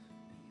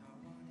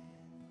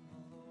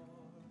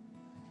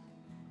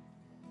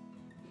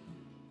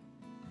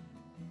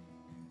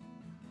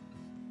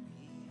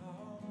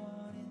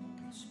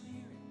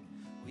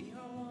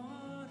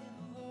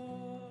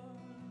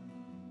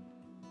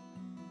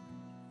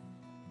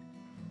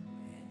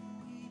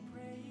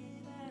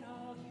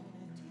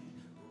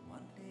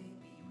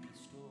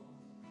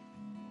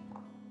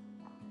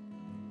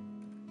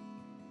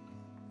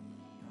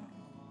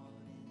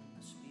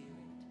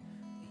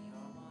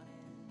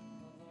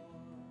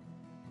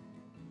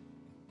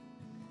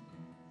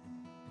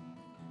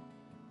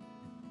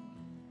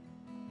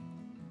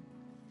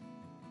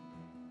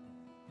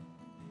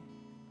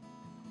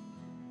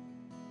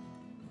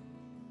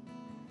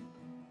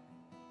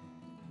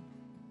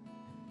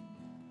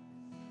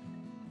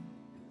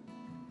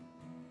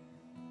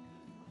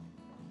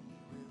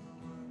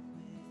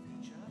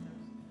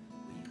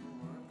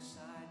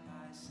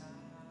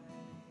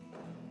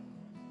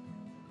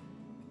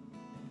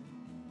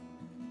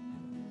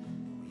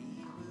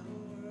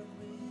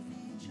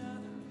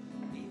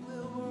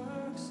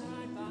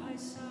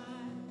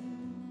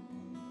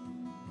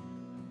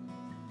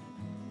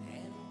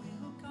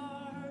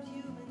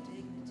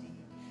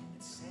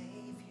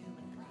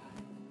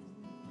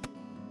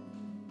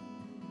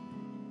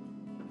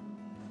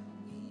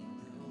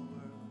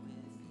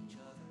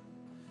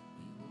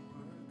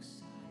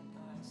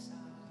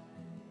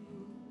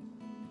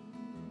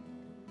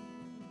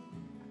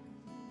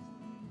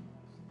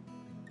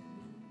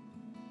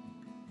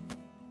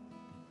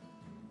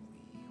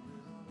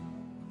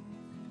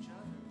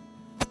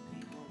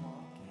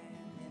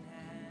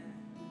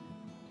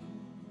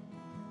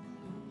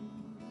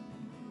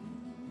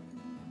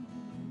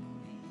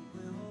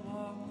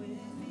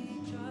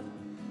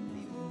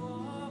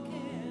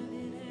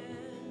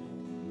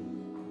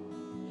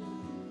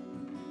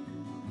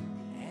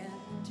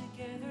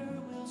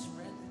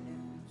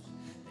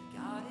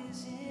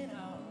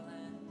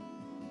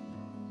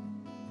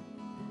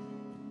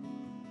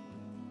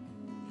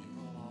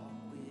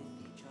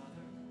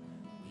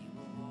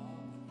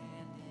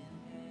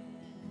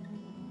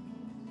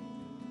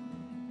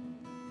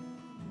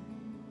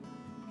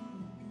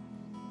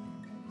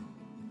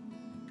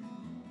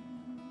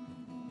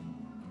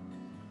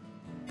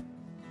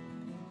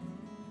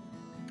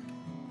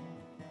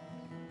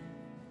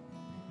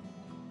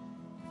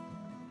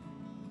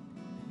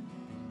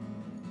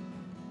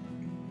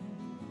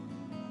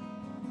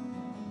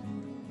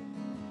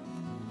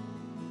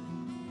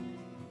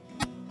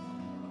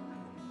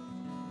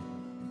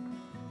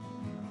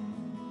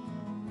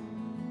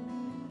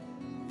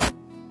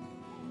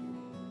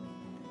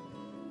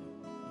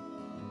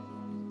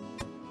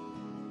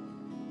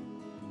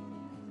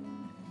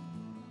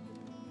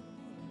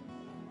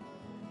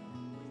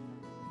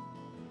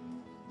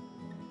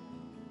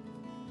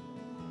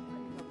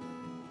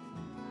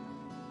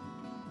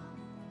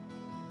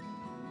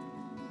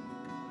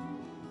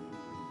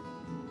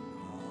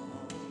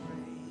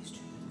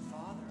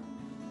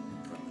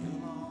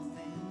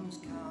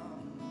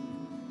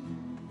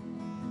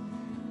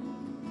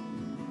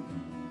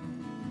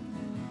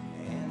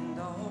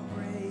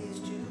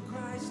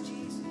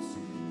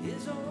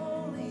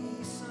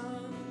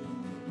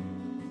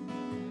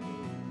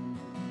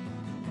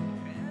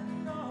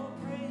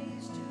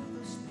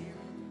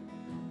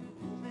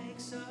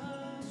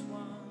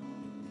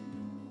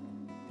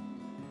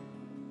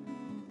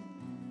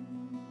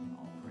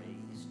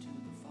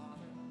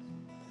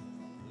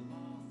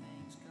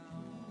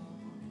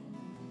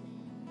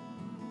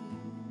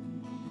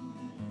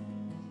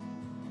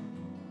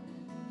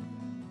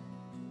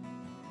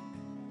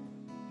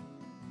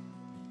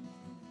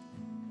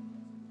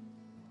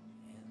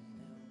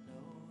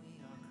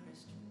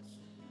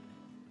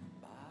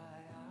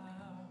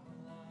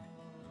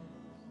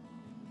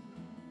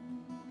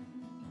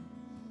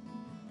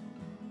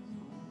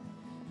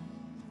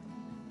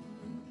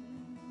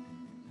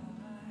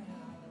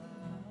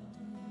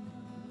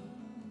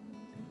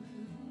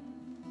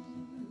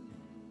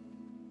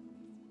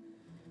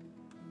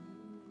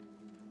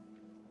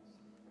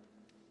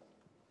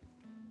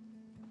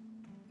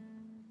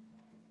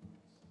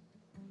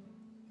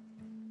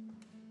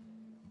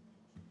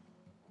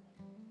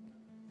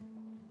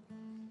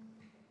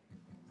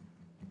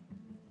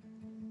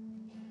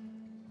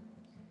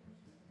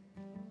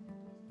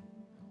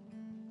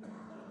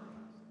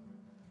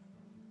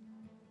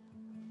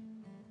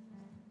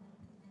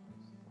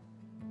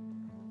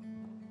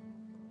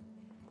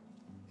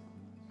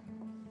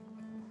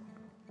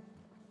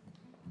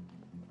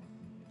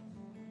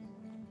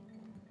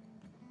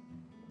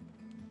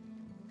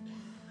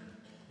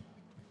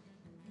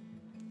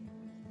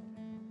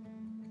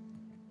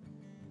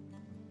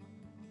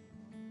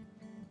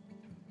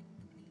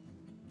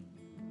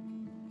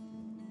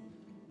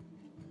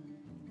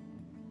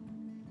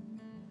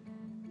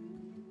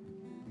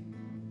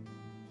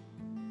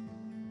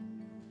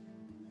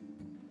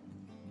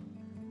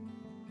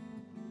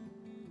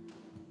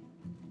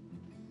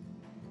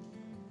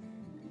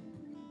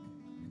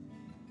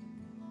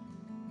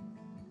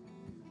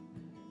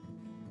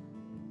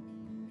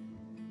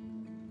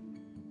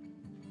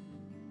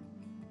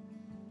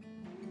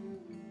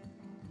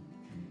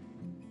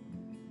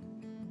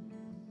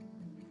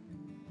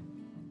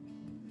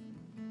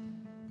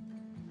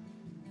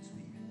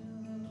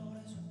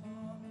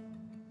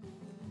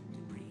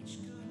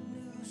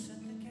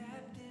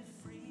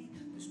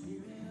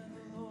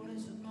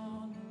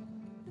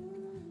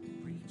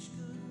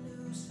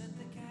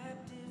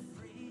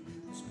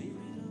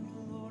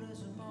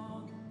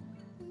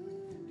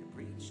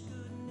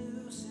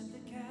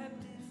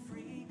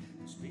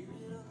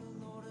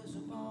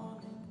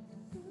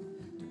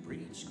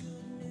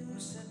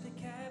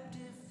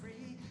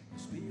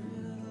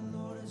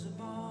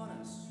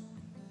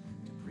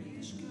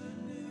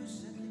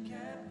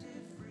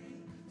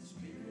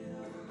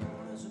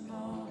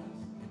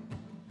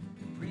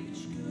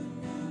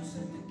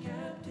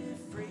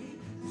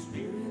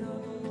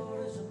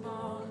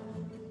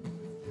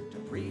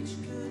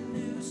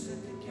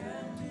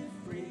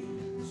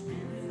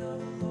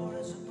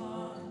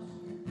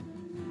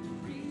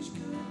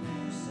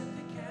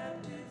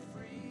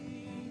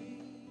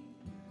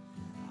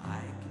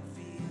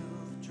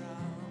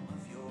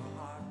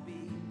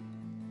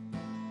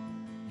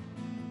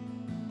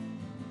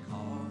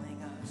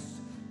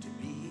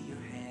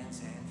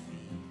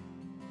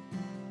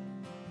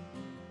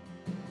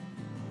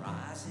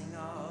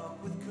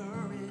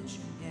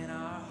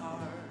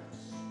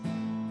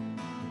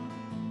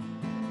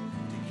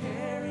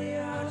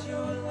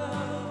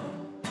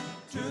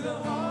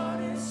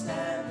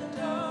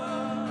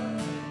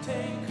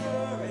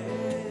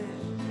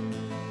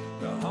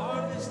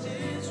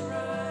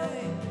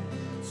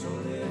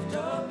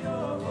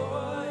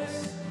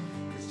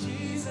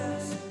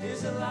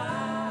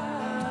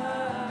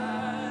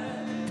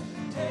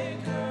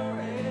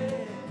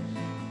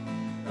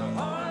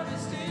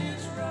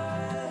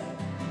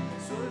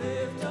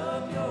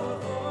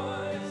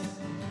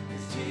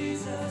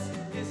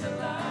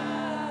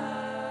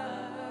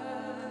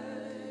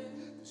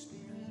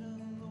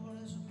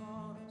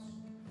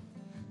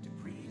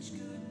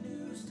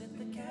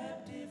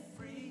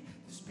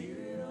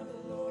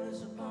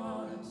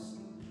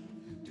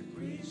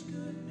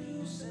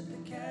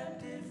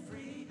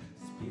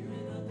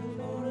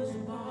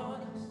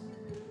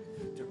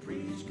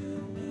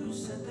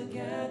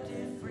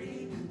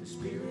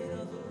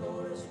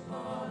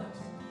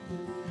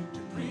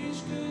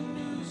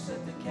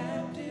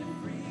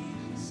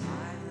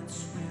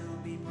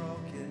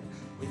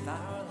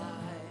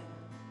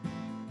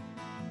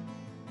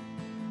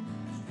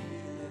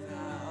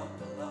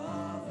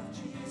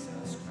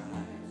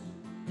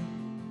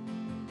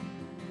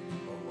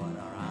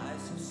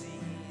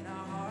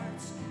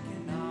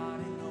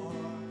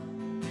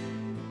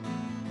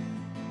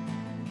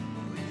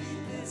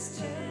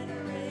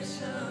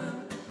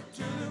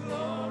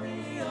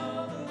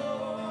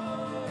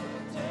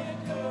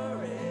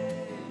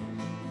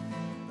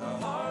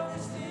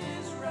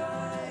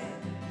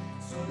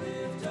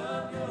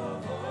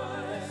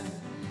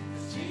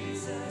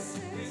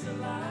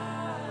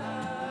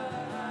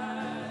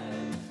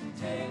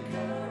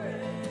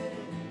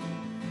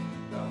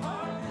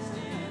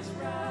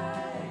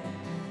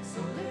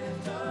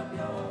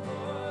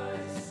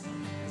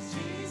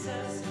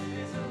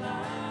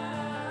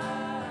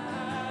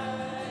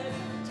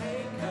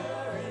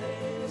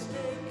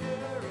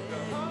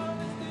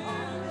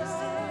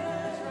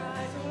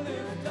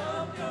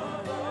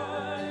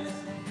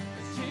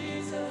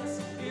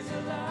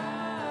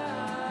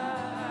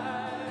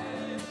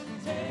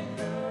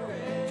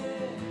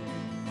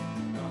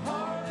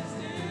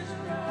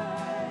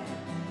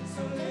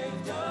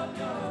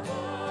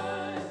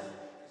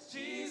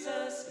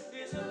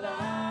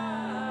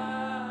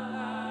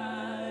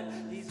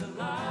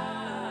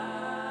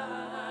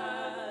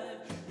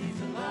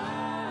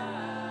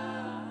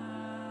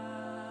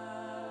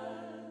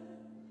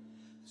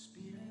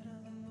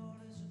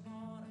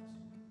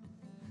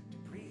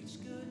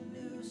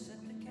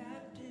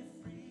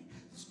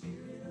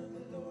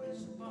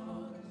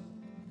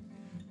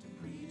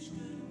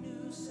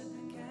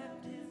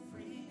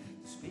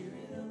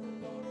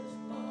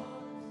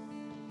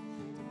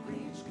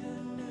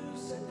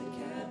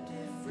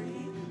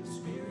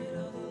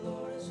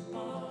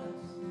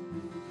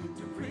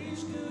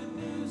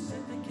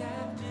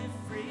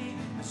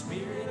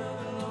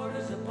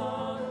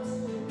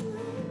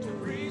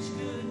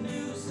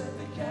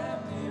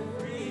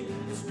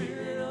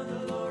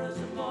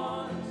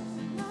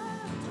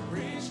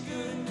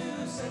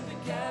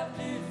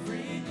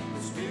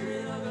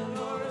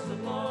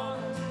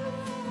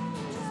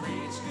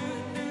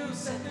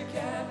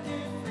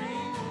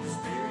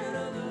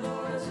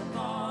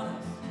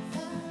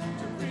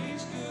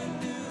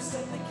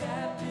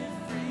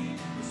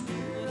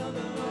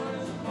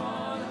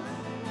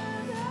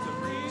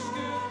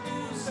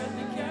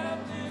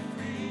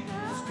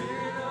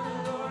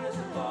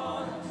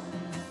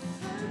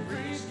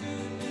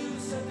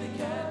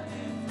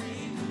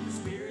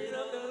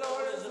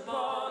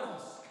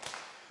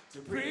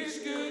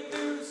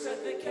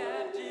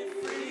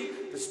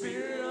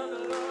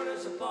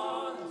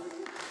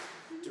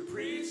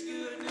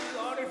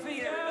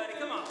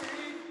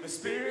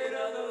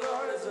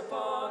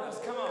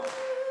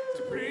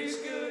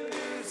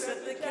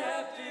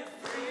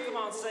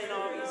 on, St.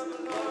 August,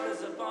 the Lord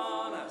is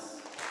upon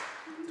us.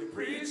 To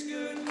preach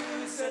good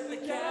news, set the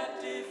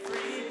captive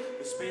free.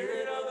 The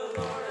Spirit of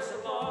the Lord is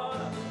upon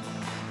us.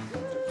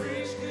 To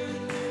preach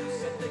good news,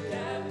 set the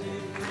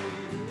captive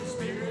free. The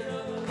Spirit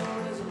of the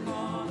Lord is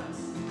upon us.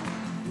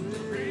 To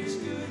preach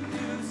good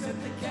news, set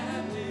the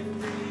captive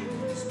free.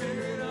 The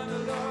Spirit of the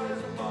Lord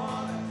is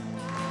upon us.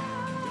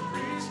 To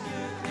preach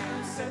good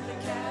news, set the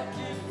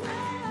captive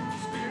free. The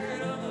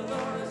Spirit of the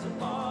Lord is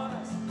upon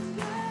us.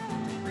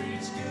 To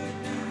preach good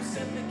news,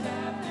 set the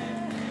captive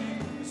free.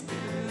 The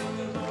Spirit of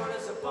the Lord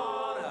is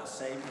upon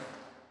us. Amen.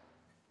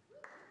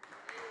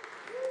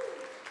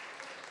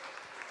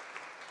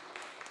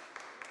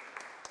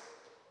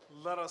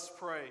 Let us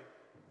pray.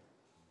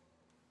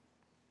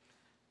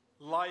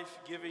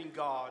 Life-giving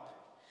God,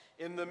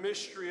 in the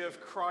mystery of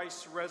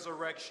Christ's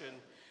resurrection,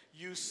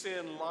 you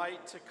send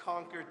light to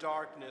conquer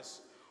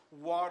darkness,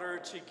 water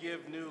to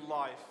give new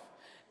life,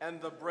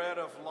 and the bread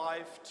of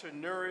life to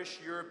nourish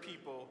your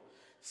people.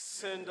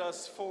 Send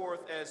us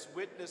forth as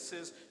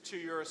witnesses to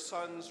your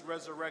Son's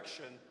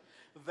resurrection,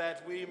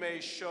 that we may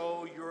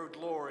show your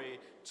glory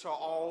to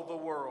all the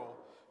world.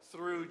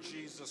 Through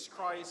Jesus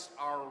Christ,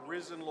 our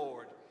risen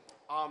Lord.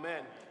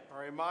 Amen.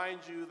 I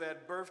remind you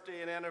that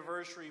birthday and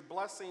anniversary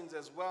blessings,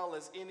 as well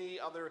as any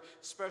other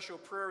special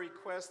prayer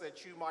requests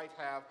that you might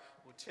have,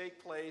 will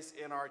take place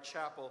in our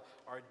chapel.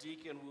 Our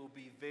deacon will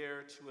be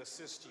there to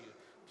assist you.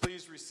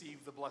 Please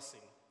receive the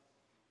blessing.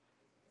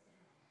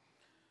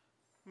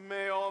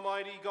 May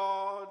Almighty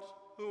God,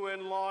 who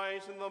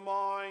enlightened the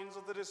minds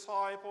of the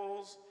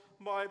disciples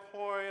by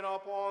pouring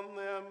upon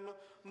them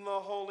the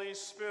Holy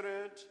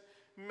Spirit,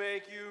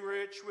 make you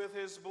rich with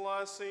his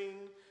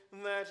blessing,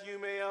 that you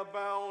may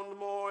abound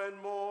more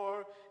and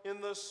more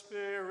in the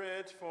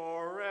Spirit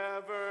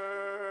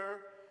forever.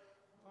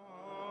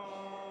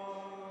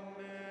 Amen.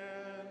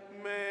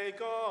 May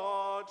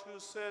God, who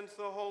sent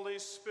the Holy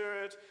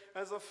Spirit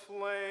as a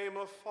flame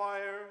of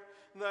fire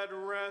that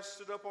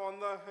rested upon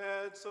the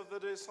heads of the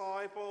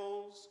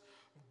disciples,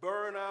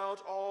 burn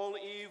out all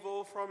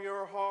evil from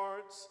your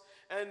hearts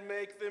and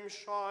make them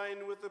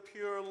shine with the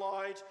pure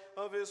light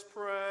of his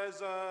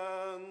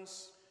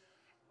presence.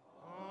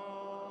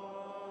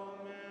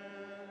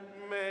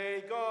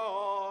 May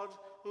God,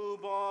 who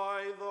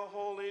by the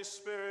Holy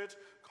Spirit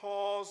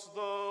cause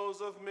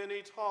those of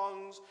many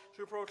tongues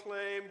to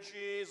proclaim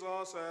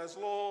Jesus as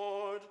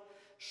Lord,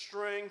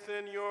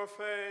 strengthen your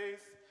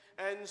faith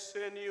and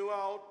send you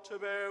out to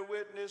bear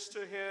witness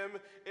to him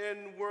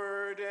in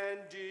word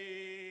and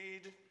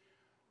deed.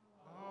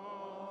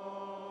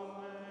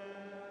 Amen.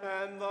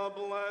 And the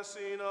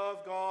blessing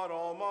of God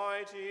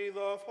Almighty,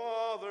 the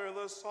Father,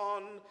 the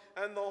Son,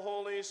 and the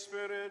Holy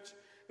Spirit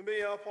be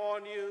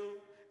upon you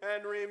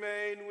and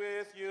remain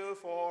with you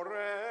forever.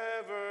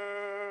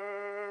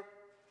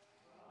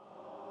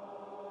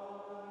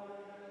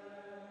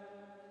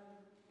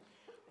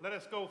 Let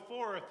us go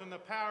forth in the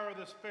power of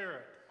the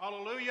Spirit.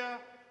 Alleluia,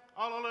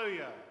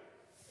 alleluia.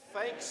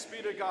 Thanks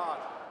be to God.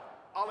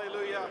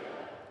 Alleluia,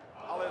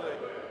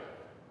 alleluia.